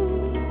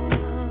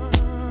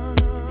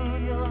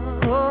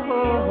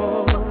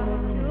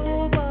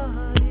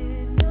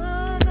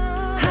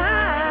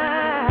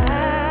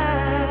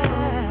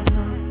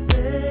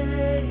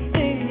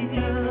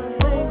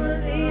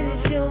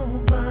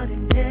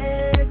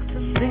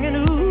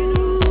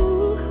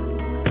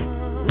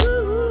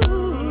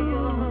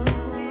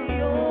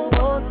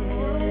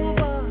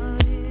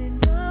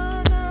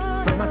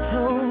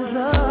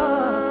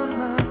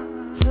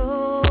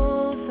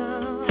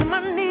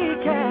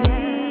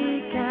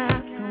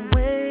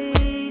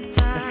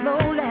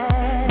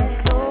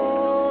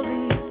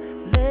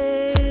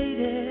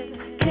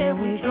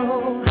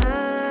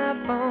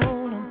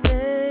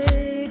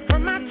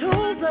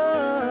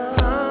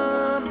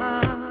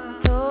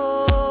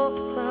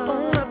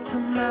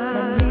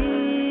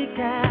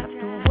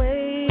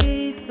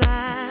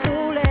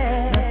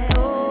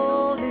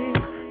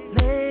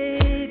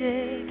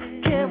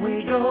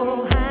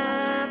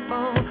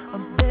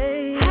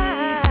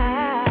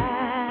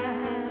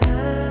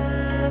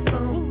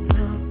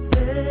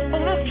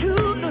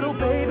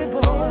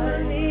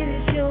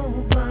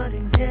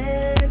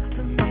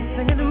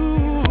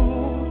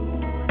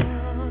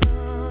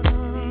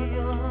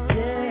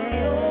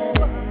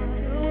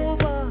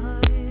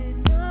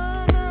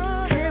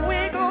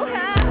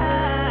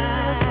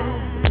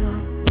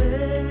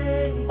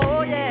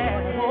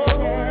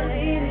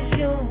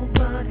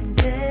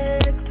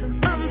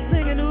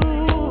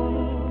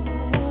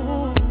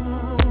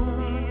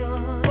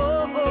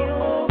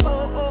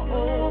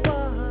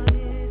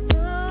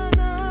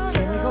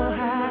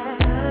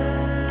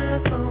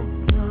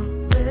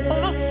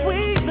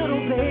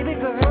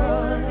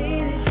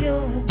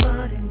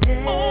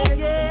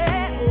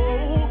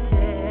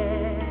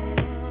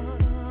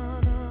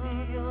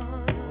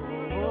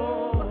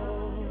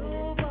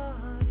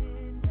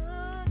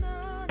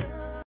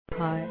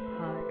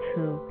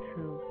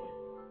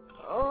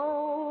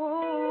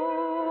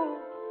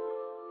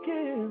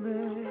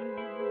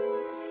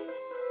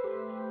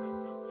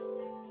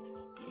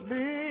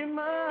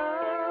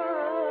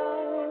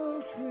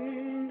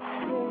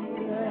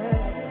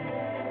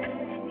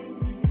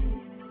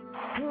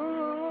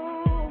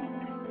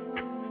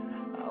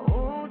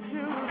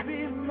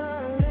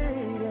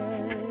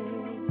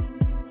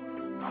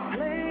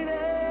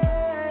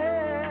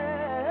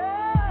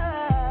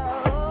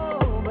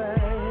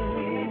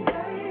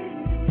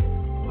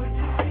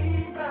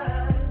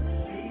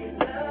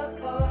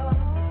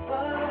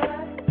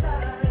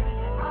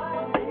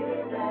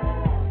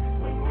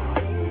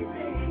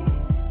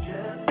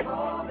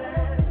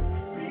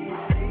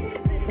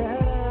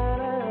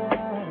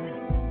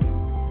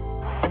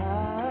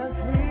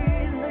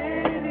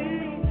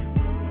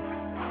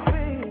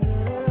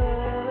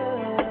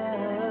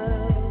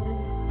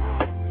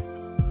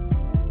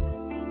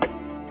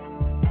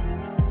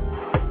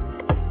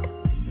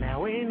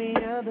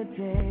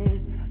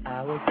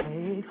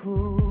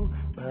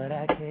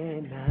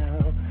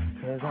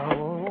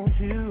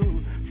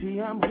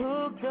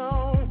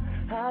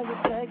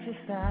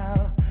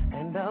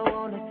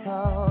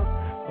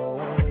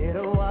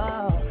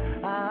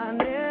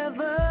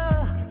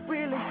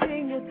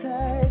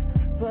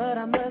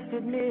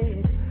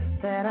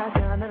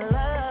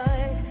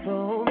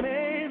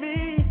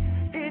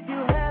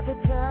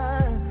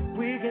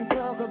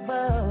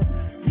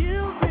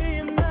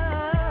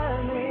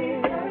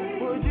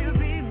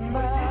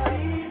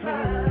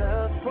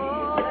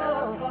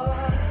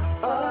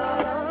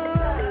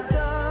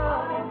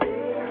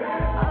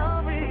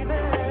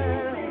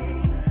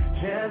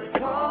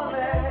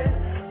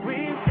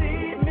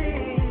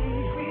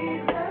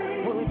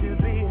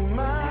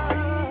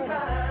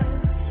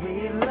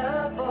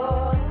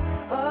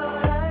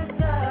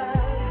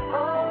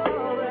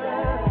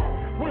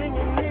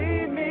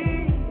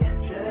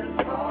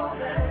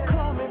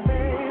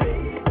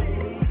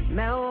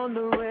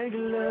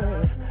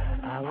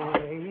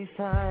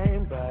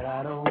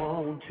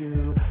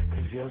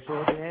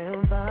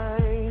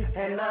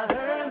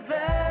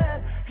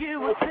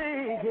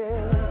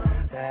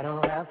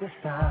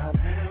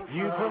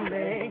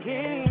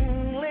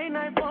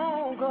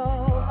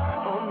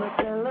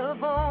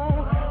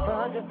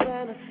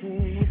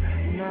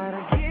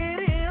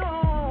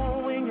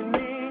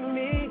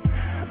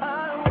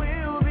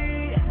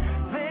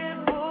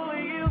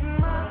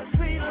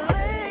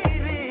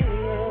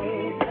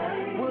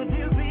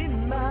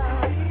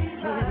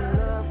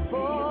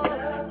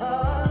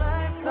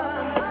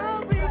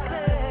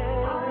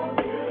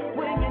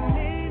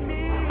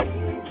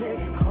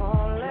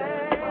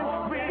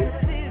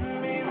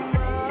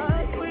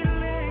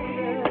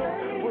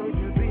 Would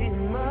you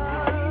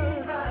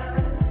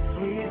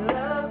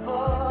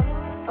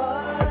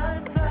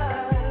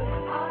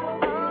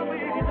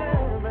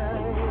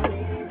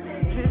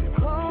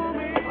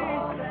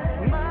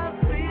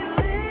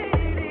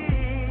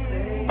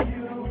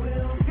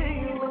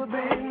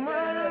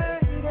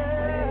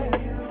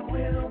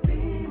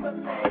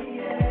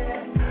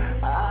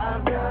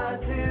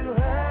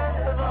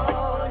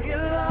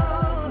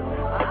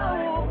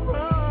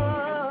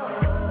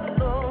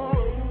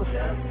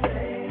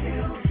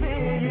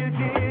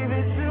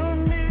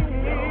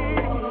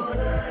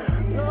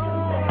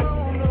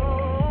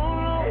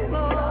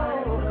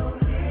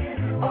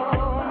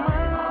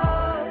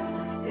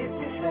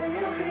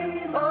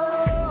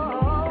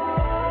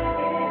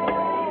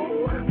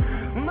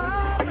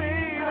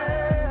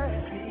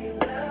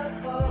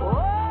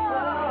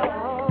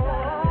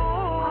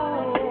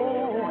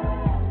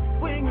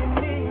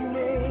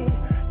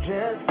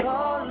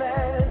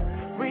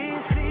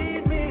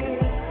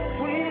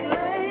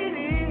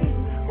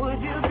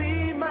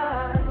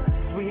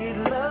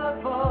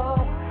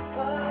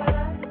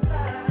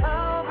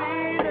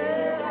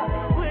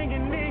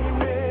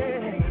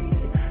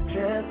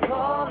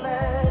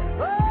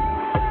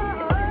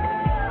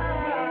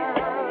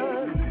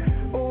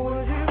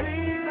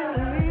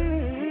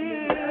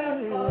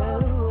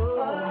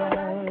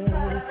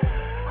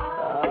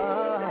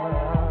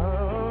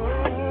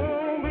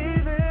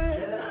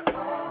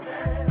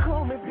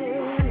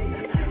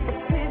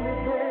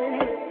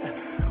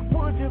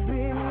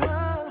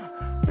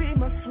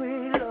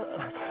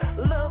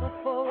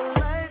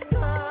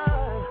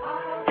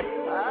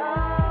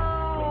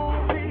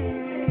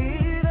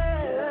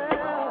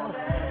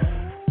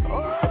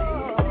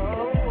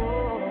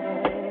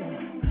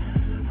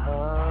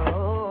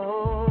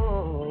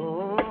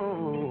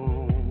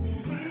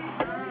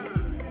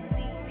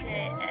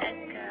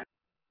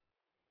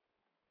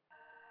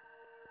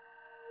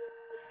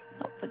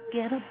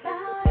forget about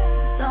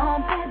it.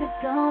 Don't, baby,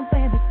 don't,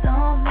 baby,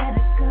 don't let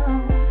it go.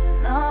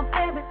 No,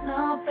 baby,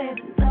 no,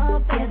 baby,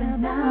 no, baby,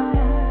 no.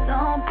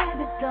 Don't,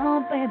 baby,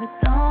 don't, baby,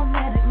 don't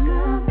let it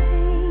go,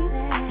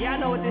 baby. Y'all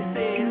know what this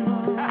is.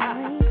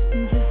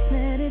 Just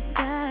let it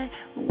die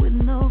with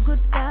no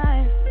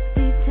goodbye.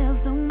 Details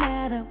don't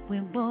matter, we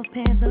both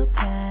pay the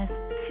price.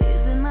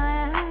 Tears in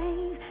my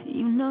eyes,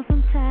 you know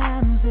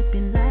sometimes it be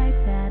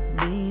like that,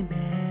 baby.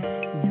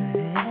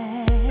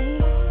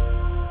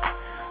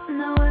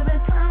 Now every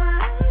time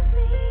I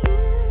see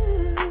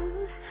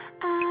you,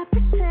 I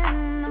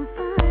pretend I'm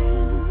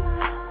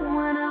fine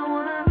when I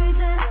wanna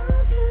reach out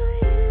to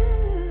you,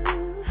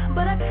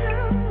 but I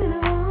can't and I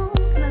won't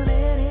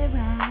let it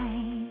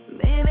ride.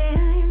 Baby,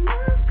 I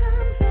must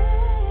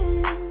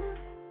confess,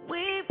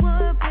 we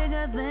were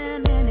bigger than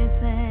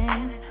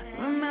anything.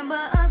 Remember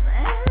us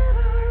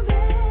ever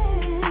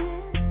been,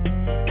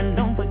 and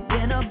don't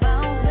forget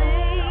about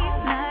late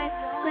night,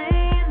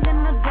 laying in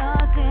the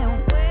dark and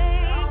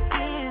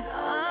waking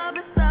up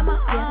inside my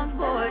arms,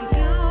 boy.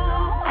 You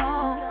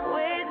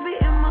always be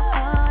in my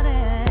heart,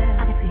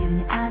 and I can see it in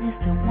your eyes, you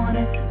still want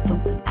it.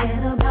 Don't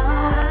forget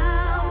about it.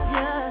 I'm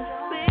just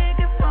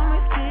speaking from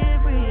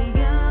experience.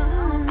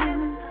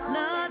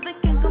 Nothing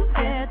can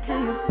compare to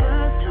your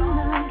first two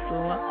nights, so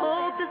I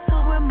hope this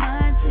will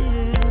remind you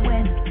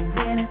when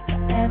it's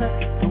forever.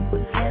 Don't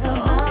forget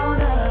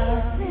about us.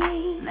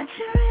 That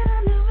you're in a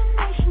new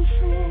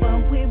relationship, but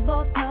we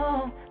both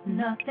know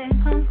nothing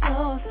comes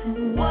close to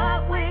what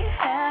we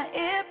had.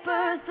 It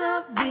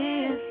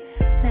perseveres.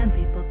 Some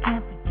people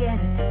can't forget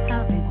it.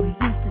 How big we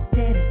used to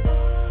date it.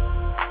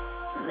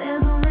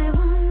 There's only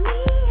one me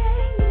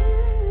and you,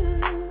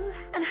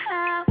 and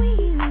how we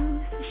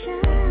used to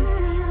shine.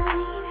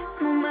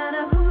 No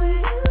matter who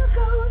you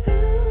go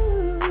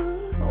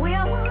through, we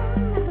are one.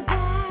 That's a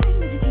fact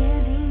that you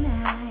can't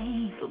deny.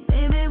 So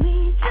baby, we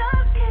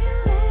just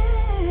can't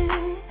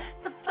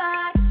let the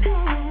fire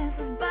pass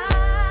us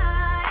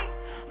by.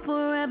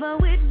 Forever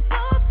we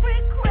both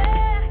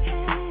regret it.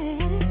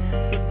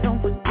 So don't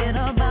forget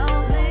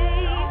about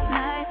late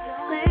night,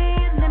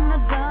 laying in the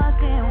dark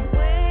and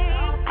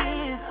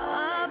waking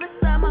up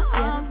inside my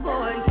arms,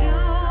 boy. You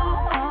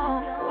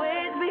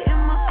always be in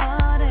my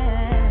heart,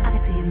 and I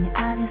can see it in your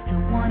eyes, you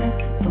still want it.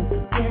 Don't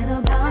forget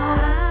about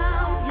it.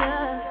 I'm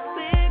just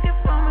speaking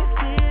from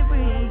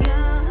experience.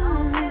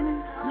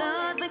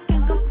 Nothing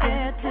can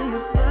compare to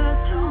your first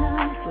two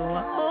nights, so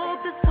I hope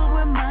this will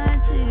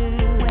remind you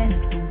when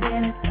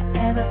it's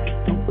forever.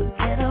 Don't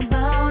forget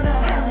about us.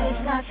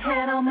 You got your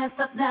head all messed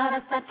up now,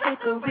 that's that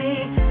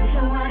trickery. You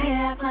show out here,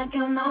 act like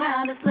you know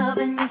how this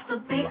loving used to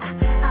be.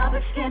 I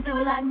bet you can't do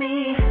it like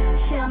me.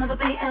 She'll never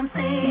be MC.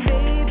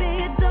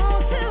 Baby,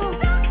 don't you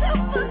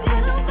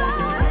forget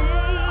about it.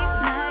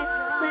 Late night,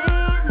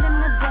 laying in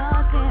the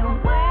dark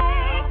and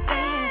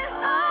waking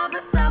up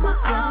inside my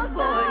arms,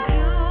 boy.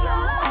 You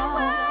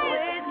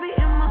always be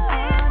in my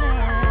heart, and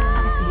I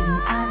can see it in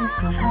your eyes, you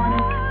still want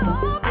it. Don't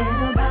forget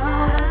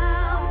about it.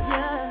 I'm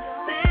just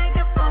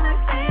speaking from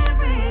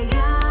experience.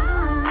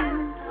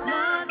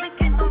 Nothing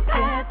can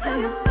compare to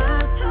your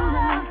first two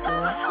nights, so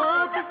I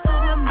hope this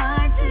will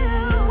remind you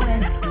when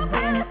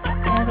it's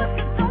forever.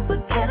 Don't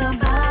forget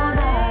about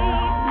it.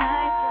 Late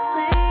night,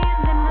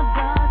 laying in the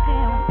dark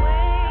and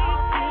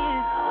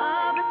waking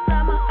up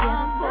inside my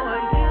arms, boy.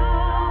 You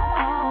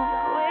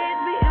always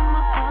be in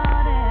my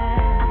heart,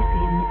 and I can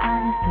see it in your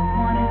eyes, you still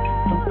want it.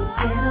 Don't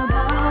forget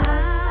about it.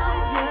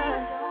 I'm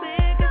just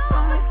speaking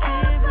from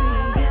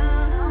experience.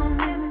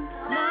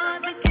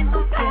 Nothing can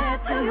compare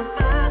to your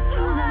first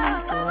two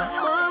nights, so I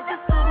hope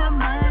this will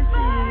remind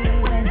you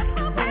when it's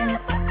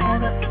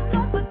forever.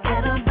 Don't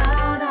forget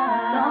about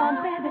us. Don't,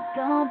 baby,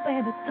 don't,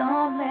 baby,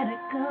 don't let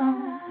it go.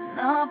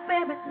 No,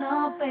 baby,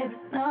 no, baby,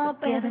 no,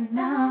 baby,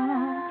 no.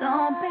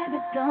 Don't, baby,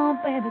 don't,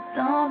 baby,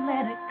 don't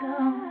let it go.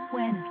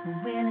 When it's for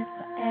real, it's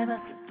forever,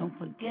 so don't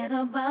forget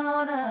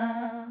about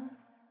us.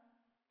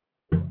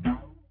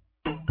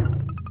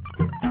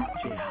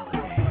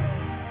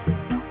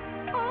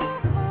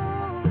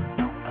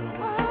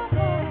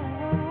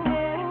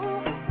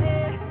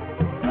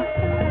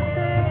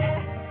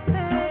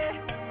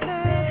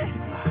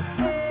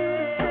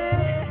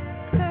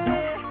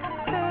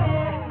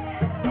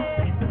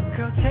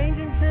 Girl, change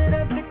into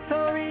that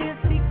Victoria's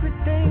Secret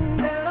thing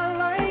that I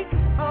like.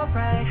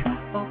 Alright,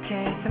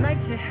 okay, tonight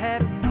you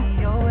have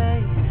me your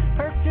way.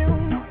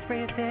 Perfume,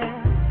 spray it there,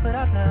 put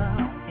our love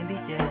in the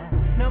air.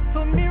 Now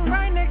put me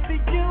right next to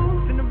you,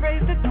 finna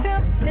raise the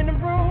temp in the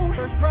room.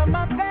 First rub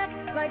my back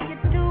like you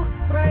do,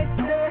 right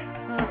there,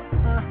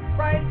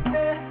 right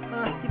there.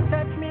 You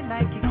touch me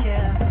like you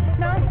care.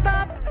 Now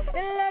stop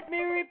and let me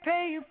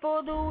repay you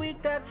for the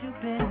week that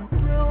you've been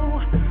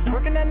through.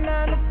 Working at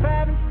 9 to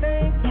 5 and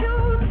staying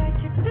cute like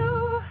you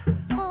do.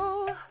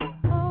 Oh,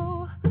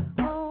 oh,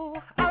 oh.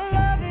 I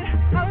love it,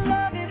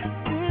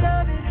 you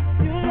love it,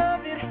 you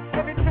love it.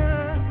 Every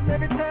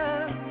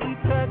time we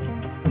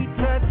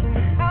touching.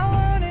 I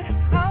want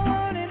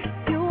it,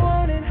 you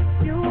want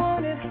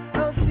it.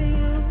 I'll see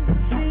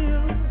you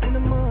in the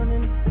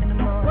morning.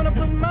 Wanna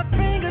put my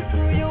fingers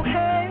through your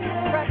hair,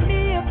 wrap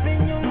me up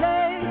in your love.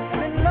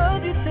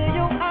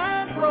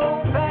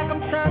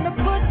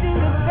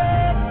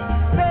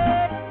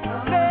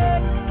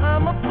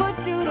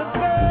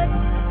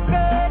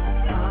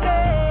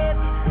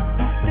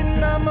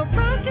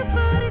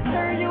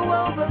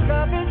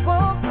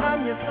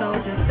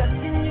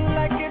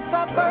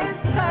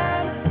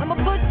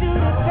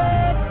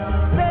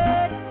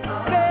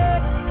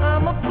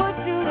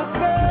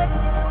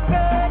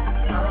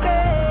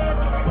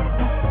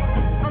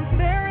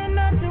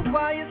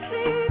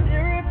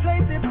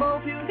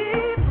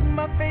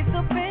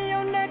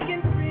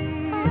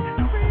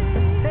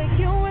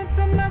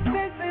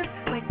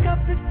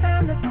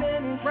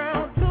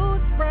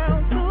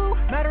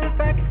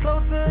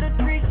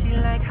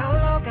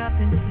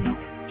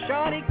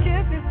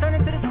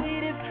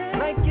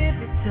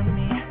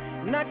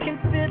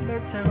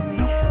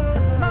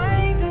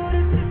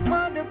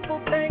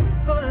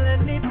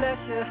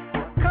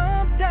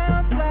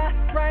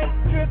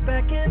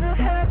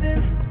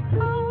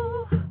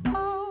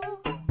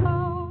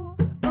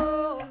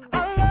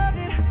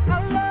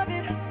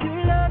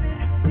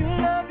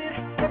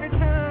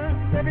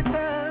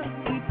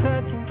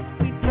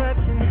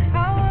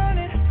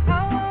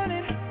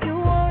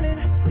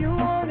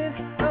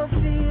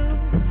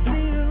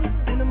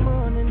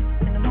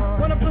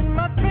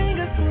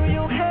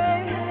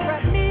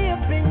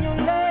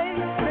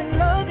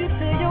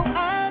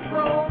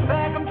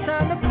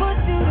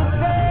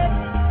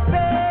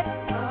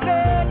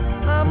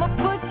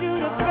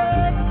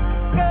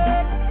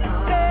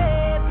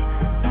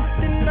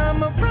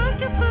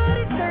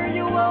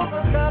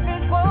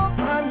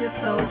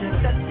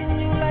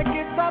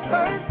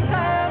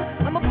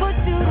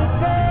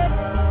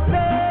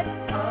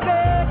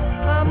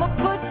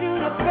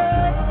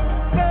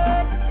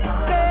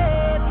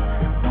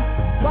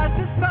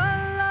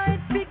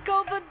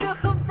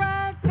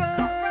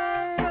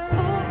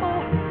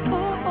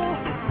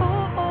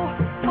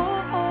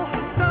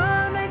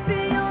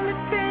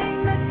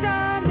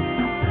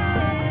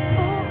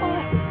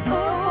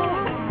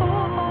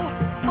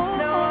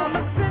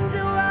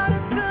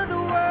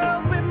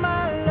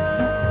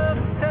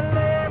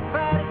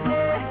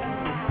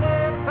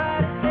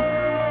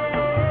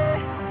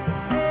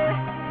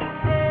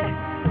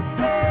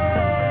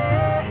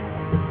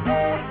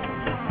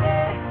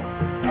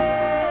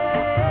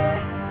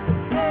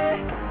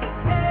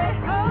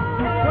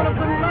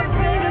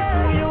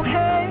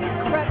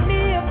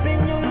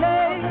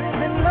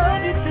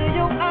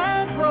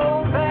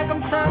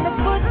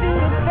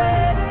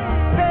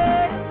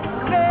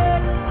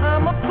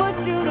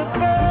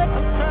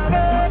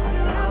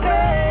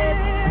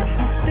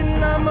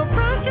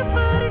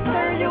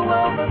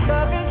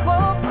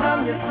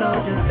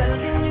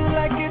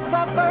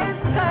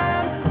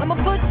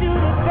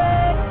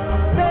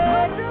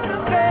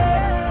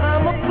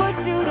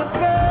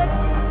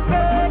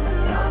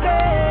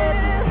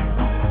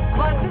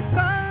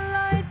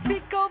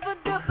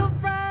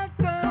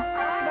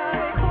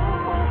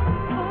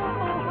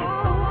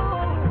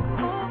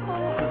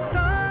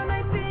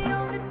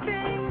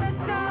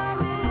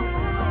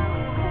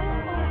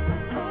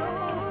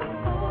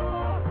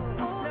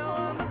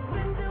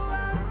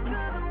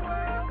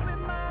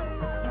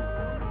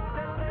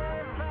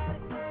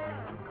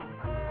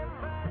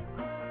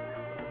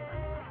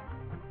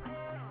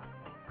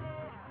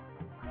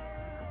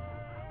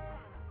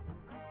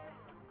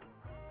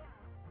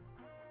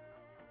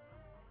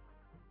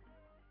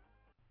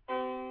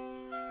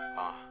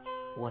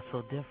 What's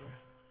so different?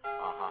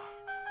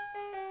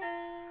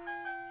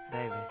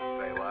 Baby.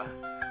 Say what?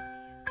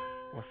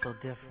 What's so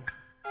different?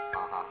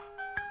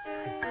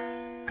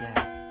 Yeah.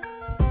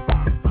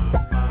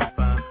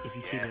 If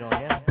you cheated on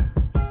him,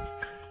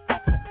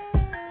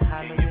 how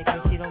I know you ain't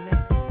gonna cheat on me?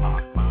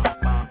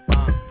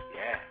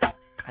 Yeah.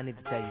 I need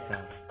to tell you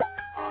something.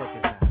 Check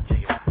this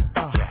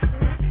out.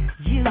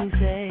 You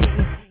say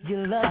you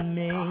love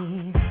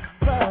me,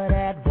 but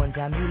at one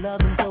time you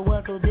loved him, so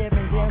what's so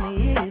different? Tell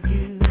me if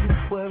you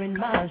were in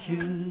my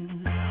shoes.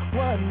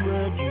 What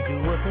would you do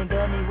or think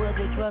of me? Would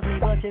you trust me,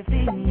 but you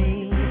feed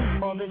me?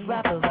 All this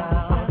rap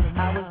about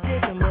I was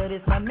different, but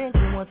it's my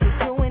mention. Once you're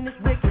doing this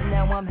wicked,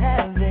 now I'm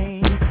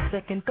having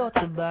second thoughts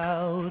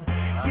about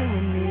you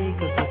and me,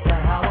 cause it's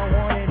not how I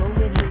want it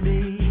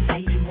originally. Say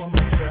you want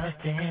my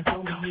trust and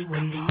told me you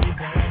would leave,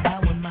 and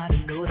how am I to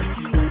know that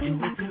you would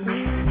do it to me?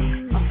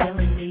 I'm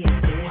telling me it's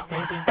different,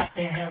 but what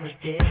the hell is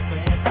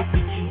different? If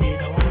you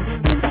cheated on me,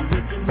 you do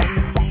it to me.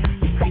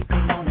 You're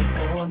creeping on it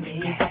for me,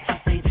 but you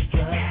say just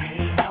trust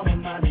me. How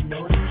am I to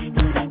know that you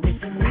would do it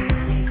to me?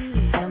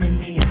 You're telling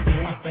me it's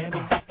different,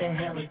 but what the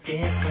hell is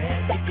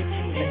different? If you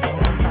cheated on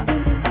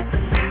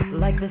me,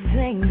 like the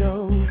saying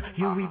goes,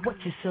 you reap what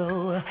you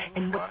sow,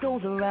 and what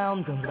goes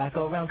around comes back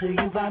around till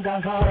you find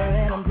out harder.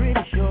 And I'm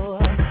pretty sure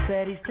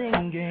that he's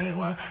thinking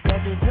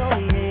that you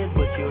totally is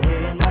what you're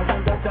hearing. Like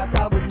when the trapped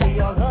out with me,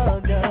 all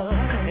hugged up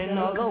and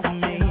all over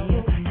me,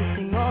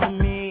 kissing on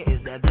me.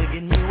 Is that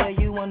digging me where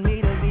you want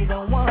me to be? The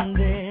one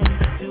thing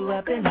to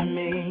happen to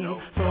me,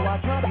 so I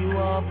drop you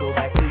off, go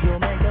back to your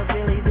man, cause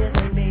really this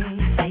ain't me.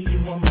 Say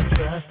you want my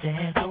trust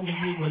and told me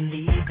you would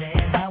leave,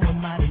 and how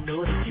am I to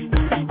know that you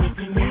would do it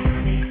to me?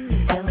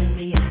 You're telling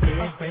me it's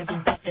different,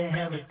 but what the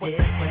hell is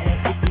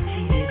different? If you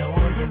cheated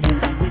on him, you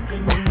do it to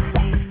me.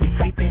 You're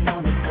creeping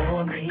on it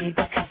for me,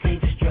 but you say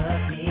just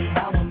trust me.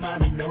 How am I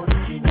to know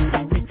that you do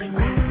it to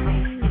me?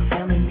 You're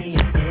telling me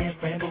it's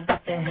different, but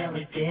what the hell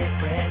is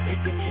different? If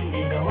you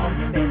cheated on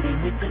him, baby,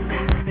 with the me,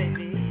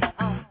 baby.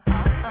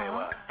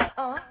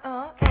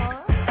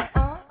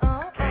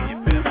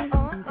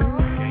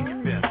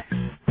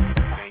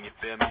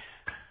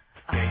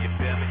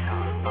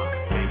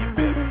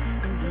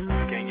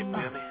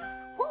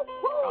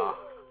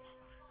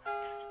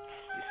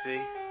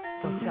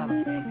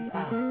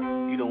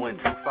 You done went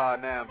too far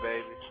now,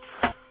 baby.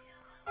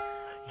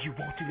 You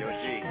won't do Yo, that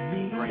G, shit to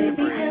me. bring the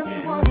bridge. Tell me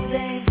one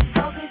thing,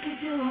 how could you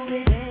do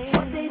it?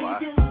 What did you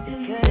do to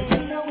me?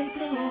 You know we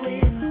blew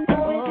it.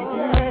 Oh, it's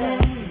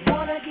a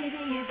wanna get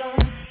even.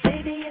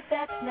 Baby, if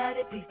that's not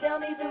it, please tell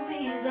me the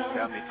reason.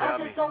 Tell me. I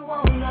just don't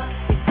wanna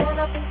get caught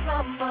up in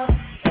drama.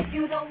 If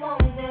you don't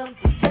want them,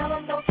 just tell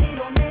them don't cheat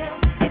on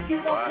them. If you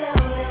don't tell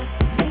them,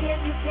 me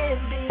and you can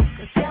be.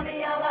 Just tell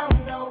me how I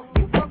know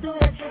you won't do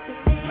that shit to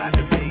me.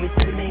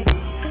 To me.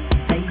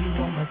 Say you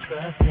want my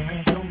trust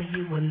and show me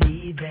you will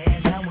leave,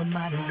 and how am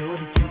I to know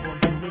that you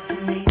won't do it to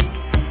me?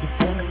 You're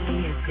telling me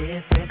it's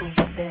different, but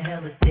what the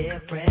hell is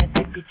different?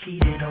 If you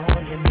cheated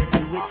on him, you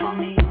do it to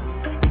me.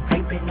 You're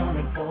creeping on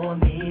it for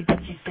me,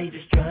 but you say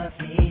just trust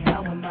me.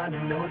 How am I to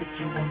know that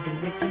you won't do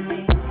it to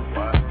me?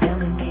 You're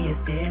telling me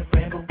it's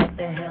different, but what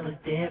the hell is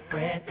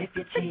different? If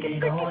you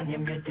cheated on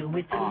him, you do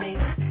it to me.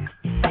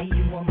 You say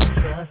you want my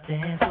trust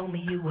and show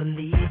me you will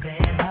leave,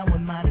 and how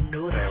am I to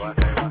know that you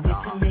won't do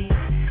it to me?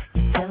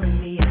 You're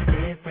telling me it's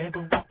different,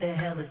 but what the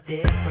hell is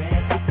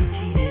different? If you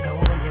cheated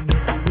on him, you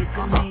do it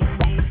to me.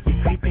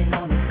 You're creeping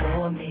on it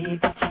for me,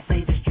 but you say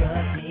just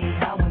trust me.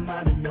 How am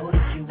I to know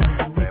that you won't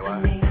do it to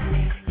me?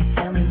 You're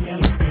telling me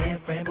it's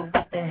different, but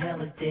what the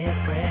hell is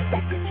different?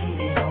 If you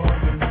cheated on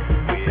him, you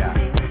do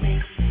it to me.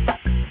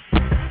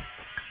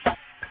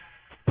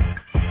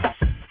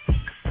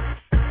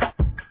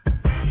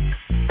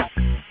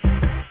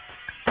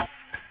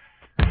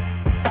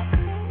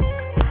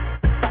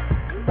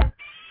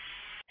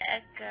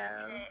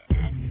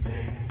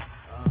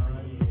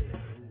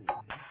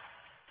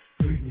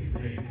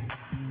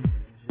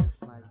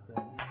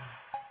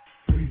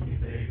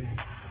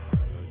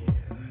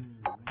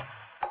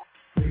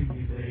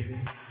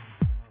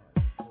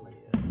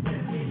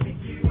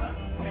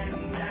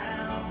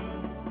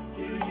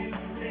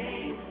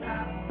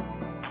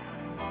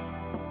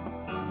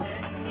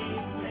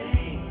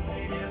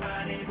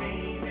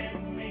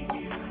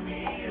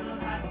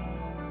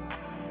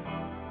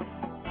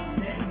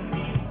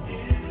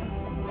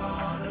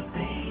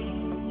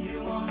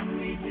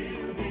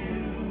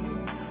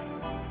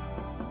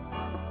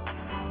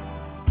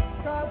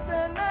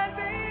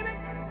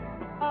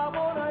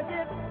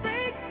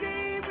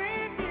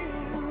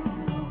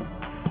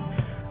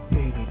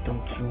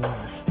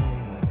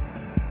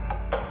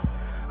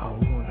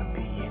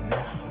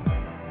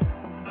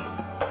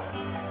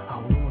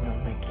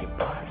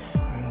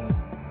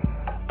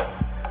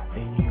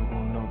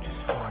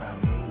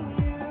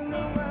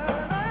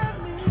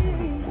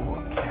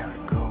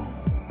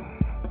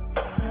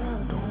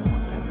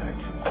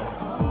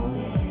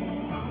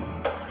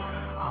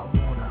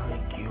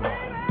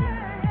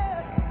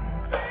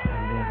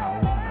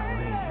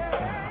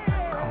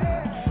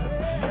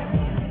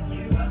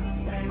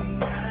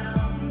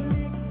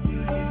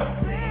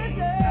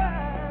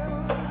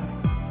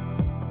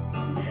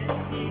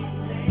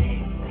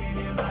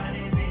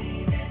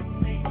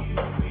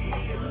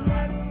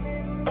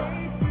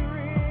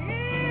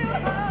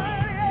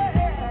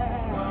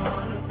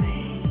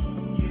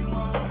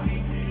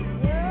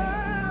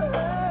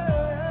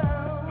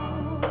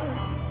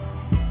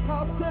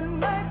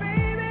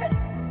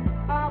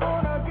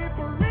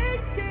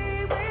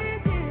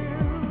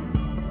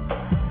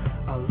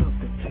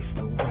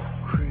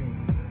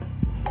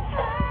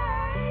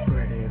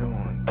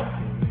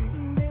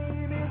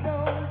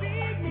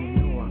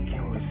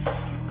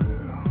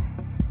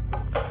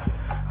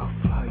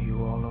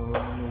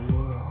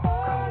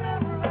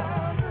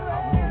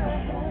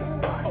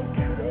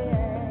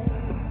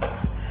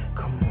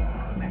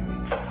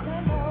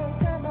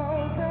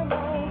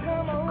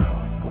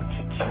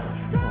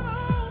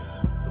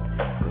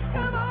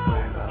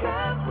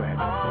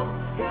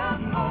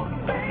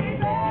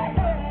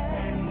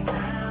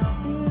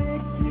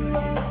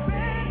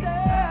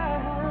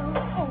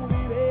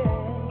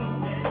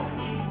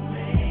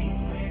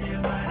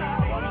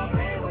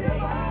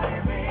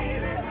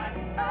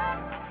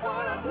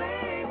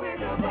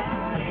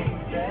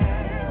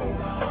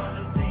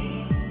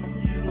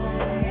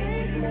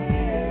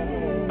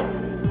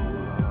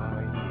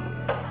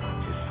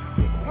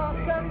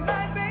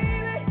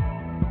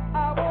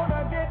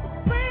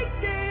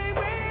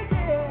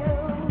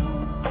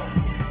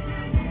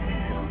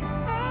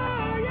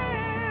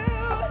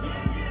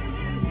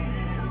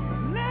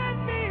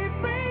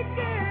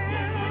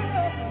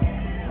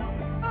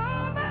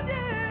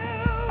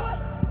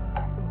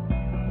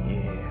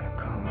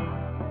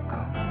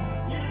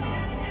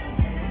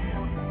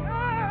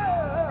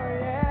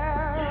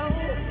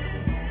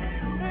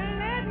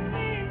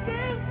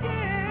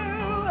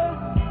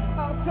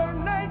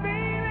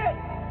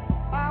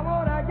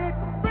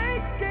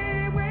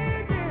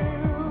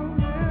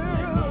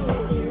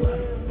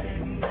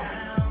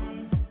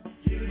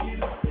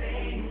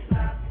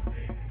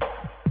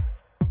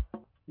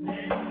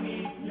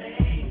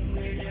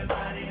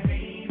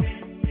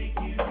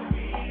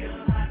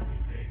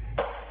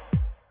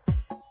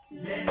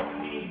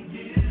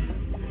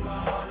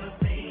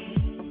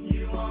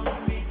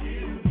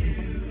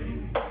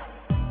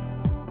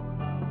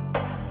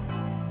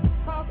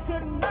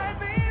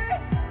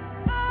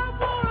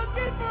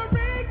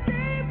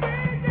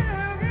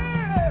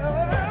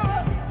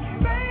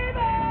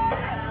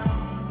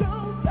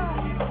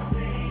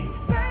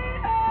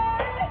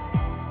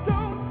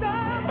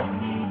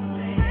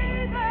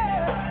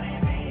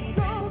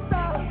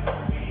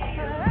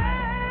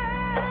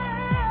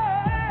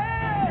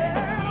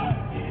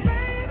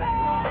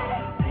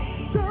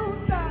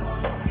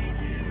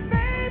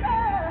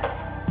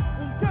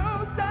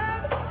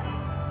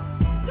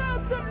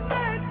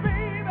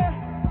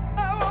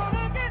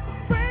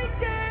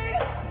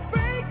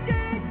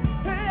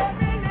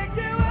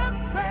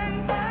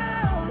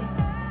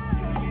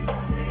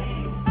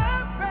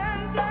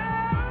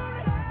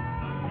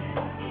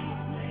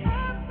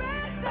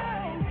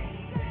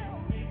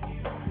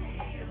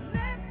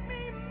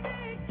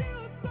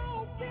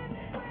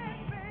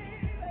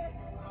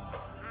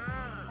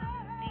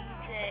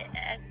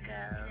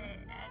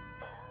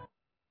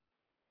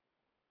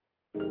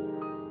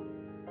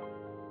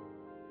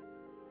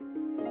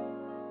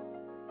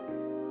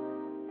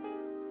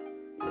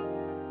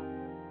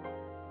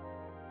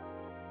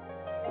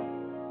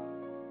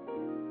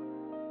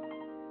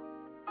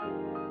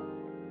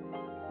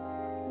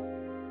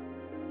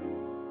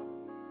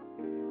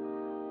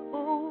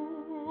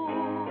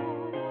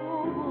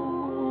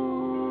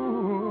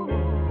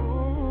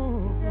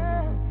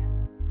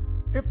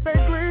 If they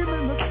gleam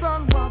in the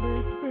sun while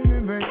they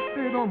spinning, they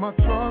sit on my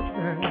truck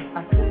and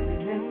I could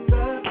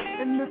remember.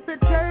 And if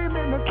it came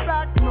in a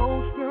sack,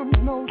 no stems,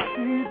 no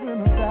seeds in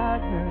the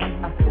bag,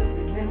 then I could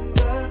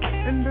remember.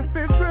 And if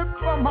it dripped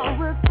from my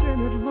wrist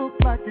and it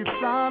looked like it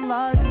shined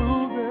like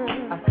blue,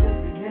 then I could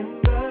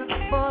remember.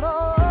 But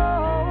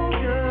oh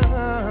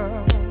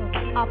yeah,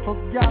 I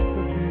forgot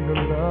to be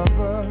a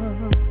lover.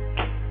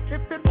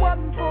 If it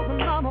wasn't for the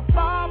 9 to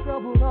 5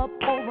 doubled up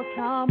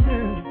overtime,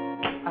 then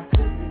I could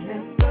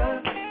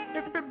remember.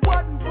 If it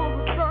wasn't for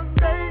the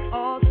Sunday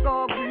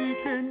All-Star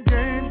Weekend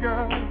game,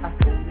 girl, I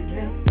could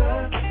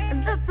remember.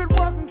 And if it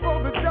wasn't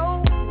for the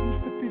dough,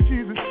 Mr.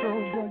 Jesus show,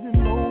 girl, you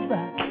know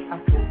that I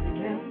could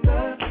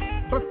remember.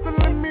 But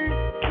silly me,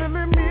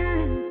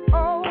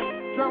 oh,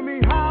 tell me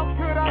how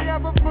could I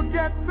ever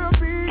forget to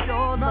be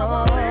your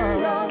lover? Never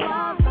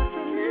realize that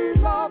you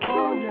need love,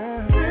 oh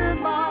yeah. Spend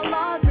my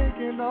life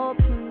making up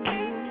to you.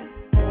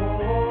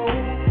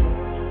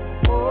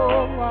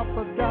 Oh, I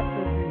forgot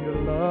to be a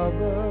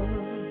lover.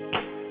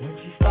 When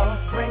she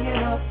starts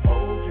bringing up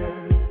older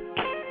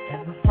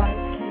and the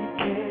fights keep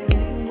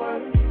getting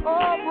worse.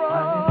 Oh, bro,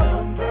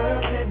 I'm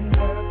in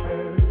her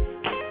purse.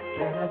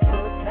 Can I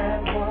put that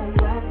one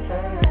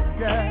first?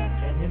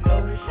 Yeah. And you know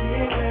that she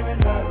ain't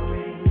wearing her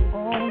ring.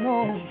 Oh no.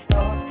 And she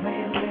starts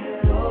playing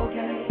little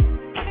games.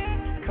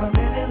 Come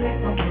in and lick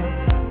my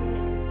mother.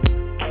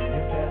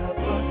 You better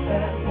put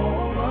that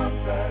woman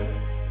first.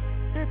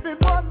 If it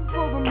wasn't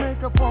for the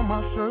makeup on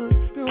my shirt,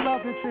 still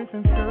out there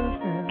chasing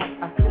skirts.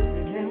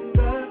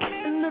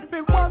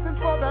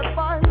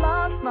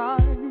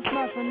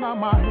 around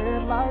my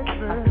head like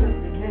this. I could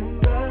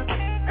remember.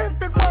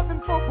 If it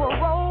wasn't for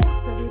parole,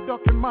 steady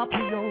ducking my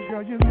PO,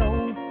 girl, you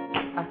know.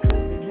 I could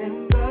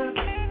remember.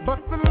 But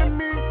feeling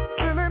me,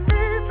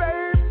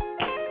 babe.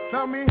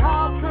 Tell me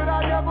how could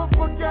I ever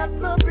forget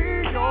to be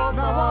yours?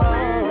 Now I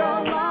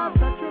realize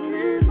that you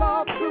need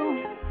love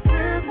too.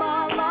 Spend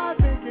my life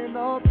thinking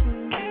of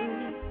you.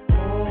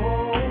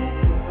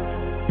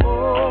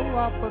 Oh,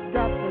 I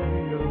forgot to be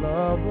your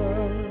lover.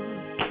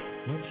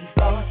 When she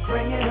starts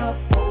bringing up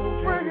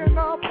old shit,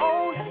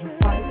 and the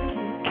fights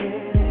keep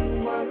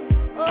getting worse.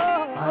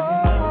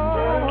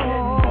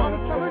 I'm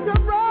telling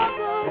your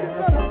brother, you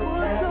better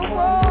put your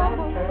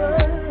mama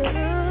first.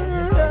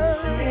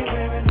 She ain't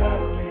wearing no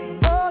ring.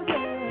 Oh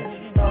yeah. And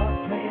she starts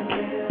playing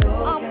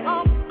little games.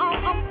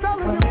 I'm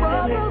telling your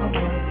brother,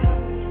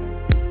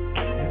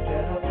 you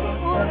better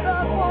put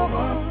that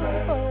woman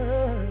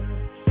first.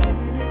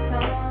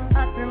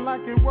 Acting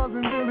like it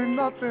wasn't really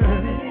nothing.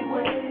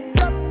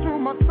 Kept to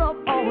myself,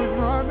 always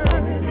running.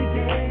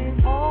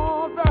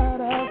 All that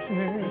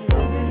action.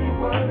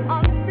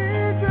 I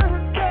need you to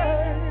stay.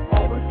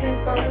 Always came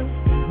first.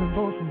 Even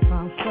though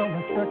sometimes felt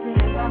like second.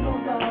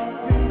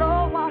 You know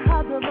I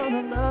had to learn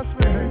a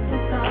lesson.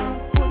 Sometimes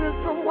put in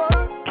some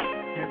work.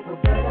 Get the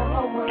better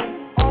or worse.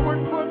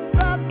 Always put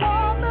that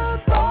woman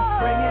first.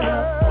 Bring it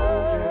up.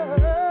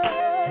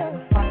 And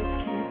the fights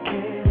keep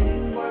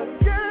getting worse.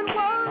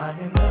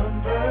 Finding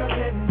numbers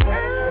getting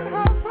better.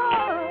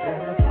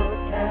 Better put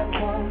that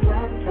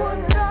woman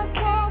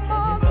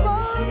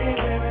first. She ain't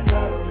wearing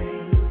no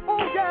ring.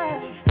 Oh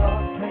yeah. She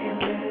starts playing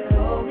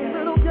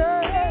little games.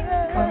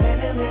 Come in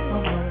and live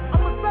for her.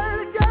 I'ma say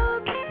it again.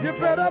 You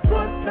better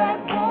put that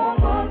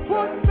woman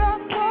first. Start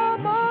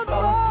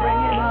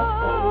bringing up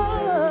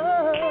older.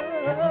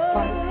 And the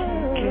fights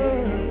keep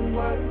getting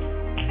worse.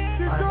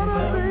 She's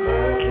gonna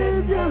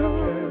leave you.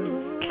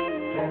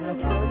 Better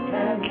put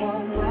that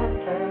woman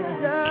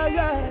first.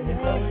 Yeah. And you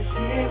know that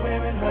she ain't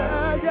wearing her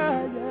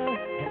ring.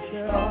 And she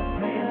starts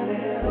playing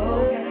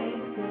little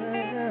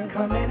games.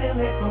 Come in and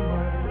live for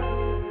her.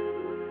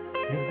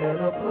 You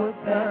better put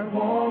that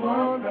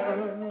woman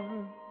first.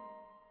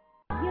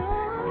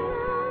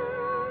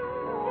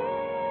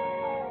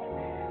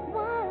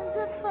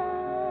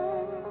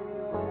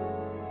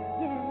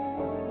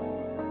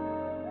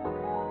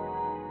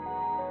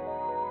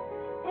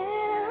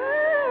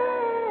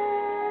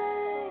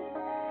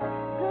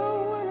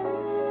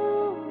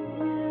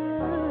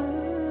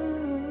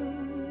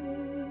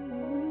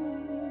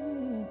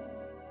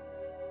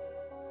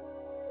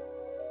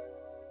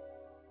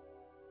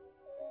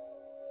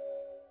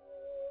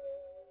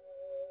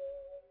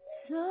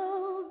 So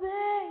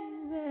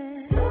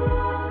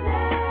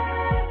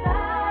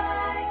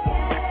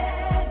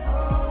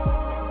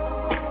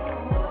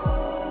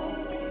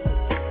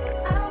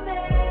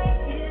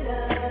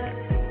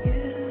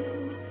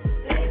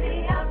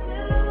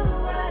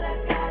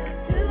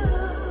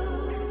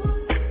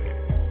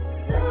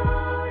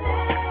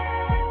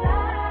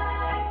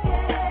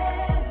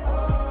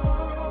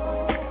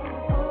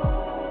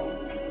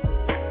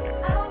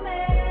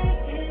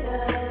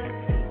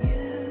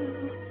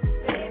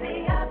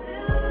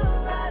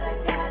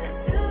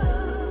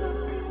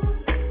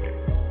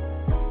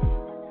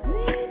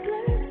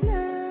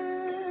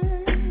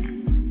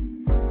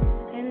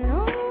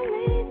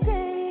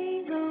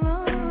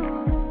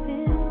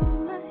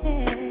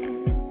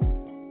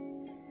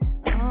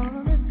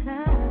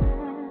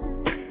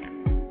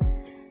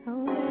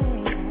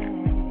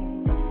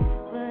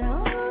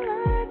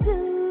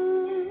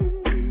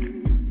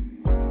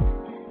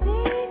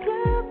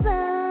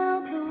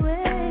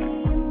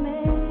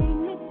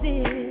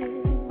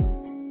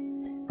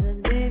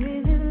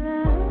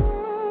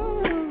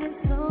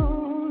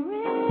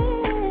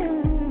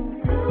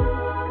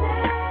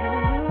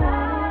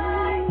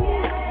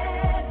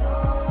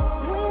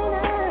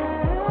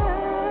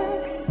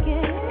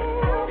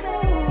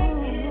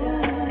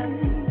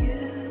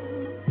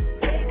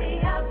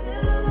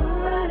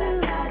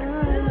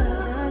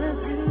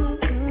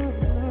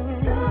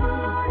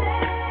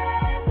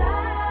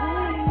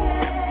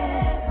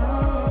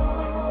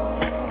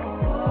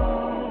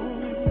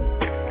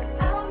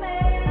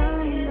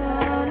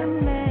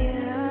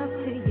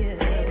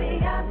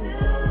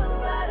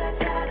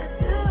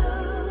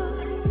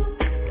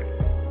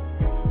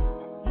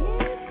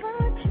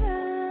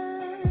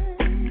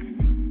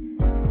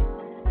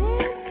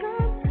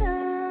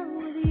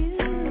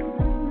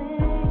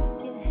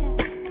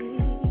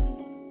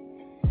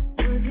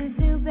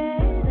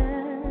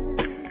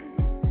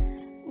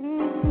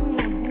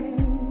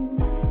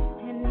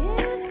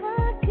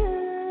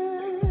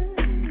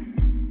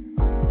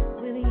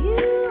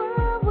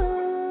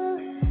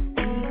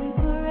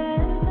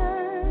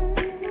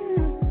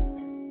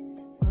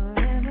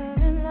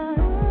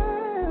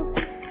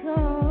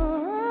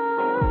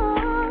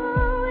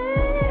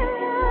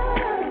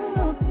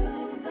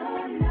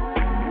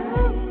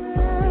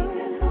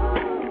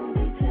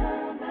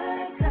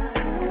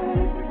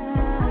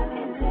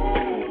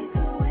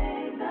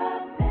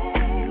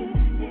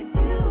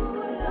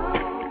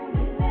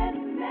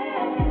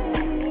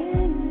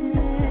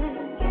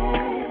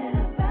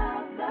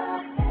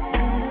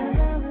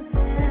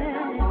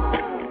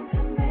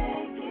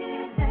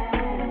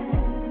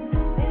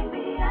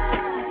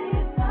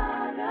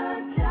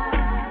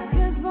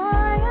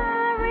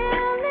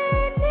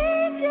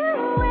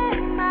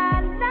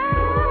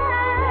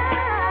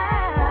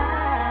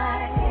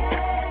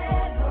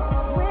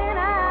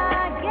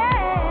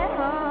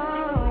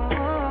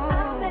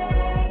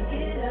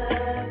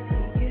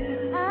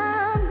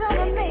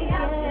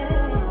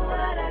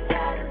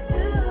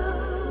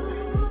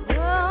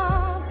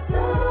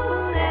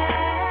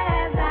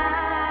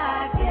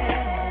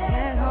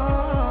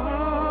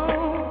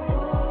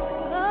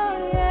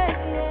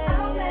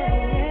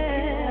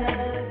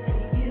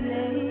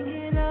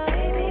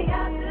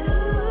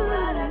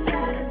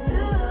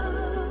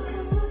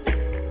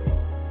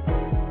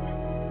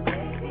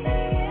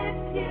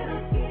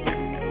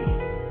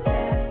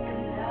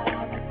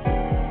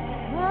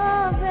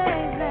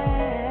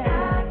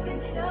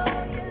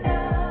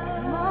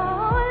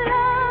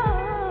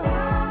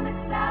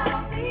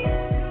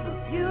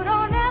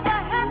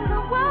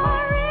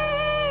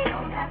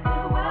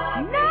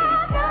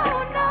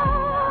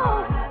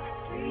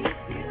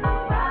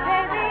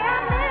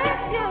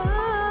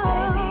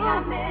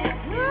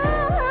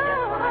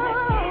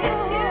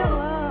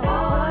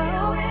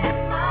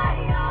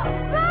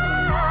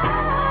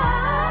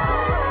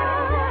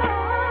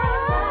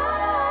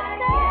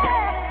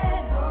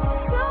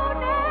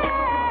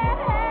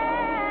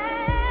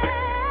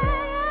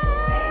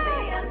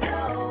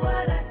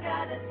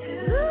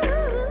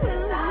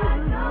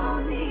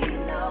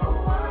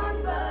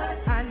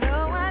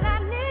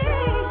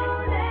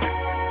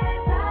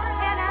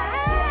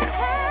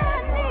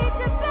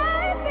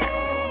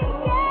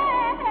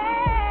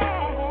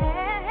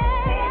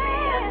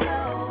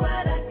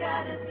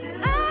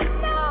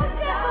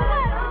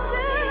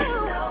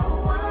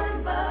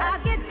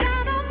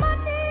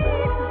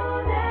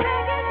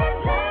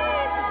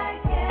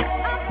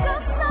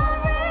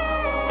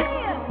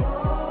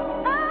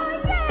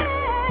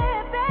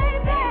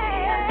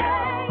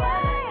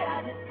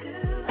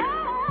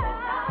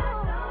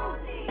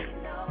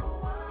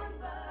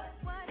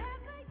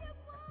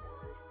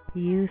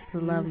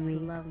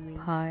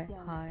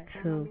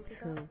True.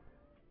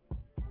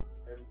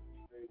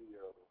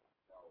 Radio.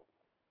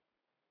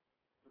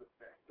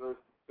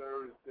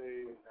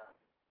 Thursday.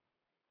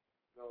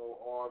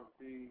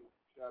 R&B.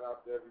 Shout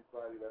out to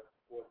everybody that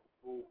supports the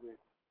movement.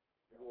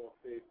 We're gonna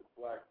fade the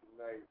black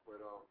tonight,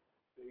 but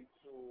stay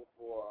tuned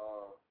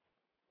for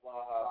Fly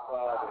High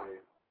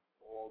Friday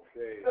all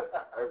day,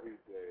 every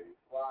day.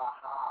 Fly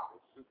High.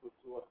 Super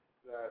Tour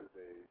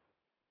Saturday.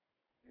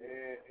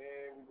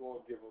 And we're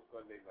gonna give them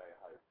Sunday night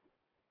hype.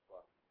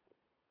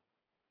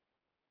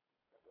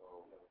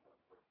 So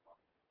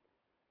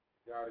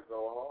gotta go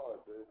hard,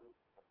 baby.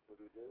 That's what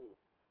it is.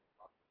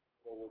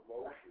 Forward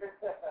motion.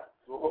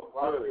 So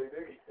good.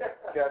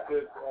 Catch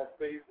us on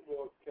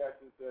Facebook, catch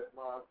us at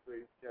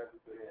MySpace, catch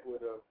us at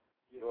Twitter.